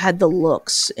and Yo had the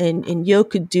looks, and Yo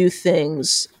could do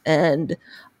things. And,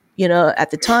 you know,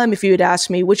 at the time, if you had asked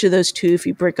me which of those two, if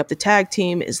you break up the tag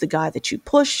team, is the guy that you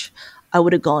push, I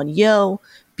would have gone Yo,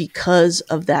 because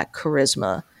of that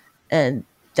charisma. And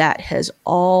that has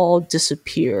all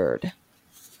disappeared.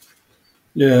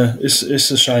 Yeah, it's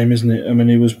a shame, isn't it? I mean,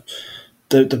 he was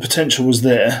the potential was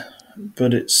there,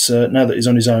 but it's now that he's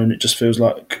on his own, it just feels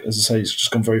like, as I say, he's just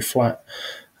gone very flat.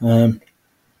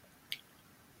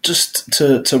 Just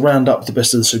to round up the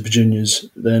best of the Super Juniors,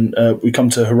 then we come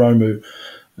to Hiromu.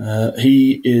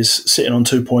 He is sitting on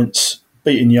 2 points,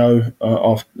 beating Yo,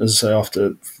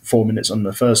 after 4 minutes on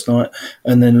the first night,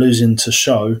 and then losing to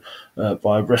Sho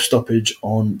by ref stoppage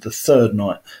on the third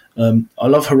night. I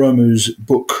love Hiromu's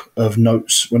book of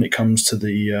notes when it comes to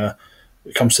the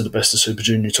best of Super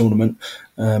Junior tournament,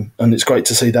 and it's great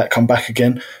to see that come back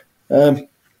again. I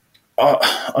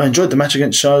enjoyed the match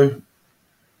against Sho,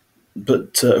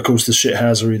 but of course the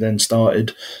shithousery then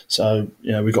started, so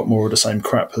we got more of the same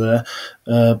crap there.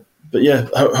 But yeah,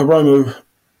 Hiromu,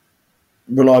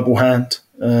 reliable hand.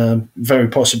 Very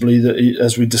possibly that,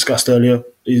 as we discussed earlier,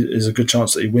 is a good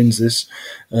chance that he wins this.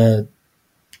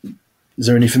 Is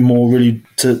there anything more really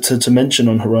to mention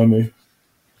on Hiromu?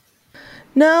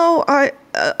 No,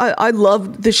 I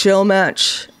loved the Sho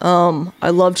match. I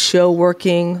loved Sho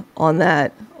working on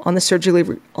the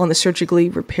surgically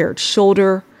repaired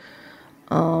shoulder.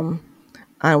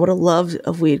 I would have loved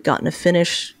if we had gotten a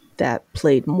finish that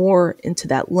played more into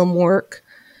that limb work.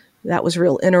 That was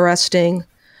real interesting.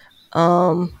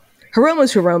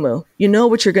 Hiromu's Hiromu. You know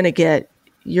what you're going to get.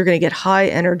 You're going to get high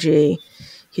energy.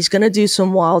 He's going to do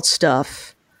some wild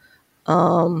stuff.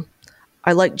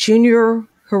 I like junior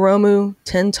Hiromu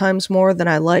 10 times more than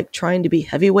I like trying to be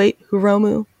heavyweight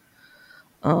Hiromu.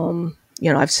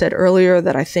 I've said earlier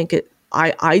that I think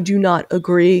I do not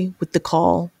agree with the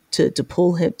call to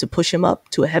push him up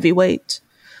to a heavyweight.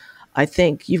 I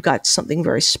think you've got something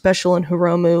very special in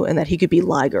Hiromu, and that he could be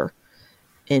Liger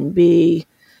and be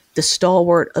the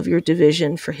stalwart of your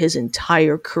division for his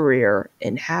entire career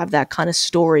and have that kind of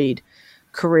storied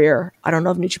career. I don't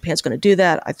know if New Japan's going to do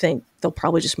that. I think they'll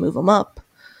probably just move him up.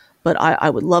 But I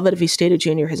would love it if he stayed a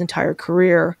junior his entire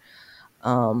career.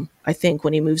 I think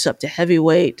when he moves up to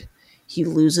heavyweight, he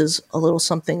loses a little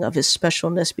something of his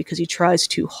specialness because he tries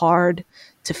too hard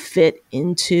to fit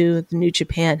into the New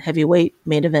Japan heavyweight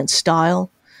main event style,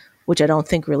 which I don't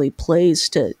think really plays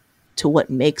to what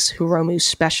makes Hiromu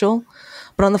special.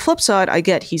 But on the flip side, I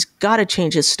get he's got to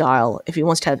change his style if he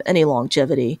wants to have any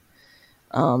longevity.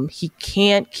 He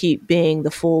can't keep being the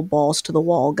full balls to the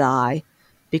wall guy,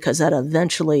 because that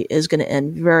eventually is going to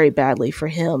end very badly for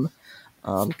him,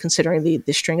 considering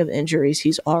the string of injuries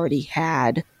he's already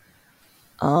had.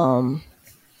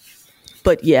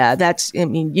 But yeah,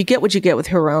 you get what you get with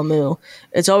Hiromu.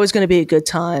 It's always going to be a good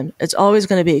time. It's always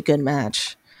going to be a good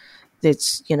match.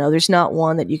 There's not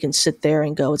one that you can sit there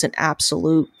and go, it's an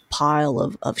absolute pile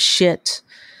of shit.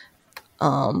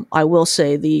 I will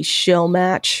say the Sho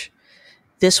match,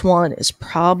 this one is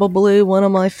probably one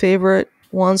of my favorite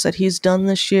ones that he's done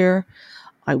this year.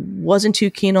 I wasn't too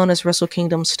keen on his Wrestle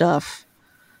Kingdom stuff.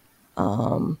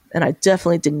 And I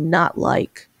definitely did not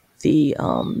like the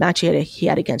match he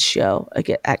had against Sho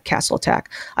at Castle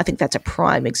Attack. I think that's a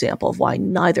prime example of why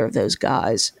neither of those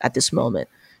guys at this moment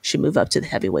should move up to the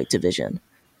heavyweight division.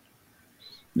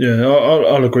 Yeah,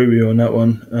 I'll agree with you on that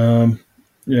one.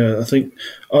 I think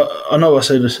I know I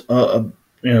said this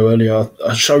earlier.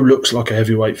 A Sho looks like a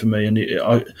heavyweight for me, and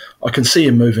I can see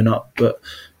him moving up. But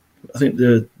I think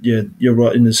you're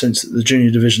right in the sense that the junior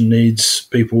division needs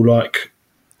people like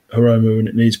Hiromu, and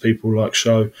it needs people like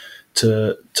Sho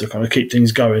to kind of keep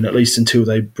things going, at least until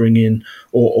they bring in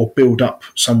or build up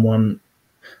someone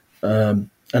and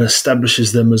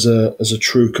establishes them as a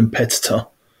true competitor.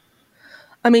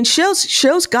 I mean,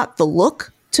 Sho's got the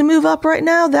look to move up right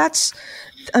now. That's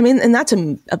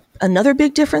another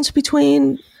big difference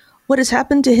between what has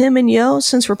happened to him and Yo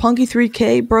since Roppongi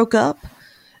 3K broke up,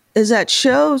 is that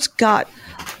Sho's got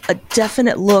a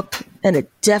definite look and a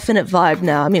definite vibe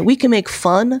now. I mean, we can make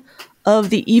fun of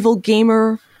the evil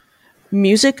gamer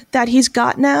music that he's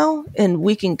got now, and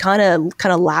we can kind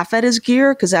of laugh at his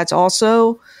gear because that's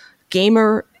also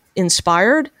gamer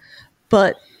inspired,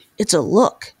 but it's a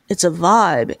look, it's a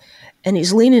vibe, and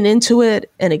he's leaning into it.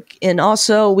 And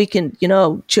also we can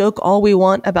joke all we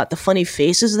want about the funny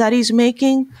faces that he's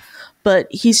making, but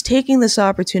he's taking this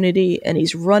opportunity and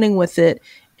he's running with it,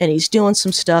 and he's doing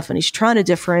some stuff, and he's trying to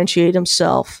differentiate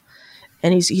himself,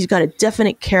 and he's got a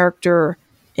definite character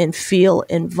and feel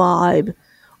and vibe,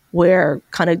 where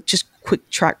kind of just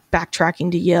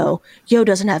backtracking to Yo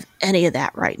doesn't have any of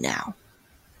that right now.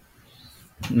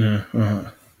 Yeah, right.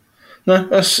 No,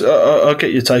 that's I'll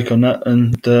get your take on that,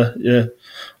 and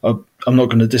I'm not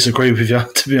going to disagree with you,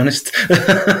 to be honest.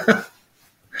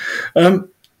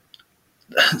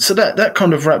 So that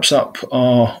kind of wraps up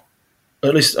our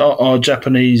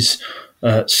Japanese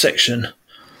section.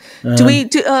 We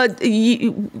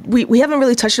haven't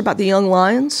really touched about the Young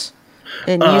Lions,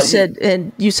 and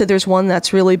you said there's one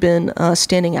that's really been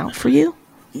standing out for you.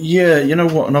 Yeah, you know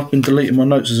what? And I've been deleting my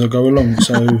notes as I go along.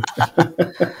 So,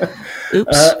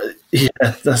 oops.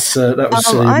 That was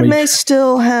silly. I may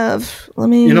still have. Let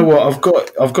me. You know what? I've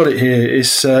got it here.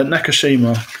 It's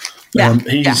Nakashima.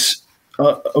 He's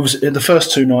obviously the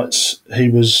first two nights he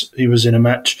was in a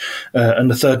match, and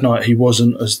the third night he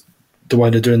wasn't, as the way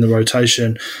they're doing the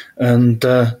rotation, and.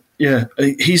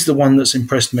 He's the one that's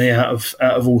impressed me out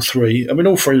of all three. I mean,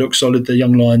 all three look solid. They're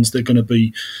young lions. They're going to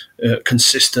be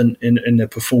consistent in their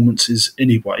performances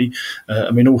anyway.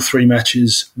 I mean, all three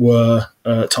matches were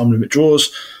time limit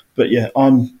draws. But yeah,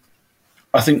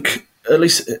 I think at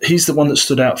least he's the one that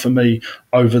stood out for me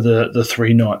over the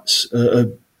three nights.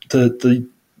 The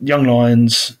young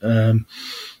lions, I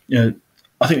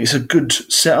think it's a good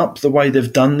setup the way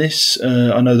they've done this.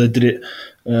 I know they did it.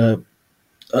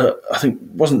 I think it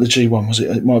wasn't the G1, was it?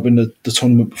 It might have been the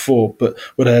tournament before, but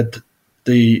would had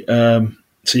the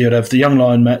so you'd have the Young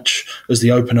Lion match as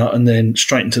the opener, and then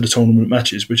straight into the tournament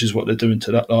matches, which is what they're doing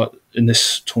to that in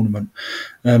this tournament.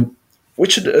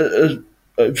 Which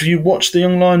have you watched the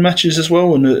Young Lion matches as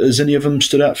well, and has any of them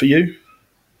stood out for you?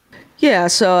 Yeah,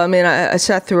 so I mean, I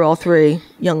sat through all three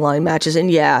Young Lion matches, and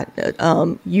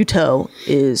Yuto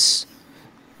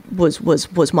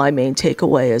was my main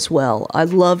takeaway as well. I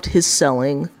loved his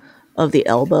selling of the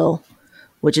elbow,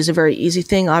 which is a very easy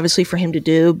thing, obviously, for him to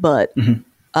do, but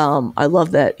I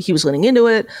love that he was leaning into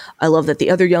it. I love that the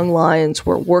other Young Lions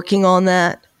were working on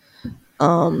that,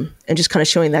 and just kind of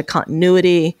showing that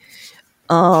continuity.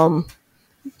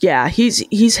 He's a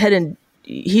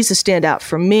standout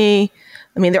for me.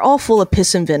 I mean, they're all full of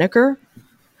piss and vinegar.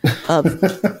 And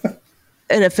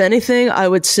if anything, I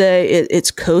would say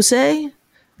it's Kosei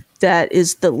that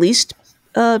is the least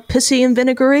pissy and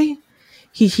vinegary.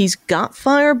 He's got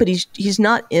fire, but he's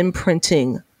not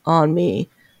imprinting on me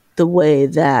the way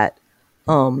that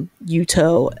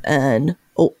Yuto and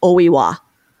Oiwa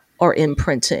are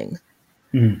imprinting.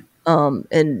 And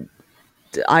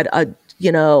I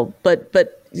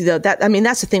that I mean,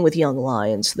 that's the thing with Young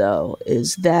Lions, though,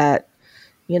 is that,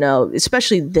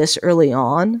 especially this early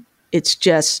on, it's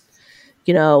just,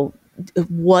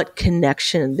 what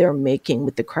connection they're making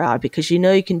with the crowd, because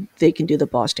they can do the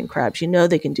Boston Crabs,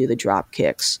 they can do the drop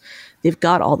kicks, they've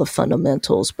got all the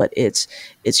fundamentals, but it's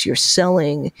your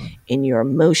selling and your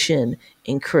emotion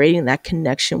and creating that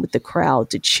connection with the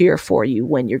crowd to cheer for you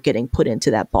when you're getting put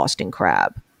into that Boston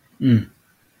Crab.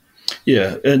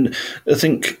 Yeah, and I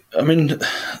think,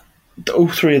 all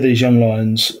three of these Young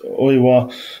Lions,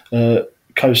 Oiwa,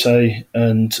 Kosei,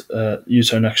 and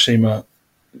Yuto Nakashima,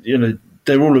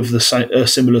 they're all of the same,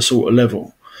 similar sort of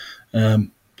level.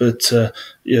 It's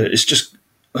just,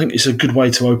 I think it's a good way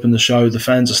to open the show. The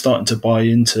fans are starting to buy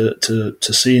into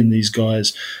to seeing these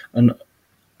guys. And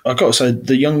I've got to say,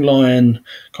 the Young Lion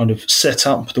kind of set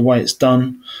up, the way it's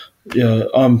done,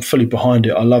 I'm fully behind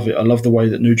it. I love it. I love the way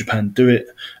that New Japan do it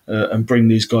and bring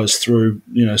these guys through,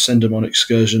 send them on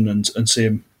excursion and see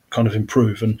them kind of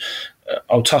improve. And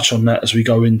I'll touch on that as we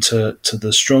go into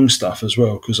the strong stuff as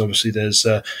well, because obviously there's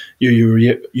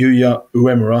Yuya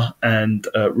Uemura and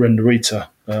Ren Narita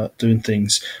doing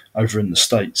things over in the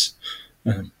States.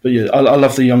 I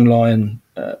love the Young Lion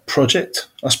project,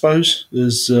 I suppose,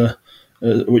 is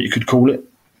what you could call it.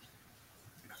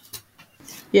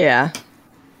 Yeah.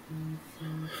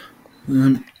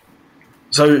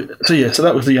 So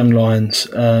that was the Young Lions.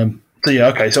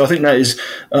 So I think that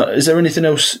is there anything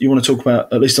else you want to talk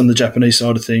about, at least on the Japanese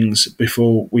side of things,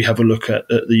 before we have a look at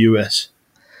the US?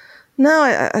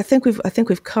 No, I think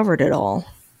we've covered it all.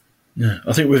 Yeah,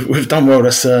 I think we've done well.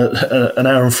 That's an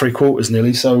hour and 3/4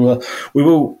 nearly. So we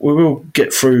will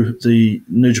get through the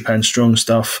New Japan Strong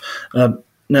stuff.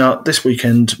 Now, this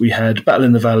weekend we had Battle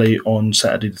in the Valley on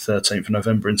Saturday the 13th of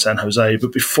November in San Jose.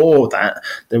 But before that,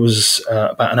 there was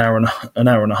about an hour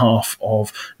and a half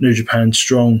of New Japan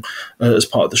Strong as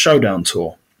part of the Showdown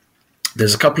Tour.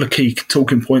 There's a couple of key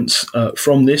talking points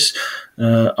from this.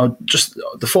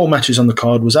 The 4 matches on the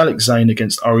card was Alex Zane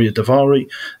against Arya Davari.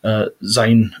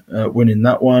 Zane winning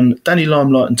that one. Danny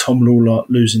Limelight and Tom Lawler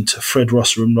losing to Fred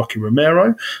Rosser and Rocky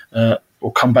Romero.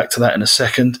 We'll come back to that in a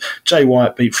second. Jay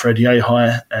White beat Fred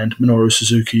Yehai and Minoru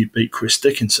Suzuki beat Chris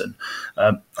Dickinson.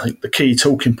 I think the key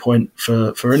talking point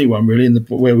for anyone really, and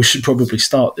where we should probably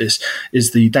start this,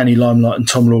 is the Danny Limelight and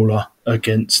Tom Lawler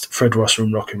against Fred Rosser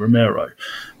and Rocky Romero.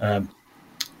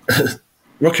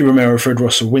 Rocky Romero and Fred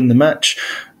Rosser win the match.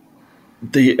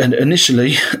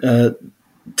 Initially,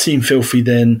 Team Filthy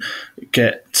then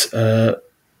get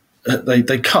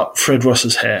they cut Fred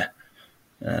Rosser's hair.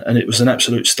 And it was an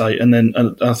absolute state. And then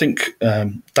I think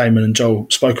Damon and Joel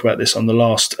spoke about this on the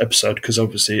last episode, because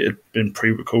obviously it had been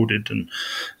pre-recorded and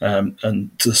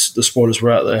the spoilers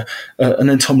were out there. And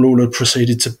then Tom Lawler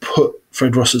proceeded to put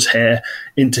Fred Rosser's hair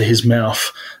into his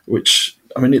mouth, which,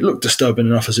 I mean, it looked disturbing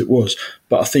enough as it was.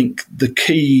 But I think the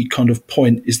key kind of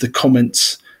point is the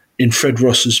comments in Fred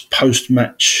Rosser's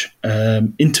post-match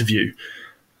interview.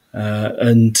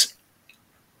 And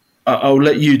I'll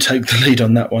let you take the lead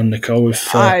on that one, Nicole.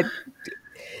 I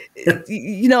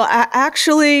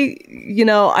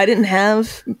didn't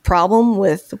have problem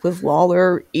with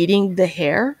Lawler eating the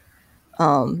hair.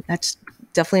 That's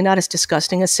definitely not as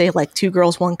disgusting as, say, like 2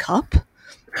 Girls, 1 Cup.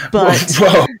 But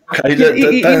well, okay,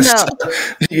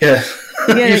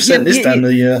 you've sent this down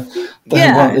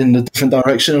in the different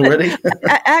direction already.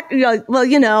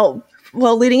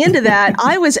 Well, leading into that,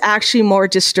 I was actually more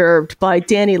disturbed by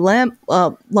Danny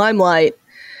Limelight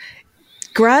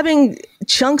grabbing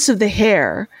chunks of the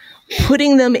hair,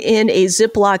 putting them in a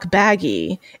Ziploc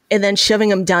baggie, and then shoving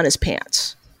them down his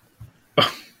pants.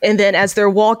 And then as they're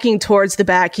walking towards the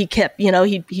back, he kept,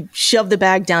 he'd shove the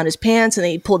bag down his pants, and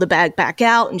then he'd pull the bag back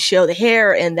out and show the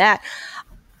hair. And that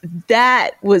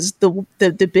was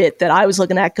the bit that I was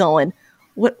looking at going,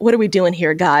 what are we doing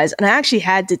here, guys? And I actually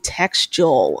had to text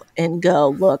Joel and go,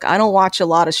 look, I don't watch a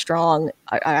lot of Strong.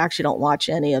 I actually don't watch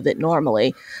any of it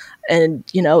normally. And,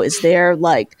 is there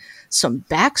like some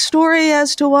backstory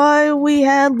as to why we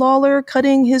had Lawler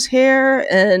cutting his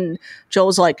hair? And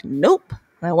Joel's like, nope.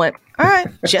 And I went, all right,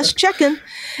 just checking.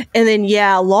 And then,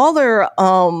 Lawler,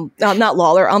 not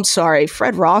Lawler, I'm sorry,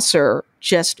 Fred Rosser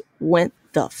just went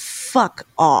the fuck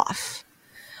off.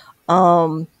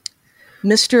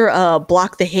 Mr.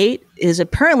 Block the Hate is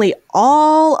apparently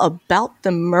all about the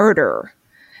murder.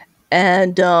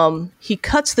 And he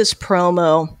cuts this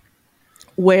promo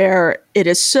where it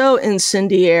is so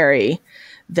incendiary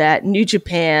that New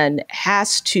Japan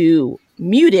has to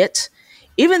mute it,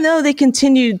 even though they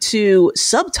continued to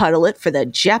subtitle it for the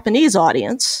Japanese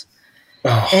audience.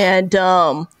 Oh. And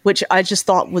which I just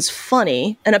thought was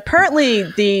funny. And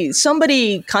apparently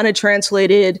somebody kind of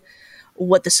translated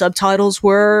what the subtitles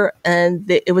were, and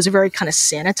it was a very kind of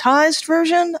sanitized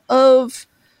version of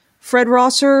Fred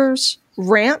Rosser's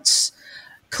rants.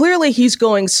 Clearly he's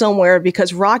going somewhere,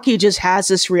 because Rocky just has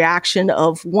this reaction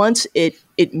of, once it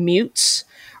mutes,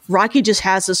 Rocky just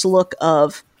has this look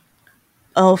of,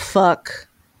 oh fuck,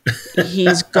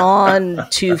 he's gone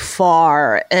too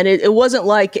far. And it wasn't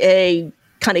like a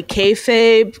kind of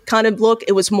kayfabe kind of look.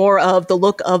 It was more of the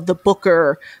look of the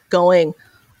booker going,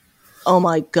 oh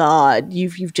my God,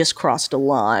 you've just crossed a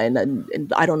line,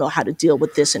 and I don't know how to deal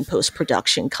with this in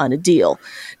post-production kind of deal.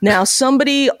 Now,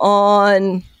 somebody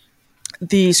on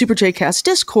the Super J-Cast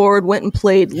Discord went and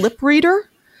played Lip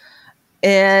Reader,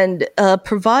 and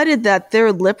provided that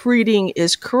their lip reading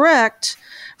is correct,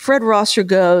 Fred Rosser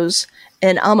goes,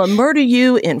 and I'ma murder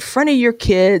you in front of your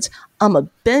kids, I'ma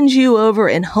bend you over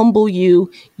and humble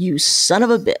you, you son of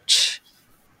a bitch.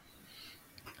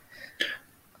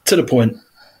 To the point.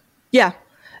 Yeah.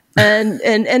 And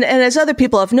as other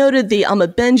people have noted, the I'ma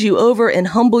bend you over and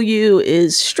humble you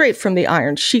is straight from the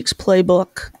Iron Sheik's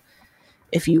playbook.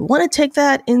 If you want to take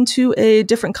that into a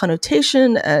different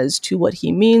connotation as to what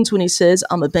he means when he says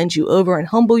I'ma bend you over and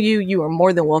humble you, you are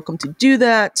more than welcome to do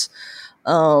that.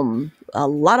 A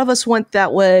lot of us went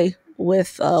that way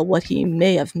with what he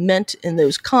may have meant in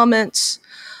those comments.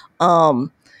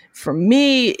 For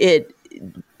me,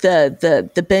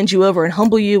 the bend you over and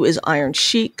humble you is Iron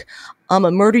Sheik. I'ma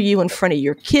murder you in front of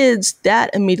your kids. That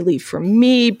immediately for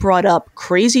me brought up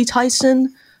Crazy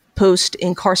Tyson post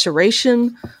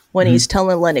incarceration when he's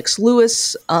telling Lennox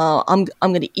Lewis, I'm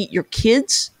going to eat your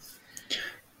kids.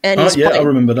 And he's I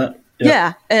remember that.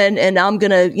 Yeah. And I'm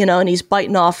going to, and he's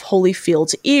biting off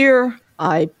Holyfield's ear.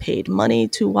 I paid money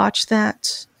to watch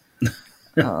that.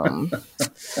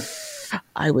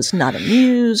 I was not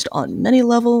amused on many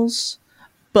levels.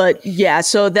 But yeah,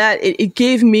 so that it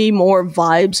gave me more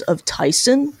vibes of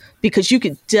Tyson because you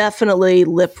could definitely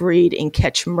lip read and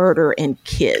catch murder in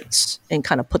kids and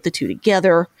kind of put the two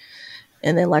together.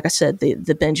 And then, like I said,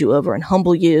 the bend you over and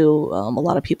humble you. A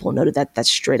lot of people noted that that's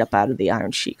straight up out of the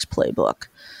Iron Sheik's playbook.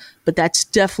 But that's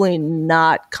definitely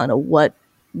not kind of what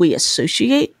we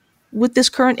associate with this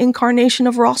current incarnation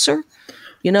of Rosser.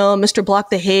 You know, Mr. Block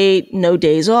the Hate, no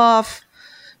days off,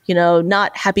 you know,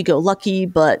 not happy-go-lucky,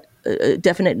 but a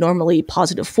definite normally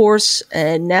positive force.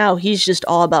 And now he's just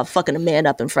all about fucking a man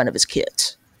up in front of his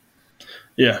kids.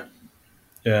 Yeah.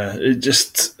 Yeah, it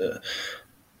just...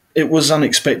 it was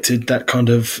unexpected, that kind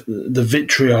of the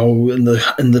vitriol and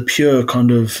the pure kind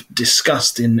of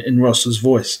disgust in Ross's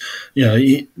voice. You know,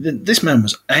 this man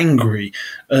was angry.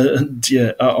 And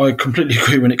yeah, I completely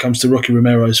agree when it comes to Rocky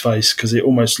Romero's face, because it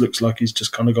almost looks like he's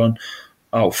just kind of gone,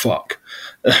 oh, fuck.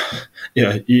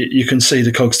 Yeah, you can see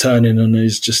the cogs turning and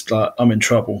he's just like, I'm in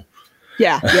trouble.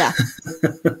 Yeah, yeah.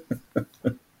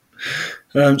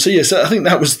 So I think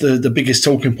that was the biggest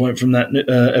talking point from that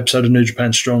episode of New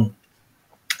Japan Strong.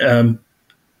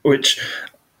 Which,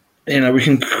 you know, we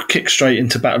can kick straight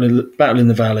into Battle in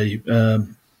the Valley.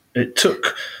 It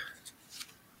took,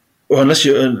 well, unless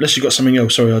you got something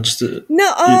else. Sorry, I just the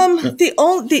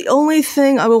only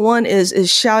thing I would want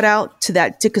is shout out to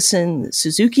that Dickinson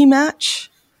Suzuki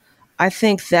match. I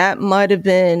think that might have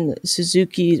been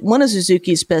one of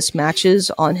Suzuki's best matches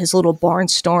on his little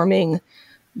barnstorming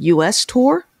U.S.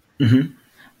 tour. Mm-hmm.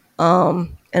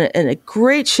 And a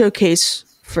great showcase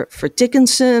for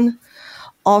Dickinson.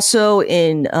 Also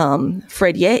in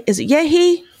Fred is it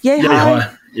Yehi?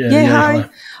 Yehi.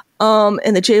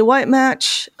 In the Jay White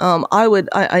match,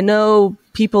 I know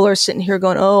people are sitting here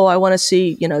going, oh, I want to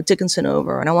see, you know, Dickinson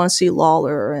over, and I want to see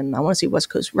Lawler, and I want to see West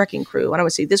Coast Wrecking Crew, and I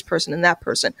want to see this person and that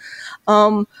person.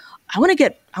 I want to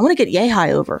get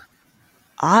Yehi over.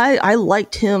 I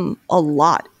liked him a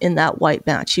lot in that White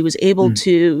match. He was able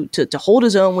to hold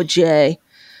his own with Jay.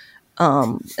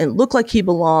 And looked like he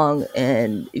belonged,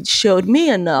 and it showed me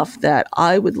enough that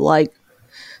I would like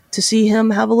to see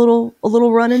him have a little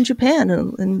run in Japan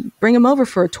and bring him over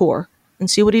for a tour and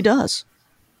see what he does.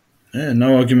 Yeah,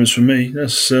 no arguments from me.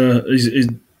 That's he's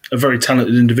a very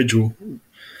talented individual.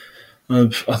 I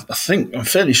think I'm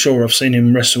fairly sure I've seen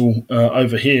him wrestle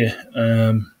over here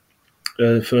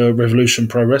for Revolution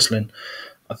Pro Wrestling.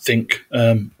 I think.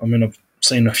 I've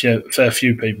seen a fair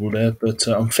few people there, but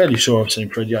I'm fairly sure I've seen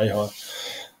Fred Yehi.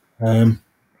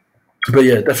 But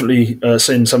yeah, definitely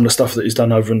seen some of the stuff that he's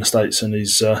done over in the States, and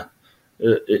he's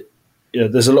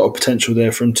there's a lot of potential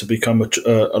there for him to become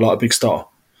a big star.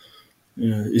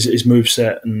 His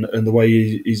moveset and the way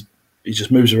he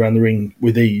just moves around the ring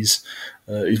with ease.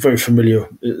 He's very familiar.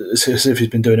 It's as if he's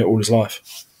been doing it all his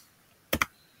life.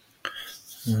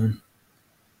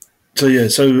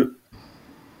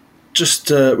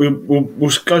 Just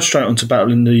we'll go straight on to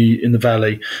Battle in the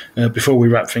Valley before we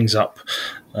wrap things up.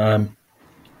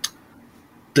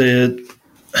 There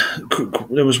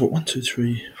was 1, 2,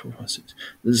 3, 4, 5, 6.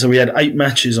 So we had 8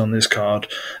 matches on this card.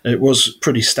 It was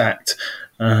pretty stacked.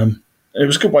 It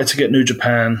was a good way to get New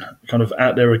Japan kind of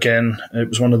out there again. It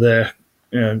was one of their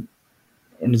kind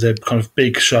of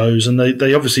big shows, and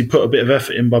they obviously put a bit of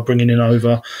effort in by bringing in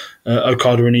over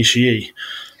Okada and Ishii.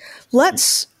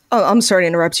 I'm sorry to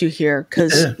interrupt you here,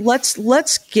 because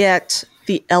let's get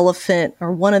the elephant,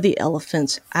 or one of the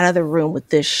elephants, out of the room with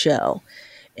this show.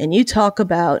 And you talk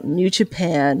about New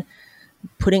Japan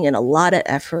putting in a lot of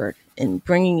effort in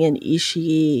bringing in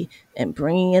Ishii and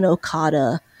bringing in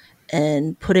Okada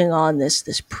and putting on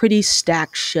this pretty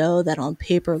stacked show that on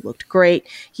paper looked great.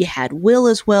 You had Will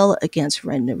as well against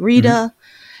Ren Narita. Mm-hmm.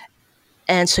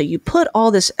 And so you put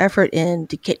all this effort in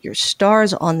to get your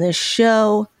stars on this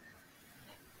show,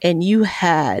 and you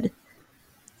had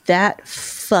that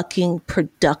fucking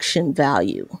production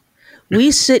value.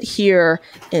 We sit here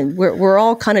and we're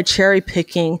all kind of cherry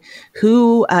picking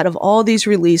who out of all these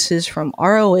releases from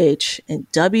ROH and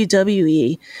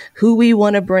WWE, who we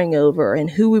want to bring over and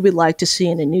who we would like to see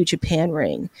in a New Japan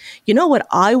ring. You know what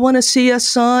I want to see us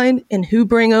sign and who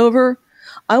bring over?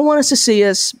 I want us to see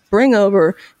us bring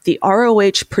over the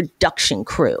ROH production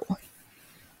crew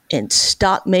and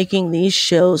stop making these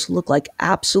shows look like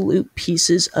absolute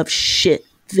pieces of shit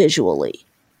visually.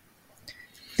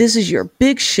 This is your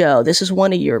big show. This is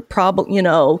one of your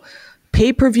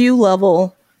pay-per-view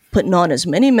level, putting on as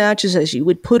many matches as you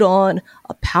would put on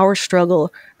a Power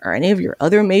Struggle or any of your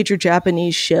other major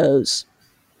Japanese shows.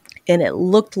 And it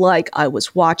looked like I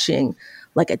was watching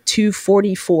like a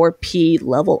 244p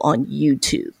level on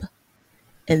YouTube.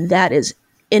 And that is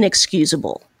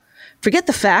inexcusable. Forget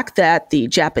the fact that the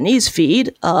Japanese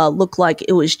feed looked like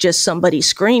it was just somebody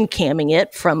screen camming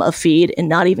it from a feed and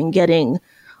not even getting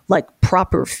like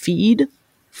proper feed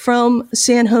from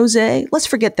San Jose. Let's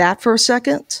forget that for a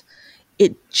second.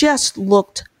 It just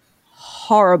looked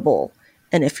horrible.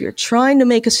 And if you're trying to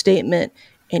make a statement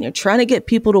and you're trying to get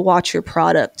people to watch your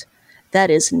product, that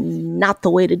is not the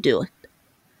way to do it.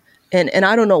 And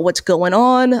I don't know what's going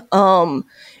on.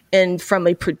 And from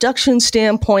a production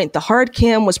standpoint, the hard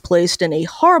cam was placed in a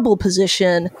horrible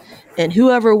position, and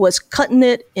whoever was cutting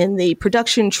it in the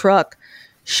production truck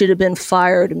should have been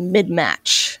fired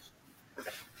mid-match.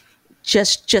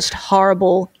 Just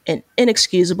horrible and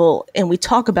inexcusable. And we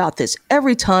talk about this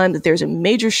every time that there's a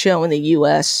major show in the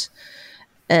U.S.,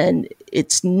 and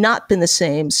it's not been the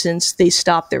same since they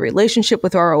stopped their relationship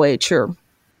with ROH or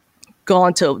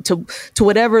gone to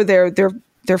whatever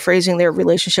they're phrasing their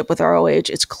relationship with ROH.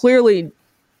 It's clearly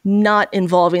not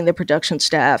involving the production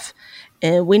staff,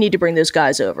 and we need to bring those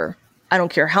guys over. I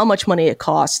don't care how much money it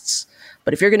costs,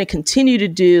 but if you're going to continue to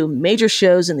do major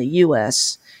shows in the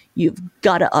U.S., you've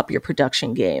got to up your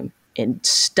production game and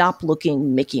stop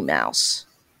looking Mickey Mouse.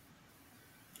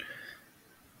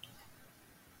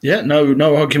 Yeah,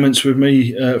 no arguments with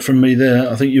me from me there.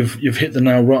 I think you've hit the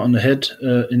nail right on the head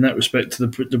in that respect. The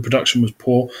production was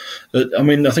poor. I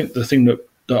mean, I think the thing that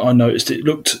I noticed, it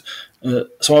looked.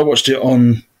 So I watched it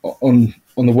on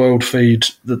the world feed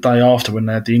the day after when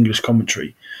they had the English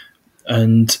commentary,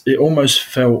 and it almost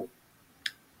felt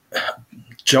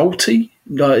jolty.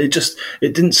 Like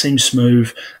it didn't seem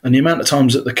smooth, and the amount of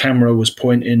times that the camera was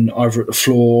pointing either at the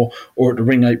floor or at the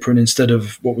ring apron instead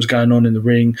of what was going on in the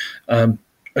ring.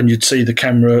 And you'd see the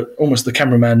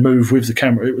cameraman move with the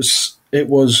camera. It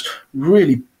was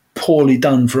really poorly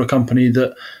done for a company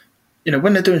that,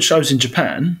 when they're doing shows in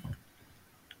Japan,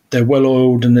 they're well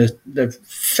oiled and they're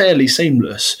fairly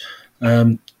seamless.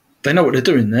 They know what they're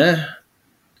doing there.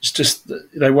 It's just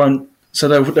they won't. So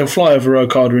they'll fly over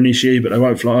Okada and Ishii, but they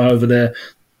won't fly over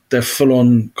their full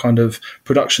on kind of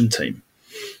production team.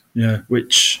 Yeah,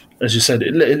 which, as you said,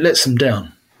 it lets them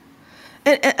down.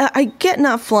 And I get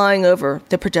not flying over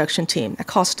the production team. It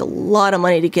costs a lot of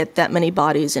money to get that many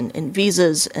bodies and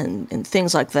visas and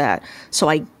things like that. So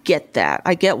I get that.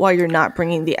 I get why you're not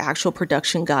bringing the actual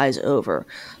production guys over.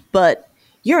 But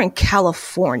you're in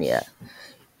California.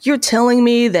 You're telling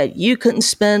me that you couldn't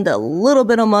spend a little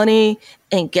bit of money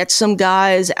and get some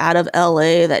guys out of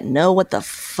LA that know what the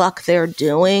fuck they're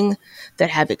doing, that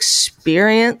have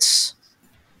experience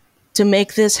to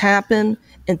make this happen,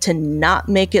 and to not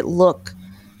make it look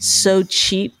so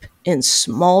cheap and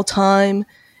small time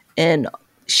and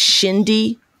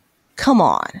shindy? Come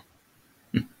on.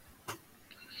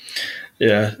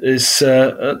 Yeah, it's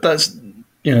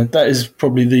that is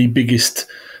probably the biggest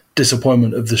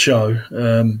disappointment of the show.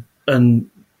 And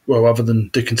well, other than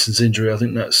Dickinson's injury, I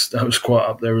think that was quite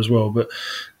up there as well. But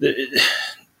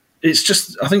it's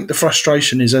just, I think the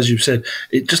frustration is, as you said,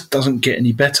 it just doesn't get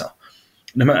any better.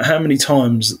 No matter how many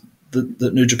times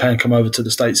that New Japan come over to the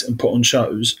States and put on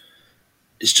shows,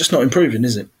 it's just not improving,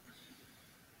 is it?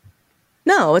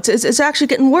 No, it's actually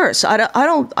getting worse.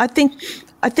 I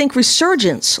think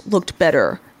Resurgence looked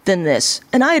better than this,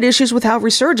 and I had issues with how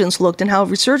Resurgence looked and how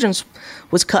Resurgence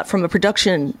was cut from a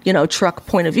production, truck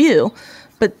point of view,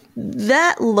 but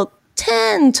that looked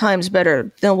 10 times better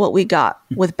than what we got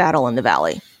with Battle in the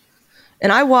Valley.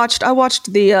 And I watched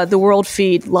the world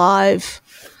feed live.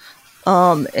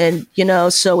 And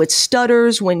so it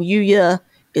stutters when Yuya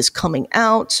is coming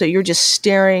out. So you're just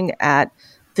staring at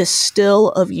this still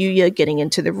of Yuya getting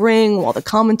into the ring while the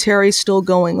commentary is still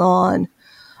going on.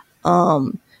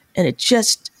 And it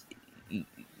just,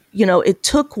 it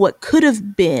took what could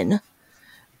have been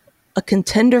a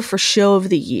contender for show of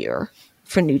the year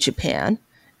for New Japan.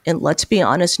 And let's be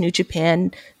honest, New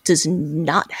Japan does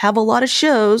not have a lot of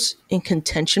shows in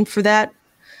contention for that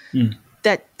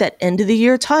end of the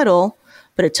year title,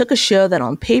 but it took a show that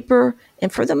on paper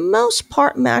and for the most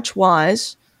part match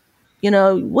wise, you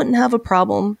wouldn't have a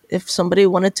problem if somebody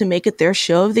wanted to make it their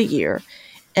show of the year,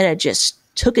 and it just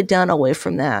took it down away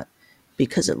from that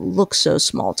because it looks so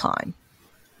small time.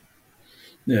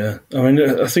 Yeah, I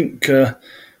mean, I think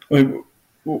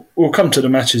we'll come to the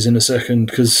matches in a second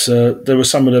because there were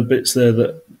some of the bits there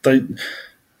that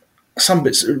some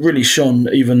bits really shone,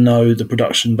 even though the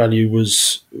production value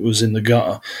was in the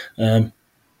gutter.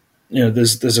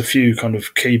 There's a few kind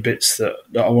of key bits that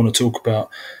I want to talk about.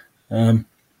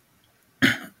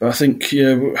 But I think,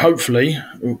 hopefully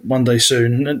one day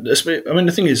soon. I mean,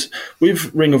 the thing is,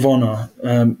 with Ring of Honor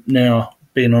now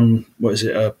being on,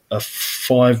 a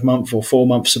 5-month or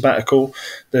 4-month sabbatical,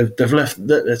 they've left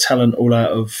their talent all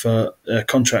out of their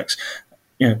contracts.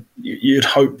 You'd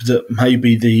hope that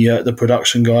maybe the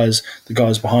production guys, the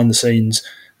guys behind the scenes,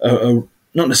 are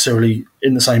not necessarily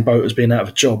in the same boat as being out of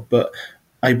a job, but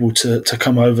able to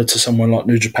come over to someone like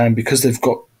New Japan because they've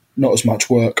got not as much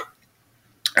work,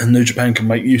 and New Japan can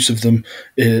make use of them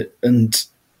and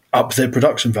up their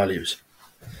production values.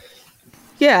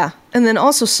 Yeah, and then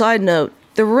also side note,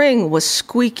 the ring was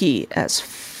squeaky as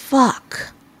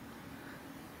fuck.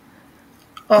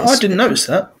 I didn't notice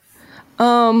that.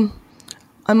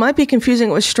 I might be confusing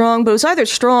it with Strong, but it was either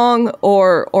Strong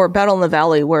or Battle in the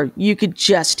Valley, where you could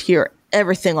just hear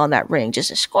everything on that ring,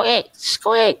 just a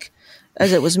squeak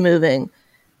as it was moving.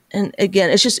 And again,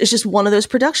 it's just one of those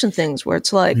production things where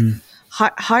it's like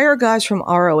hire guys from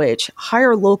ROH,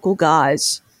 hire local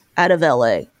guys out of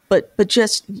LA, but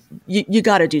just you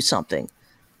got to do something.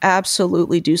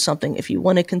 Absolutely do something if you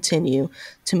want to continue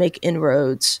to make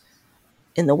inroads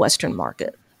in the Western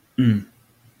market. Mm.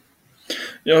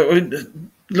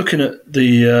 Looking at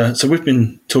the so we've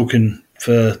been talking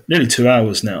for nearly 2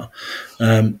 hours now,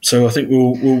 so I think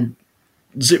we'll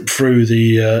zip through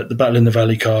the Battle in the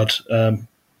Valley card.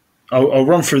 I'll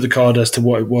run through the card as to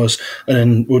what it was, and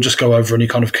then we'll just go over any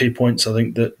kind of key points I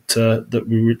think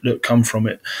that come from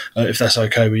it, if that's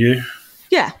okay with you.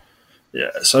 Yeah.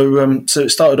 Yeah, so it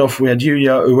started off. We had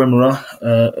Yuya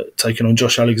Uemura taking on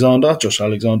Josh Alexander. Josh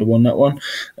Alexander won that one.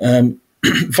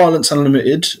 Violence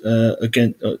Unlimited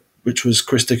again, which was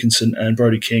Chris Dickinson and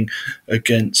Brody King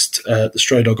against the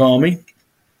Stray Dog Army.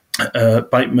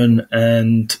 Bateman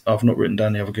and I've not written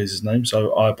down the other guy's name,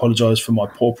 so I apologise for my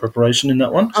poor preparation in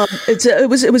that one. It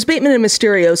was Bateman and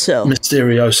Mysterioso.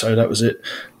 Mysterioso, that was it.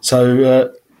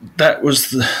 So that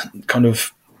was the kind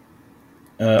of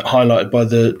highlighted by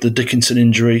the Dickinson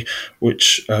injury,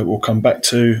 which we'll come back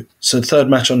to. So the third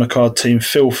match on the card, Team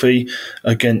Filthy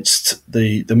against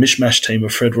the mishmash team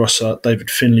of Fred Rosser,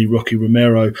 David Finlay, Rocky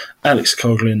Romero, Alex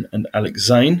Coughlin and Alex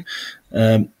Zane.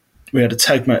 We had a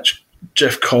tag match,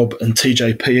 Jeff Cobb and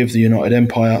TJP of the United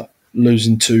Empire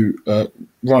losing to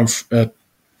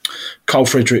Carl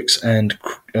Fredericks and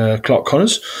Clark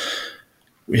Connors.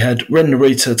 We had Ren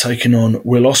Narita taking on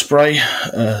Will Ospreay,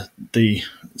 the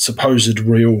supposed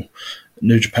real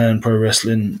New Japan Pro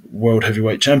Wrestling World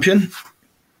Heavyweight Champion.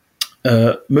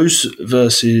 Moose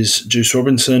versus Juice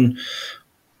Robinson.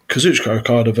 Kazuchika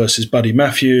Okada versus Buddy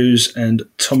Matthews, and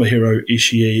Tomohiro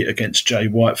Ishii against Jay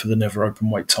White for the Never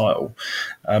Openweight title.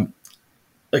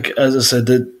 As I said,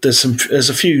 there's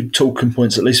a few talking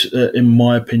points, at least in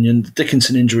my opinion. The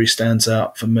Dickinson injury stands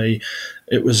out for me.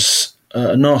 It was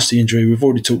a nasty injury. We've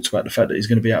already talked about the fact that he's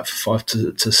going to be out for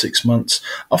 5 to 6 months.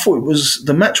 I thought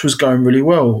the match was going really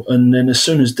well, and then as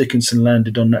soon as Dickinson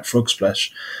landed on that frog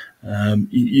splash,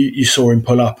 you saw him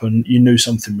pull up, and you knew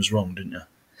something was wrong, didn't you?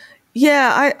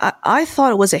 Yeah, I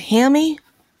thought it was a hammy,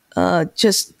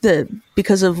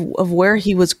 because of where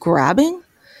he was grabbing.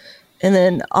 And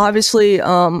then obviously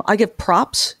I give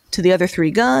props to the other 3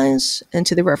 guys and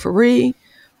to the referee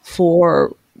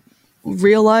for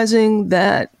realizing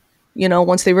that,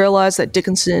 once they realized that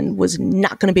Dickinson was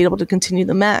not going to be able to continue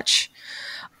the match,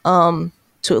 to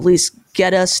at least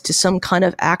get us to some kind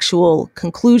of actual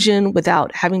conclusion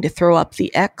without having to throw up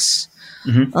the X,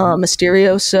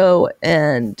 Mysterioso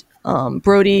and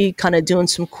Brody kind of doing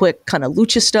some quick kind of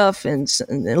lucha stuff and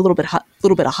a little bit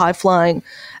of high flying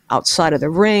outside of the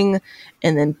ring,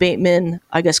 and then Bateman,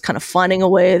 I guess, kind of finding a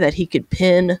way that he could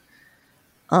pin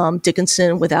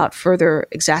Dickinson without further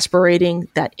exasperating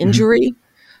that injury,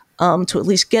 to at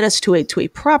least get us to a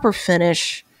proper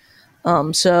finish.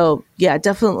 So yeah,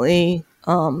 definitely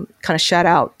kind of shout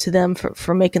out to them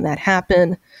for making that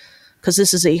happen, because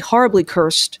this is a horribly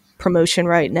cursed promotion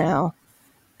right now.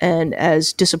 And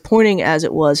as disappointing as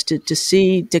it was to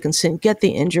see Dickinson get the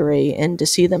injury and to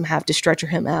see them have to stretcher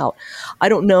him out, I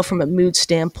don't know from a mood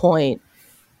standpoint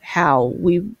how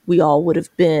we all would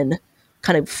have been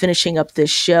kind of finishing up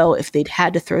this show if they'd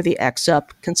had to throw the X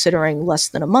up, considering less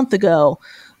than a month ago,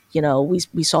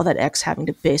 we saw that X having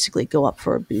to basically go up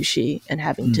for Ibushi and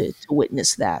having to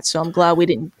witness that. So I'm glad we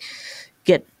didn't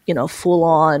get, full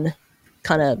on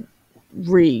kind of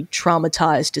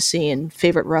re-traumatized to seeing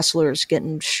favorite wrestlers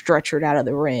getting stretchered out of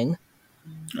the ring.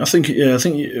 I think as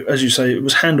you say, it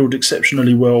was handled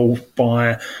exceptionally well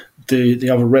by the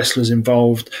other wrestlers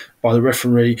involved, by the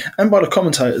referee, and by the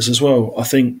commentators as well. I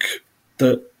think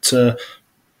that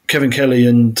Kevin Kelly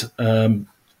and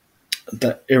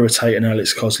that irritating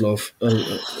Alex Kozlov,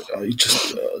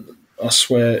 I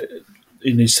swear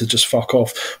he needs to just fuck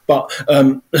off. But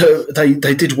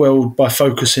they did well by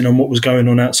focusing on what was going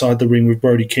on outside the ring with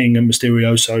Brody King and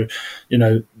Mysterioso.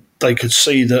 They could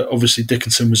see that obviously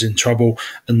Dickinson was in trouble,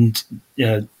 and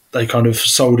they kind of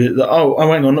sold it that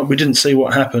hang on, we didn't see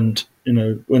what happened.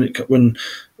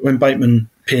 When Bateman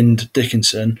pinned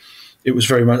Dickinson, it was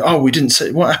very much, we didn't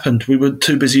say what happened. We were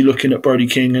too busy looking at Brody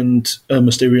King and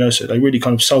Mysterio. So they really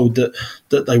kind of sold that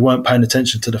they weren't paying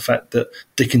attention to the fact that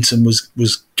Dickinson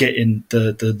was getting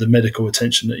the medical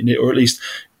attention that he needed, or at least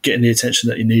getting the attention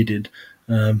that he needed.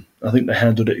 I think they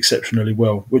handled it exceptionally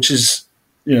well, which is,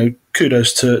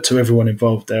 kudos to everyone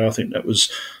involved there. I think that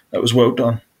was well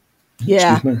done.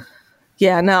 Yeah.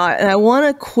 Yeah, now I want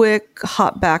to quick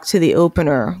hop back to the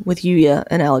opener with Yuya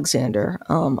and Alexander.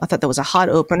 I thought that was a hot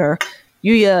opener.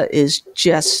 Yuya is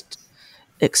just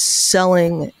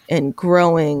excelling and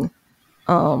growing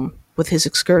with his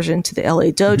excursion to the LA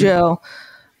dojo.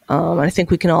 I think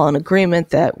we can all in agreement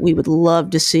that we would love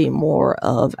to see more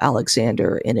of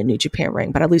Alexander in a New Japan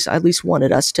ring, but at least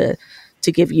wanted us to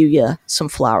give Yuya some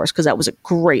flowers because that was a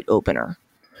great opener.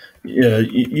 Yeah,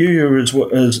 Yuya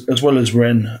as well as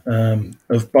Ren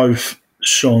have both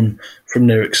shone from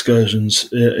their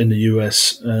excursions in the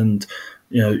US, and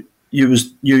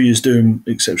Yuya's doing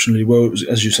exceptionally well. It was,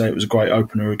 as you say, it was a great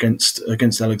opener against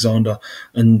Alexander,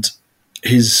 and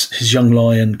his young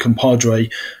lion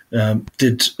compadre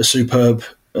did a superb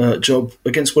job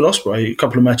against Will Ospreay a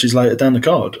couple of matches later down the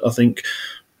card. I think,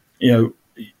 I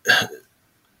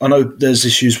know there's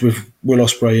issues with Will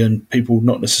Ospreay and people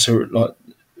not necessarily like.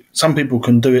 Some people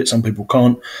can do it, some people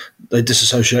can't. They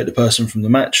disassociate the person from the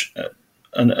match,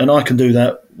 and I can do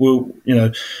that. Will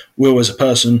as a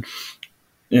person,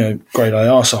 grade A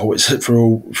arsehole. It's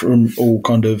from all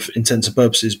kind of intents and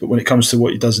purposes. But when it comes to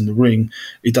what he does in the ring,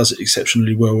 he does it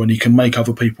exceptionally well, and he can make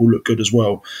other people look good as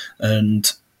well. And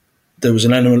there was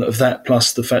an element of that,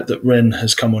 plus the fact that Ren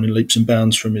has come on in leaps and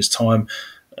bounds from his time,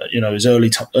 his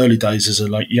early days as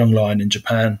a young lion in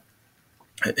Japan.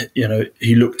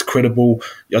 He looked credible.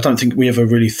 I don't think we ever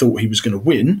really thought he was going to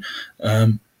win,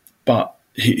 but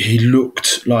he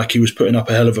looked like he was putting up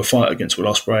a hell of a fight against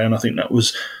Will Ospreay, and I think I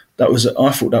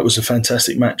thought that was a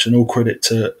fantastic match, and all credit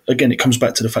to, again, it comes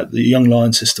back to the fact that the Young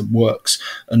Lion system works,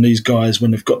 and these guys, when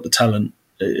they've got the talent,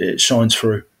 it shines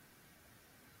through.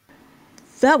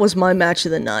 That was my match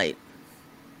of the night.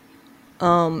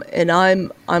 And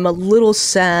I'm a little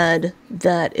sad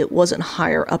that it wasn't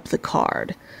higher up the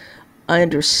card. I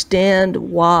understand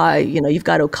why, you've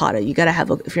got Okada. You got to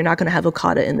have, if you're not going to have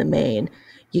Okada in the main,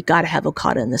 you got to have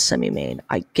Okada in the semi-main.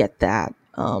 I get that.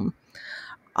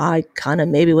 I kind of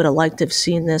maybe would have liked to have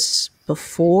seen this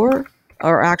before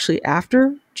or actually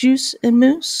after Juice and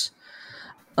Moose.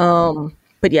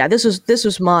 But yeah, this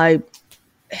was my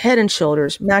head and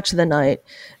shoulders match of the night.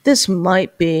 This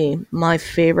might be my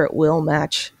favorite Will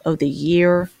match of the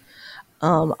year.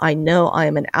 I know I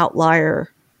am an outlier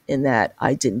in that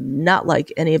I did not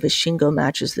like any of his Shingo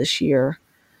matches this year.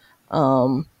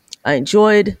 I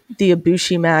enjoyed the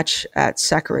Ibushi match at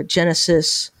Sakura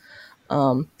Genesis.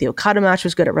 The Okada match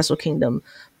was good at Wrestle Kingdom,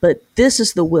 but this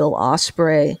is the Will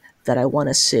Ospreay that I want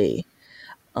to see.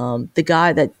 The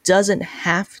guy that doesn't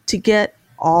have to get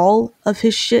all of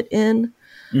his shit in,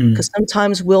 because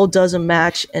sometimes Will does a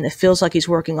match and it feels like he's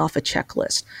working off a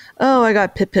checklist. Oh, I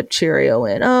got Pip Pip Cheerio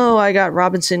in. Oh, I got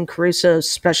Robinson Crusoe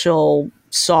special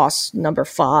sauce number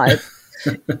 5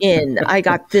 in. I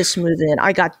got this move in.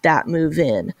 I got that move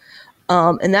in.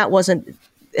 And that was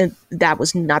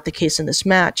not the case in this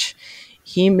match.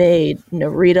 He made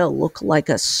Narita look like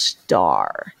a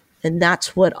star. And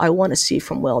that's what I want to see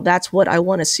from Will. That's what I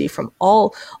want to see from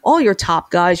all your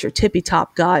top guys. Your tippy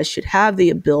top guys should have the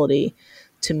ability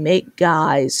to make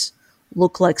guys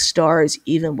look like stars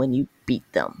even when you beat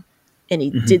them. And he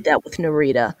did that with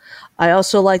Narita. I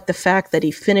also like the fact that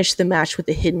he finished the match with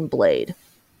the Hidden Blade.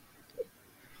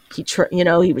 He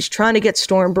was trying to get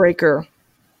Stormbreaker,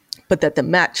 but that the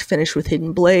match finished with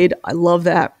Hidden Blade. I love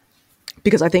that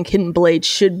because I think Hidden Blade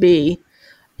should be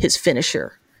his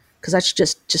finisher because that's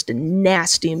just a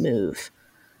nasty move.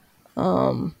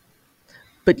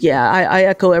 But yeah, I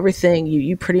echo everything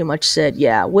you pretty much said.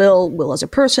 Yeah, Will as a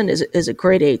person is a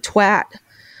grade A twat.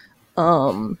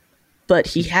 But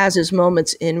he has his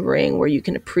moments in ring where you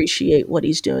can appreciate what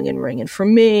he's doing in ring. And for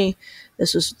me,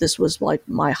 this was like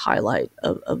my highlight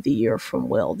of the year from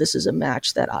Will. This is a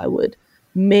match that I would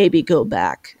maybe go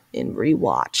back and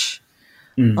rewatch,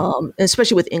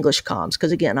 especially with English comms.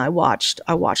 Because again, I watched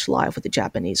live with the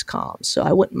Japanese comms, so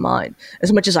I wouldn't mind.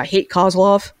 As much as I hate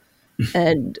Kozlov,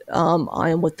 and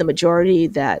I am with the majority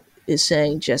that is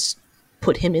saying just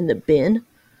put him in the bin.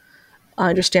 I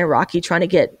understand Rocky trying to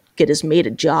get his mate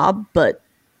a job, but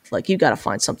like you got to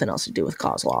find something else to do with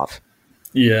Kozlov.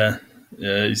 Yeah,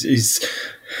 he's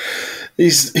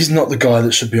not the guy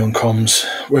that should be on comms,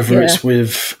 whether it's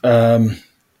with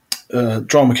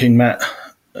Drama King Matt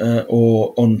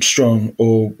or on Strong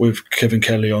or with Kevin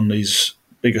Kelly on these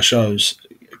bigger shows.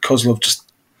 Kozlov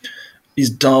just, he's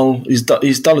dull. He's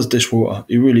dull as dishwater.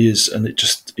 He really is, and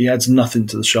he adds nothing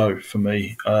to the show for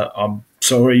me. I'm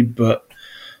sorry, but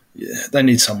they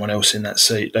need someone else in that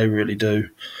seat. They really do.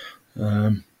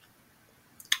 A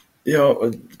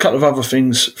couple of other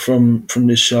things from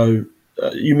this show.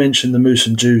 You mentioned the Moose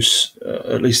and Juice.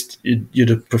 At least you'd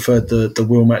have preferred the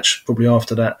Will match probably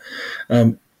after that.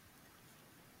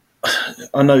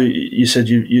 I know you said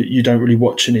you don't really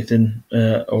watch anything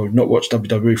or not watch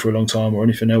WWE for a long time or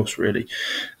anything else really.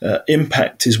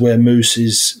 Impact is where Moose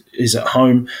is at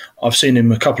home. I've seen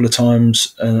him a couple of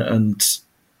times, and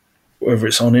whether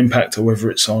it's on Impact or whether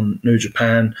it's on New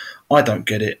Japan, I don't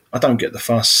get it. I don't get the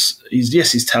fuss.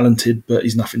 He's talented, but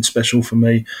he's nothing special for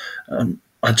me.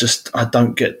 I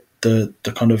don't get the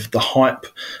kind of the hype.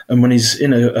 And when he's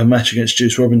in a match against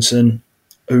Juice Robinson,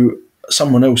 who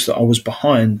someone else that I was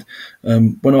behind,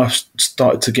 when I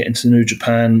started to get into New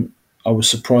Japan, I was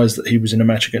surprised that he was in a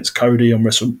match against Cody on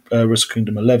Wrestle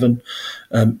Kingdom 11.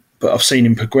 But I've seen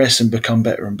him progress and become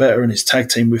better and better, and his tag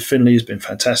team with Finlay has been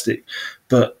fantastic.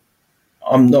 But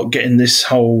I'm not getting this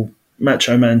whole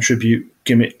Macho Man tribute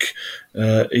gimmick.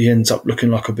 He ends up looking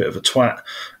like a bit of a twat.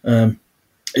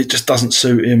 It just doesn't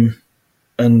suit him.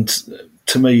 And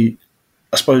to me,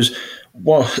 I suppose,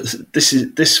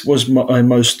 this was my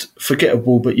most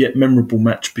forgettable but yet memorable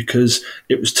match because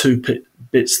it was two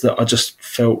bits that I just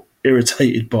felt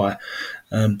irritated by.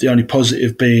 The only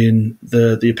positive being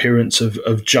the appearance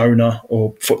of Jonah,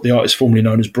 or the artist formerly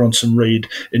known as Bronson Reed,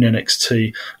 in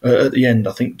NXT. At the end,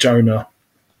 I think Jonah,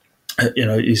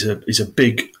 he's a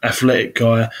big athletic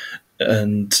guy,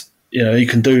 and he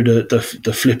can do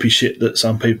the flippy shit that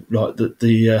some people like that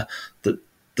the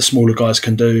smaller guys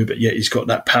can do, but yet he's got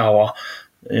that power,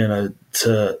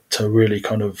 to really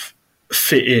kind of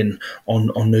fit in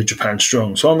on New Japan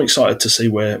Strong. So I'm excited to see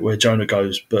where Jonah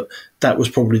goes, but that was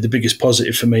probably the biggest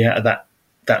positive for me out of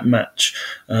that match.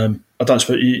 I don't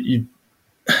suppose you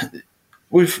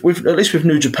with at least with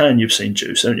New Japan you've seen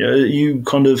Juice, haven't you?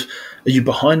 Are you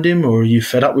behind him, or are you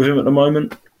fed up with him at the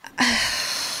moment?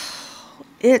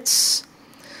 It's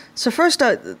so first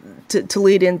to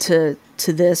lead into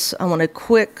this, I want to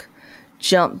quick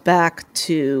jump back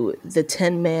to the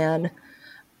 10-man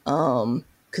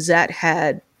because that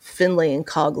had Finlay and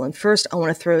Coughlin. First, I want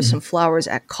to throw some flowers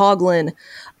at Coughlin.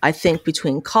 I think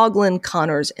between Coughlin,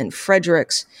 Connors, and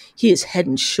Fredericks, he is head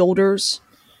and shoulders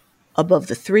above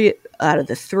the three out of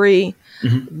the three.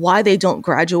 Mm-hmm. Why they don't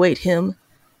graduate him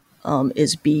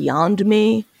is beyond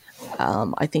me.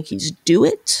 I think he's due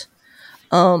it.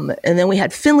 And then we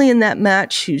had Finlay in that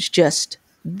match, who's just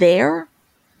there.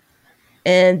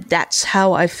 And that's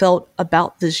how I felt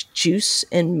about this Juice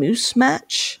and Moose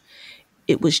match.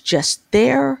 It was just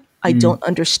there. I don't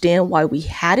understand why we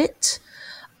had it.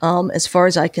 As far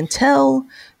as I can tell,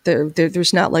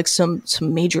 there's not like some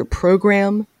major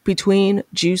program between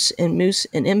Juice and Moose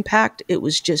and Impact. It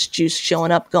was just Juice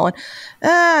showing up going,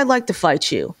 I'd like to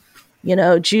fight you.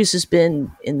 Juice has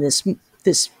been in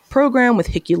this program with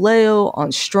Hikuleo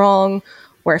on Strong,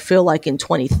 where I feel like in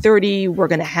 2030, we're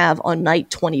going to have on night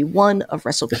 21 of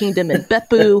Wrestle Kingdom and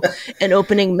Beppu an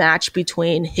opening match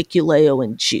between Hikuleo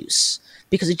and Juice,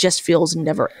 because it just feels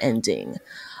never ending.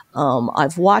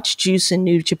 I've watched Juice in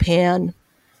New Japan.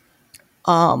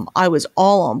 I was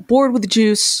all on board with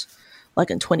Juice,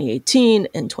 like in 2018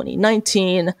 and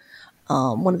 2019.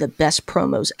 One of the best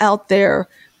promos out there.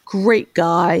 Great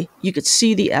guy. You could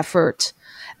see the effort.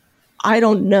 I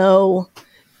don't know.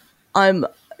 I'm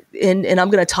going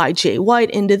to tie Jay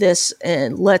White into this,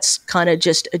 and let's kind of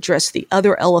just address the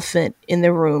other elephant in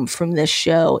the room from this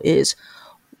show is,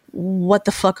 what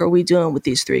the fuck are we doing with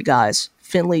these three guys?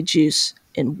 Finlay, Juice,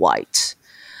 and White.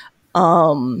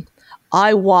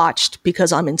 I watched,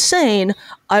 because I'm insane,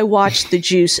 I watched the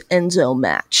Juice Enzo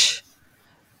match.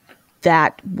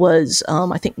 That was,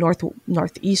 I think,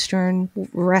 Northeastern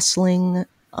Wrestling.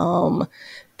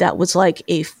 That was like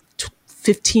a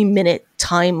 15-minute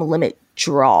time limit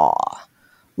draw.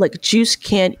 Like, Juice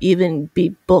can't even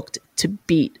be booked to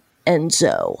beat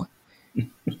Enzo.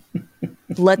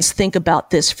 Let's think about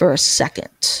this for a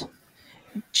second.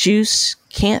 Juice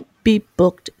can't be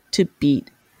booked to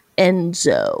beat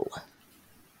Enzo.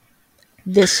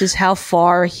 This is how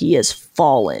far he has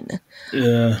fallen.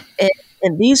 Yeah.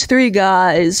 And these three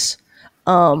guys,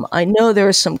 I know there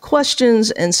are some questions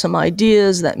and some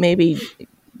ideas that maybe,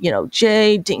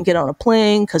 Jay didn't get on a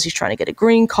plane because he's trying to get a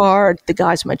green card. The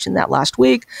guys mentioned that last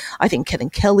week. I think Kevin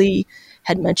Kelly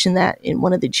had mentioned that in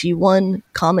one of the G1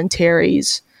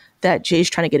 commentaries, that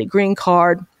Jay's trying to get a green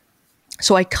card.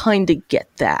 So I kind of get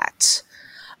that.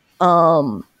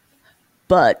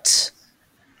 But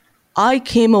I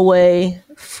came away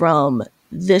from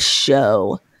this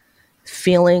show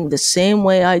feeling the same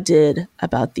way I did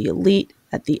about the Elite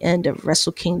at the end of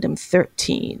Wrestle Kingdom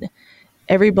 13.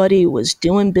 Everybody was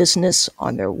doing business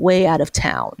on their way out of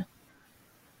town.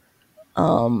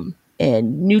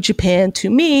 And New Japan, to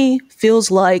me, feels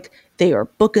like they are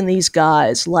booking these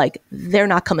guys like they're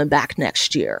not coming back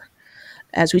next year.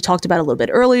 As we talked about a little bit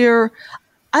earlier,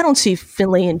 I don't see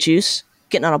Finlay and Juice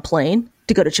getting on a plane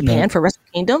to go to Japan for Wrestle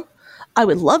Kingdom. I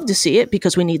would love to see it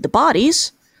because we need the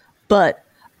bodies, but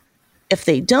if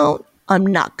they don't, I'm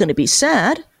not going to be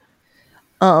sad.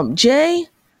 Jay,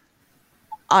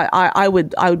 I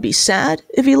would be sad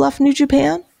if he left New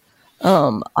Japan.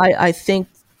 I think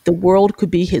the world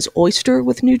could be his oyster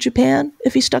with New Japan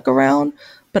if he stuck around,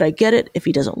 but I get it if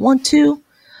he doesn't want to.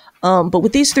 But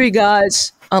with these three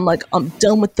guys, I'm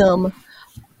done with them.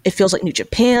 It feels like New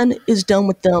Japan is done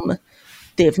with them.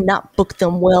 They have not booked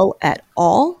them well at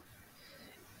all.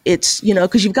 It's,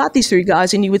 because you've got these three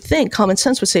guys, and you would think common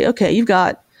sense would say, okay, you've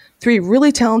got three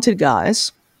really talented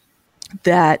guys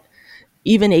that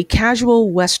even a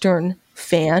casual Western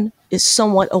fan is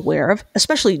somewhat aware of,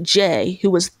 especially Jay,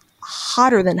 who was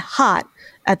hotter than hot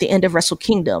at the end of Wrestle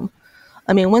Kingdom.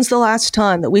 I mean, when's the last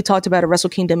time that we talked about a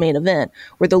Wrestle Kingdom main event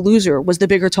where the loser was the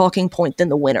bigger talking point than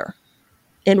the winner?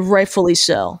 And rightfully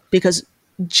so, because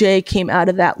Jay came out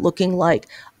of that looking like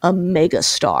a mega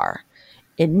star.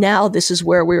 And now this is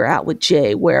where we're at with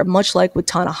Jay, where much like with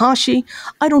Tanahashi,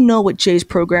 I don't know what Jay's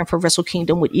program for Wrestle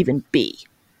Kingdom would even be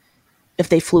if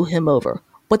they flew him over.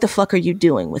 What the fuck are you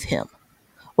doing with him?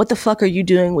 What the fuck are you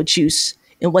doing with Juice?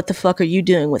 And what the fuck are you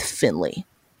doing with Finlay?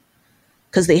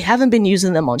 Because they haven't been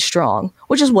using them on Strong,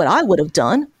 which is what I would have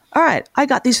done. All right, I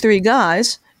got these three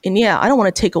guys, and yeah, I don't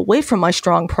want to take away from my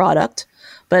Strong product,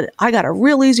 but I got a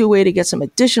real easy way to get some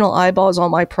additional eyeballs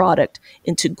on my product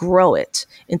and to grow it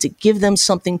and to give them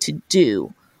something to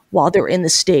do while they're in the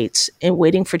States and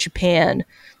waiting for Japan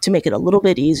to make it a little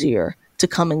bit easier to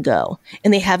come and go.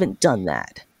 And they haven't done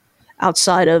that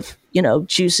outside of,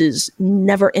 Juice's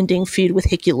never-ending feud with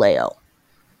Hikuleo.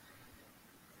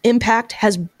 Impact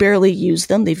has barely used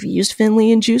them. They've used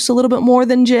Finlay and Juice a little bit more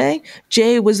than Jay.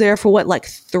 Jay was there for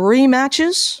 3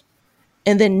 matches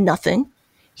and then nothing.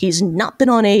 He's not been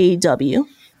on AEW,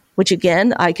 which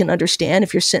again, I can understand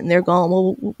if you're sitting there going,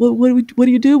 well, what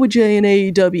do you do with Jay in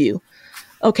AEW?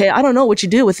 Okay, I don't know what you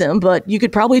do with him, but you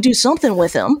could probably do something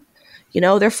with him.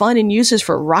 They're finding uses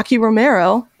for Rocky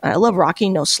Romero. I love Rocky,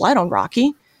 no slight on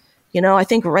Rocky. I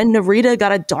think Ren Narita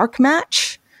got a dark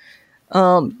match.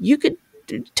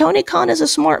 Tony Khan is a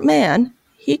smart man.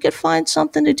 He could find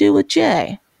something to do with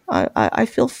Jay. I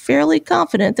feel fairly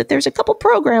confident that there's a couple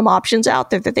program options out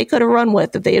there that they could have run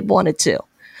with if they had wanted to.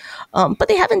 But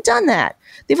they haven't done that.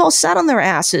 They've all sat on their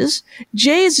asses.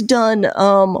 Jay's done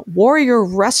Warrior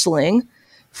Wrestling,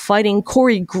 fighting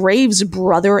Corey Graves'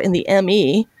 brother in the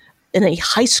ME in a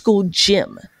high school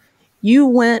gym. You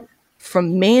went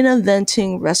from main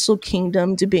eventing Wrestle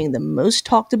Kingdom to being the most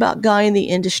talked about guy in the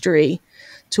industry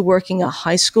to working a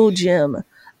high school gym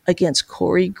against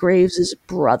Corey Graves'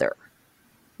 brother.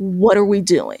 What are we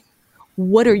doing?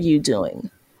 What are you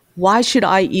doing? Why should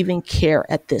I even care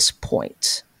at this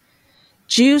point?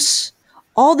 Juice,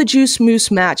 all the Juice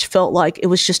Moose match felt like it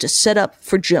was just a setup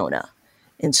for Jonah.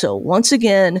 And so once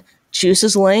again, Juice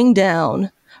is laying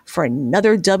down for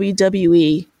another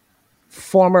WWE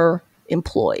former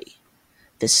employee.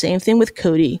 The same thing with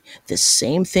Cody, the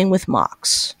same thing with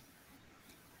Mox.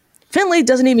 Finlay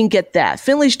doesn't even get that.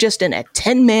 Finlay's just in a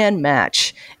 10-man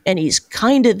match, and he's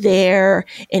kind of there,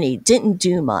 and he didn't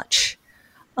do much.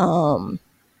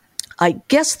 I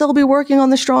guess they'll be working on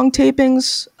the Strong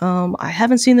tapings. I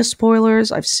haven't seen the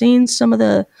spoilers. I've seen some of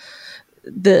the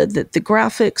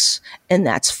graphics, and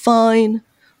that's fine.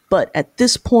 But at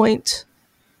this point,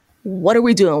 what are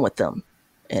we doing with them?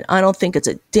 And I don't think it's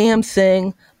a damn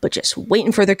thing, but just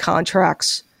waiting for their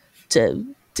contracts to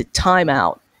time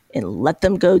out and let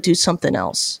them go do something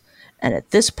else. And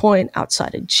at this point,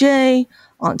 outside of Jay,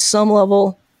 on some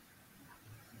level,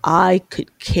 I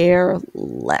could care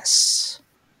less.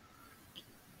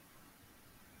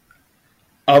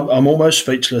 I'm almost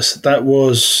speechless. That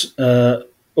was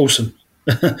awesome.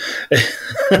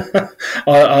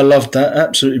 I loved that.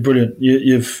 Absolutely brilliant.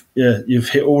 You've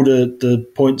hit all the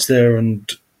points there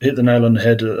and hit the nail on the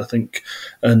head, I think,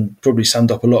 and probably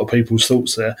summed up a lot of people's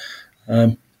thoughts there.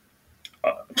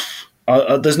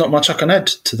 There's not much I can add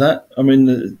to that. I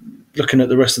mean, looking at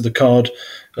the rest of the card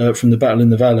from the Battle in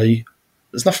the Valley,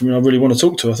 there's nothing I really want to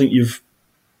talk to. I think you've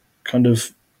kind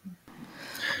of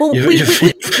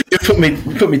you've put me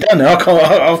down there. I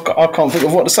can't think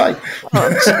of what to say.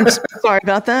 I'm sorry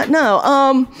about that.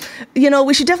 No,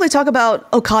 we should definitely talk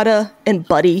about Okada and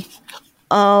Buddy.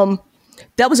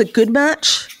 That was a good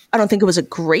match. I don't think it was a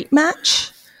great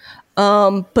match.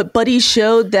 But Buddy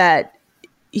showed that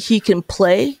he can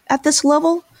play at this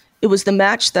level. It was the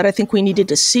match that I think we needed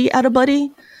to see out of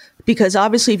Buddy, because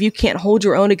obviously if you can't hold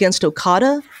your own against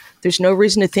Okada, there's no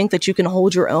reason to think that you can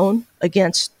hold your own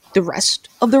against the rest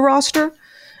of the roster.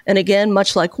 And again,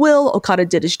 much like Will, Okada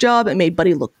did his job and made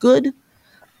Buddy look good.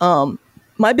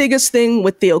 My biggest thing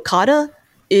with the Okada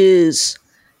is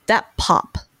that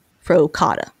pop for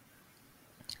Okada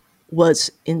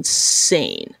was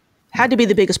insane. Had to be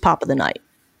the biggest pop of the night.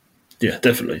 Yeah,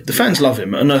 definitely. The fans love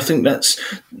him, and I think that's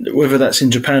whether that's in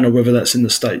Japan or whether that's in the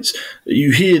States.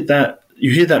 You hear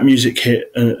that music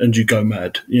hit, and you go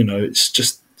mad. You know, it's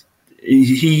just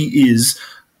he is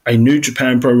a New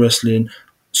Japan Pro Wrestling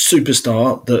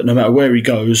superstar that no matter where he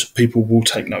goes, people will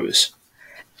take notice.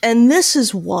 And this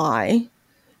is why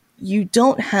you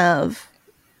don't have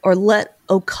or let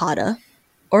Okada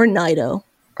or Naito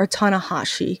or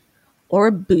Tanahashi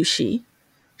or Ibushi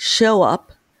show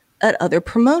up at other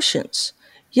promotions.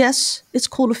 Yes, it's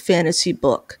called a fantasy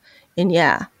book. And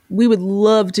yeah, we would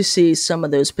love to see some of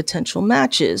those potential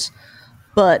matches.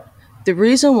 But the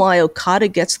reason why Okada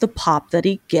gets the pop that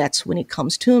he gets when he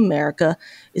comes to America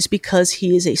is because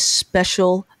he is a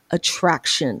special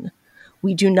attraction.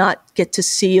 We do not get to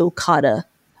see Okada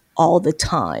all the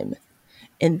time.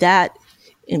 And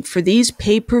for these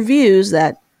pay-per-views,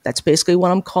 that's basically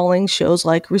what I'm calling shows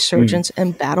like Resurgence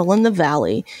and Battle in the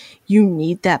Valley, you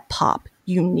need that pop.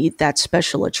 You need that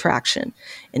special attraction.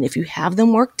 And if you have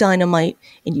them work Dynamite,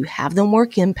 and you have them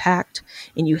work Impact,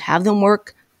 and you have them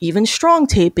work even Strong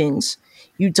tapings,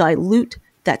 you dilute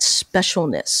that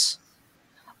specialness.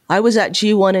 I was at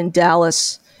G1 in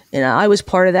Dallas, and I was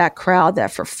part of that crowd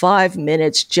that for 5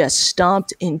 minutes just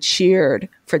stomped and cheered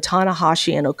for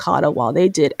Tanahashi and Okada while they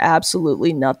did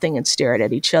absolutely nothing and stared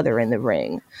at each other in the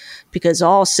ring. Because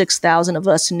all 6,000 of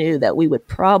us knew that we would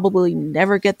probably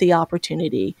never get the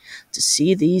opportunity to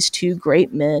see these two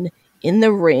great men in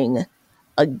the ring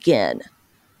again.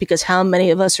 Because how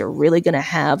many of us are really going to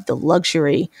have the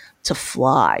luxury to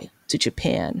fly to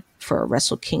Japan for a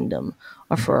Wrestle Kingdom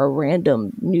or for a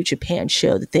random New Japan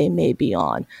show that they may be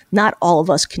on? Not all of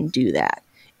us can do that.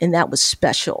 And that was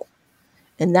special.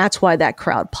 And that's why that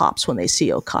crowd pops when they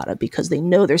see Okada, because they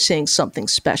know they're seeing something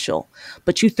special.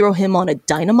 But you throw him on a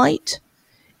Dynamite,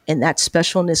 and that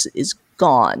specialness is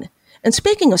gone. And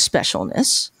speaking of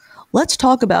specialness, let's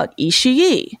talk about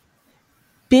Ishii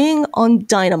being on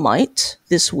Dynamite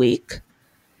this week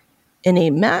in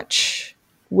a match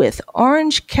with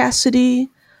Orange Cassidy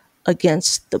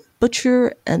against the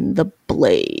Butcher and the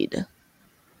Blade.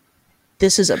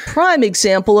 This is a prime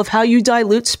example of how you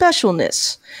dilute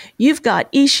specialness. You've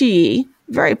got Ishii,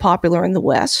 very popular in the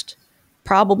West,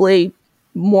 probably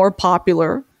more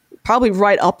popular, probably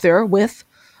right up there with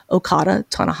Okada,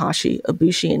 Tanahashi,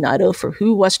 Ibushi, and Naito for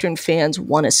who Western fans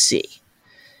want to see.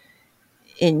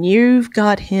 And you've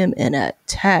got him in a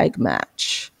tag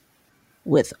match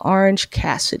with Orange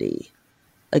Cassidy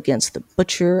against the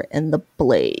Butcher and the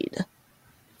Blade.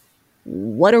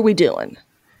 What are we doing?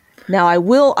 Now I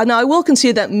will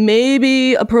concede that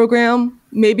maybe a program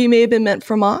may have been meant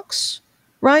for Mox,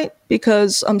 right?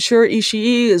 Because I'm sure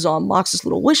Ishii is on Mox's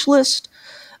little wish list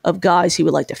of guys he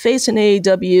would like to face in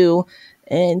AEW,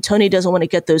 and Tony doesn't want to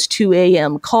get those 2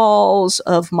 a.m. calls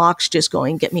of Mox just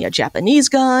going, get me a Japanese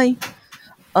guy.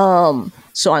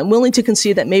 So I'm willing to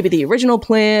concede that maybe the original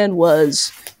plan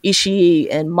was Ishii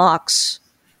and Mox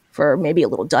for maybe a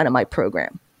little Dynamite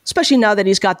program, especially now that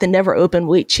he's got the never open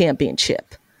weight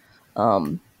championship.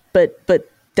 But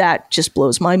that just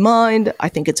blows my mind. I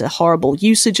think it's a horrible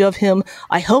usage of him.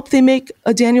 I hope they make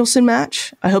a Danielson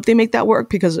match. I hope they make that work,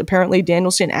 because apparently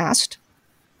Danielson asked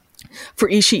for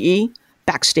Ishii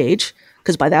backstage,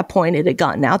 because by that point it had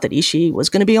gotten out that Ishii was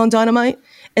going to be on Dynamite,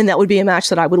 and that would be a match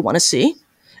that I would want to see.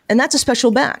 And that's a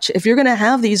special match. If you're going to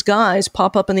have these guys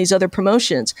pop up in these other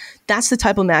promotions, that's the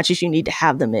type of matches you need to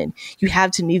have them in. You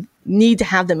have to need to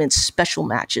have them in special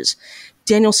matches.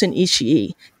 Danielson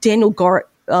Ishii, Daniel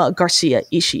Garcia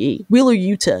Ishii, Wheeler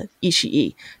Yuta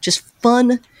Ishii. Just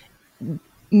fun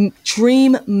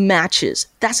dream matches.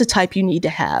 That's the type you need to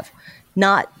have,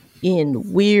 not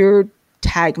in weird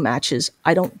tag matches.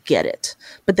 I don't get it.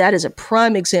 But that is a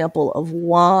prime example of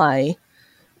why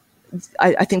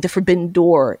I think the Forbidden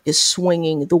Door is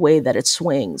swinging the way that it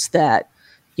swings. That,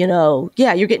 you're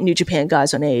getting New Japan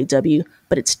guys on AEW,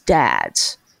 but it's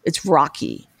dads. It's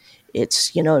Rocky.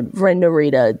 It's, Ren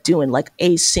Narita doing like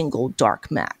a single dark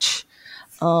match.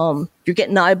 You're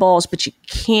getting eyeballs, but you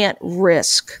can't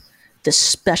risk the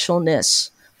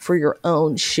specialness for your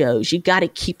own shows. You got to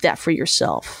keep that for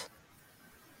yourself.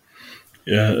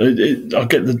 Yeah, I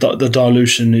get the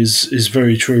dilution is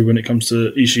very true when it comes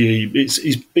to Ishii.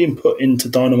 He's being put into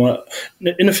Dynamite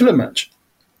in a filler match.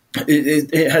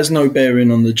 It has no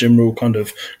bearing on the general kind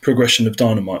of progression of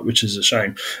Dynamite, which is a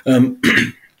shame.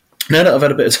 Now that I've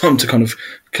had a bit of time to kind of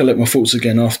collect my thoughts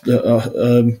again,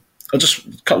 after just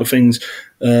a couple of things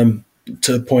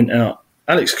to point out.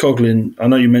 Alex Coughlin, I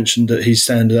know you mentioned that he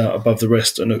stands out above the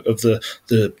rest of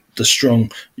the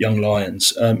strong young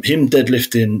lions. Him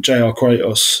deadlifting JR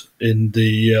Kratos in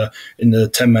the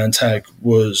 10-man tag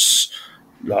was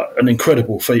like an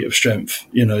incredible feat of strength.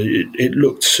 You know, it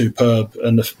looked superb,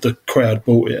 and the crowd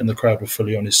bought it, and the crowd were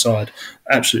fully on his side.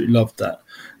 Absolutely loved that.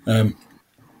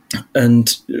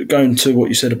 And going to what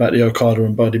you said about the Okada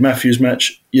and Buddy Matthews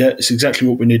match, yeah, it's exactly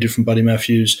what we needed from Buddy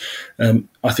Matthews.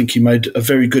 I think he made a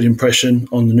very good impression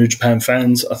on the New Japan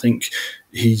fans. I think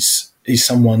he's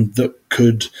someone that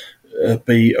could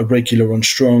be a regular on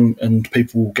Strong, and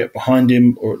people will get behind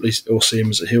him, or at least or see him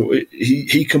as a heel.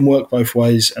 He can work both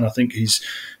ways, and I think he's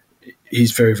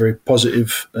very, very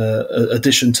positive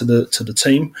addition to the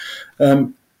team.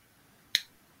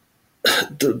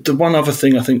 The one other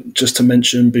thing I think just to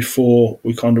mention before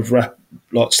we kind of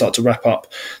start to wrap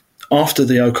up, after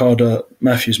the Okada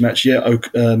Matthews match, Will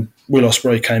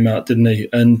Ospreay came out, didn't he?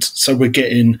 And so we're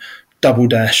getting Double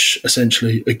Dash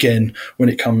essentially again when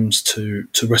it comes to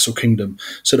Wrestle Kingdom.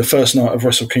 So the first night of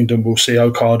Wrestle Kingdom, we'll see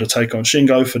Okada take on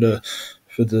Shingo for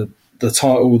the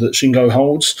title that Shingo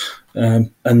holds, and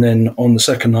then on the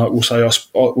second night we'll see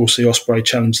Ospreay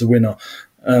challenge the winner.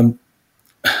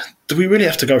 Do we really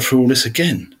have to go through all this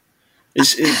again?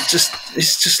 It's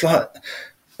just like,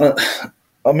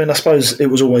 I mean, I suppose it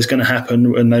was always going to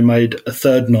happen when they made a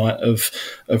third night of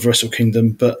Wrestle Kingdom,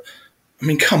 but I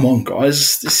mean, come on,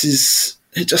 guys, this is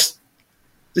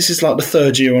like the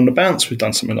third year on the bounce we've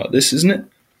done something like this, isn't it?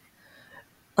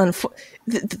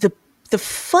 The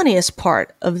funniest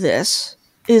part of this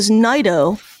is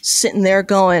Naito sitting there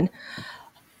going,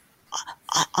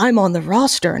 I'm on the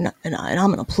roster and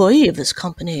I'm an employee of this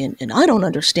company and I don't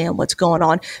understand what's going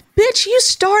on. Bitch, you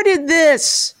started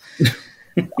this.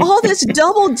 All this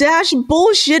Double Dash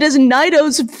bullshit is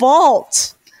Naito's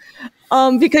fault.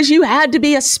 Because you had to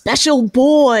be a special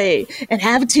boy and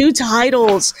have 2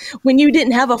 titles when you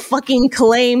didn't have a fucking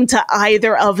claim to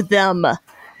either of them.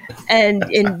 And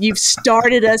you've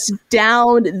started us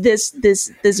down this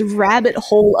rabbit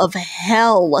hole of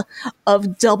hell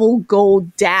of Double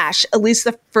Gold Dash. At least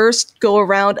the first go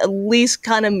around at least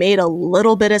kind of made a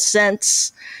little bit of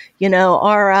sense. You know,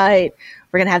 all right,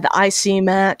 we're going to have the IC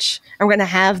match, and we're going to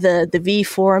have the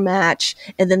V4 match,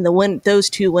 and then those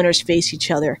 2 winners face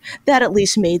each other. That at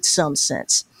least made some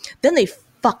sense. Then they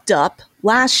fucked up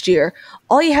last year.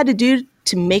 All you had to do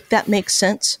to make that make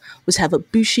sense was have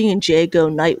Ibushi and Jay go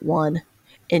night 1,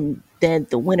 and then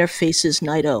the winner faces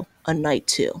Naito on night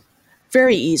 2.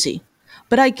 Very easy.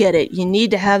 But I get it. You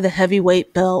need to have the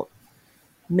heavyweight belt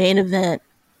main event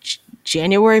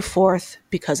January 4th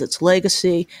because it's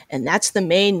Legacy, and that's the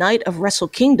main night of Wrestle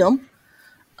Kingdom.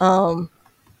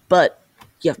 But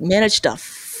you've managed to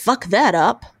fuck that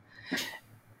up.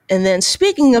 And then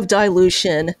speaking of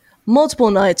dilution, multiple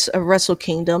nights of Wrestle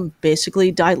Kingdom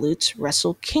basically dilutes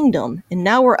Wrestle Kingdom. And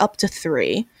now we're up to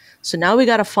 3. So now we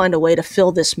got to find a way to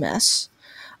fill this mess.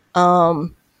 I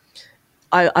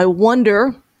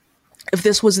wonder if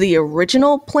this was the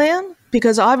original plan,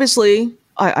 because obviously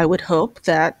I would hope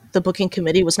that the booking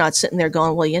committee was not sitting there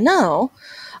going, well, you know,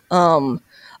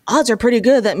 odds are pretty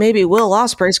good that maybe Will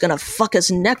Ospreay's going to fuck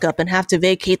his neck up and have to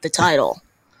vacate the title.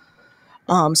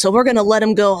 So we're going to let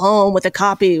him go home with a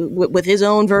copy with his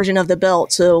own version of the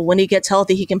belt. So when he gets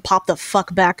healthy, he can pop the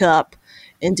fuck back up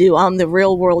and do, I'm the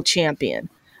real world champion.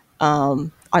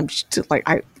 I'm just,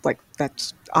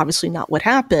 that's obviously not what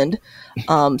happened.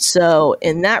 So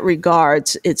in that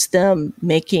regards, it's them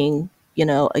making, you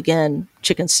know, again,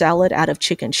 chicken salad out of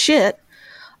chicken shit.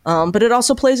 But it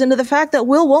also plays into the fact that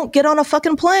Will won't get on a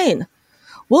fucking plane.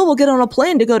 Will get on a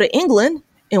plane to go to England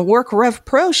and work Rev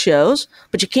Pro shows,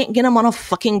 but you can't get him on a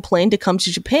fucking plane to come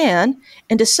to Japan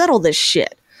and to settle this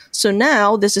shit. So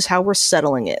now this is how we're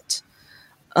settling it.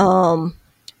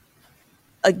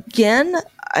 Again,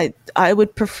 I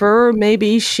would prefer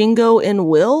maybe Shingo and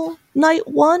Will night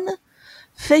 1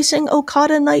 facing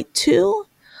Okada night 2.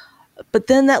 But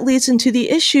then that leads into the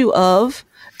issue of,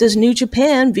 does New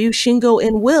Japan view Shingo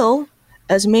and Will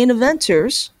as main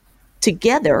eventers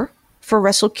together for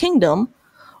Wrestle Kingdom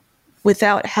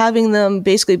without having them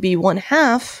basically be one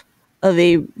half of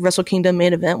a Wrestle Kingdom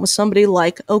main event with somebody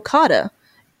like Okada?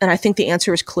 And I think the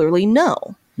answer is clearly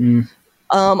no.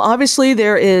 Obviously,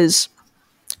 there is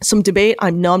some debate.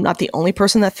 I know I'm not the only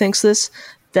person that thinks this,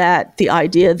 that the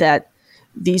idea that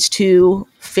these two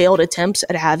failed attempts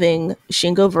at having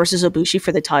Shingo versus Ibushi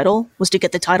for the title was to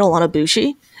get the title on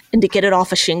Ibushi and to get it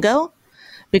off of Shingo.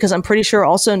 Because I'm pretty sure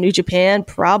also New Japan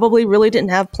probably really didn't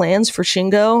have plans for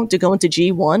Shingo to go into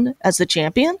G1 as the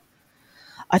champion.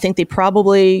 I think they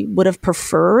probably would have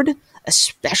preferred,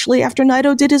 especially after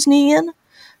Naito did his knee in,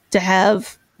 to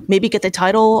have maybe get the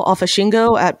title off of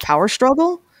Shingo at Power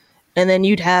Struggle, and then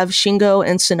you'd have Shingo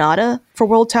and Sonata for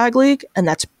World Tag League, and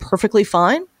that's perfectly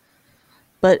fine.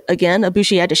 But again,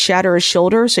 Ibushi had to shatter his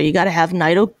shoulder, so you got to have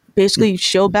Naito basically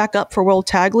show back up for World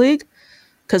Tag League,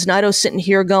 because Naito's sitting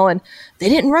here going, they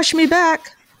didn't rush me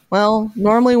back. Well,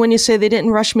 normally when you say they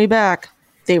didn't rush me back,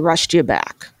 they rushed you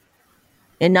back.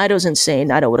 And Naito's insane.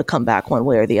 Naito would have come back one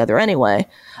way or the other anyway.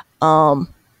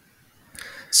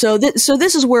 So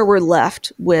this is where we're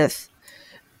left with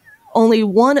only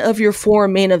one of your four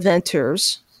main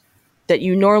eventers that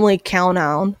you normally count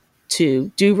on to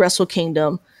do Wrestle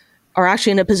Kingdom are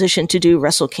actually in a position to do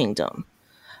Wrestle Kingdom.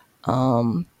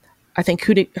 I think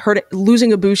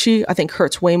losing Ibushi, I think,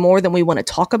 hurts way more than we want to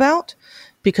talk about,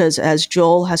 because as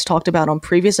Joel has talked about on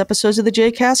previous episodes of the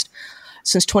J-Cast,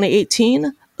 since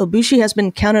 2018, Ibushi has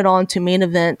been counted on to main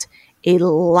event a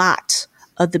lot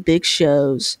of the big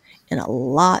shows in a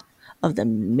lot of the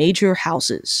major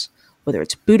houses, whether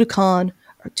it's Budokan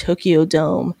or Tokyo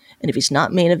Dome. And if he's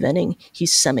not main eventing,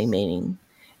 he's semi-maining.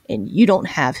 And you don't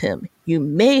have him. You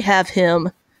may have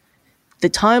him. The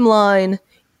timeline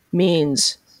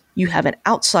means you have an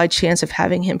outside chance of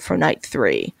having him for night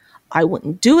 3. I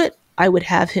wouldn't do it. I would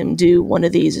have him do one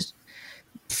of these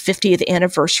 50th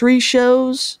anniversary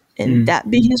shows and that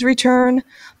be his return.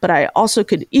 But I also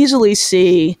could easily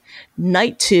see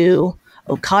night 2,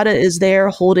 Okada is there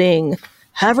holding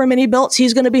however many belts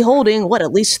he's going to be holding,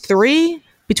 at least 3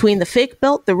 between the fake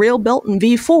belt, the real belt, and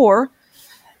V4.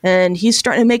 And he's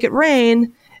starting to make it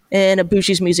rain, and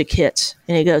Ibushi's music hits.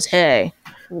 And he goes, hey,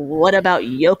 what about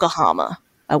Yokohama?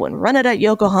 I wouldn't run it at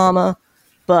Yokohama,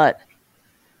 but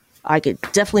I could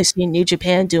definitely see New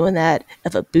Japan doing that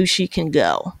if Ibushi can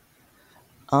go.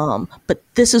 But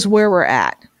this is where we're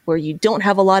at, where you don't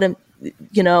have a lot of,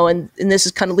 and this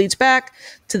is kind of leads back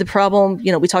to the problem.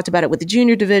 We talked about it with the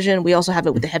junior division. We also have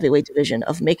it with the heavyweight division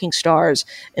of making stars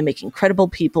and making credible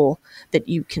people that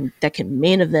can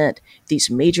main event these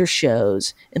major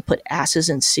shows and put asses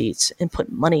in seats and put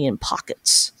money in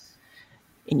pockets.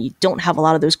 And you don't have a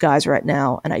lot of those guys right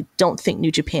now. And I don't think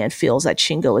New Japan feels that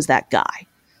Shingo is that guy.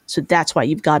 So that's why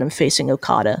you've got him facing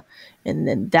Okada. And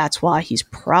then that's why he's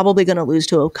probably going to lose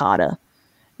to Okada.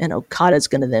 And Okada's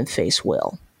going to then face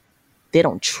Will. They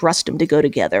don't trust him to go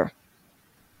together.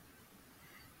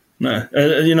 No,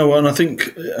 you know what? And I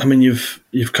think,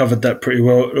 you've covered that pretty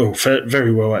well, or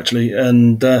very well actually.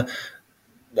 And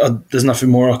there's nothing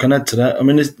more I can add to that.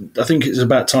 I think it's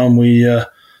about time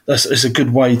it's a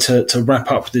good way to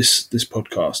wrap up this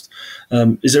podcast.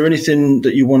 Is there anything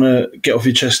that you want to get off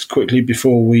your chest quickly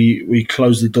before we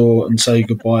close the door and say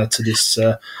goodbye to this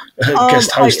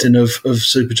guest hosting of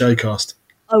Super J-Cast?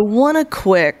 I want to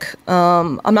quick.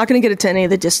 I'm not going to get into any of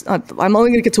the. I'm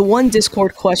only going to get to one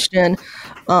Discord question.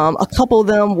 A couple of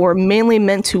them were mainly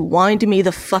meant to wind me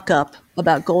the fuck up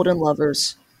about Golden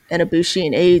Lovers and Ibushi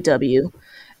and AEW.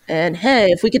 And hey,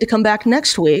 if we get to come back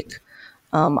next week,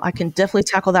 I can definitely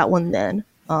tackle that one then.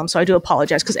 So I do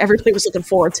apologize because everybody was looking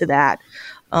forward to that.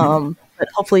 But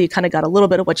hopefully you kind of got a little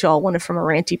bit of what y'all wanted from a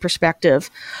ranty perspective.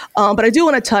 But I do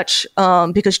want to touch,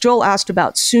 because Joel asked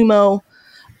about sumo.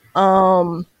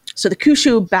 So the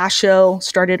Kyushu Basho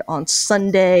started on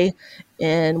Sunday,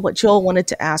 and what Joel wanted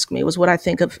to ask me was what I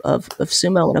think of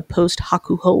sumo in a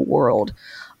post-Hakuho world.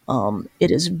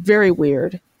 It is very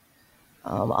weird.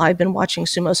 I've been watching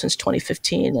sumo since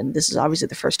 2015, and this is obviously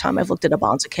the first time I've looked at a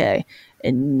Banzuke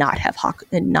and not have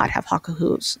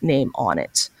Hakuho's name on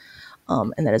it.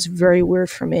 And that is very weird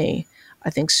for me. I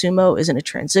think sumo is in a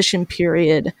transition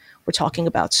period. We're talking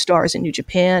about stars in New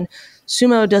Japan.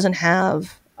 Sumo doesn't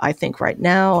have, I think right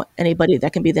now, anybody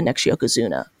that can be the next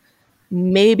Yokozuna.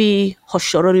 Maybe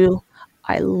Hoshoryu.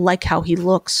 I like how he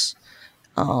looks.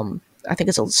 I think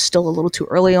it's still a little too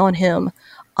early on him.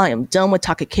 I am done with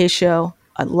Takakeisho.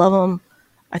 I love him.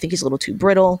 I think he's a little too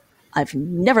brittle. I've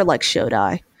never liked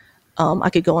Shodai. I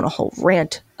could go on a whole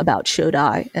rant about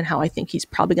Shodai and how I think he's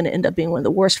probably going to end up being one of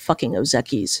the worst fucking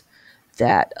Ozekis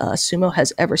that sumo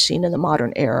has ever seen in the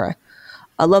modern era.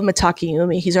 I love Mitaki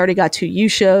Yumi. He's already got 2 U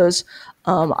shows.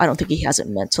 I don't think he has it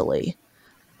mentally.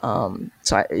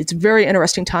 It's very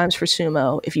interesting times for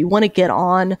sumo. If you want to get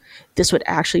on, this would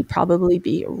actually probably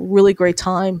be a really great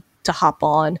time to hop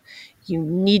on. You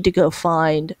need to go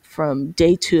find from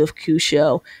day 2 of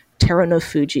Kyusho,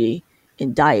 Terunofuji,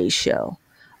 and Daisho.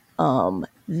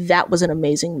 That was an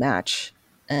amazing match.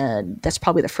 And that's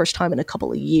probably the first time in a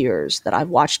couple of years that I've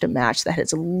watched a match that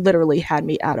has literally had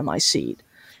me out of my seat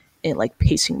and like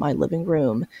pacing my living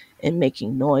room and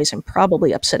making noise and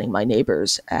probably upsetting my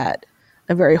neighbors at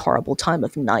a very horrible time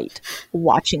of night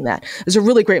watching that. It was a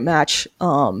really great match.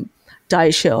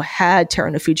 Daisho had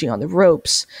Terunofuji on the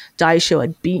ropes. Daisho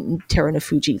had beaten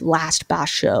Terunofuji last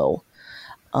Basho.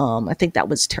 I think that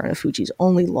was Terunofuji's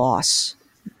only loss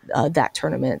that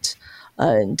tournament.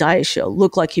 And Daisho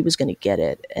looked like he was going to get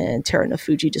it, and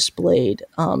Terunofuji displayed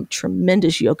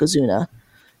tremendous Yokozuna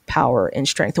power and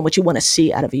strength, and what you want to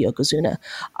see out of a Yokozuna.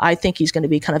 I think he's going to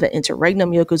be kind of an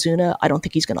interregnum Yokozuna. I don't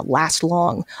think he's going to last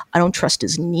long. I don't trust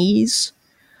his knees.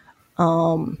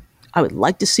 I would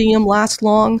like to see him last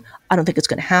long. I don't think it's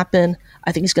going to happen.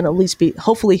 I think he's going to at least be,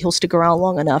 hopefully he'll stick around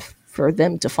long enough for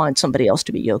them to find somebody else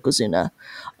to be Yokozuna.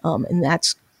 And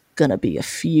that's going to be a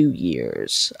few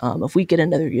years. If we get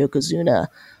another Yokozuna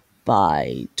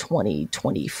by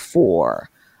 2024,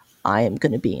 I am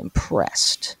going to be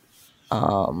impressed.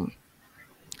 But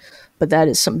that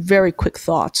is some very quick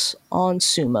thoughts on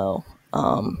sumo.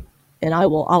 And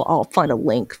I'll find a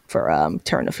link for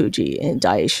Terunofuji and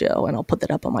Daisho, and I'll put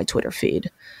that up on my Twitter feed.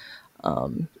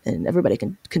 And everybody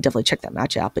can definitely check that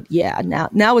match out. But yeah,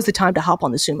 now is the time to hop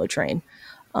on the sumo train.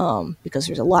 Because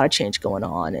there's a lot of change going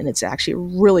on, and it's actually a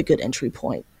really good entry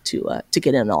point to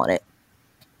get in on it.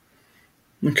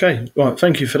 Okay, right.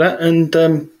 Thank you for that. And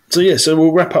so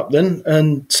we'll wrap up then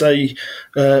and say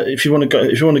if you want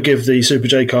to give the Super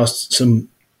J Cast some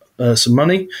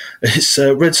money, it's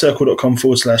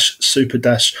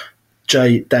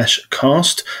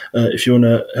redcircle.com/super-j-cast. If you want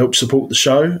to help support the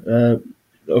show.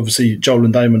 Obviously, Joel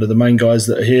and Damon are the main guys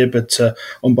that are here, but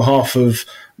on behalf of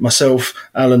myself,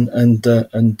 Alan, and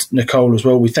Nicole as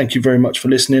well, we thank you very much for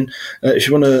listening. If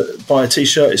you want to buy a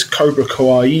t-shirt, it's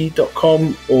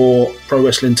cobrakawaii.com or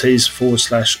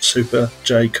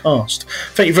prowrestlingtees/SuperJCast.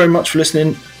 Thank you very much for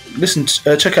listening.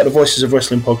 Check out the Voices of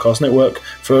Wrestling Podcast Network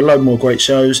for a load more great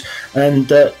shows, and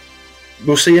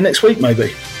we'll see you next week,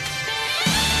 maybe.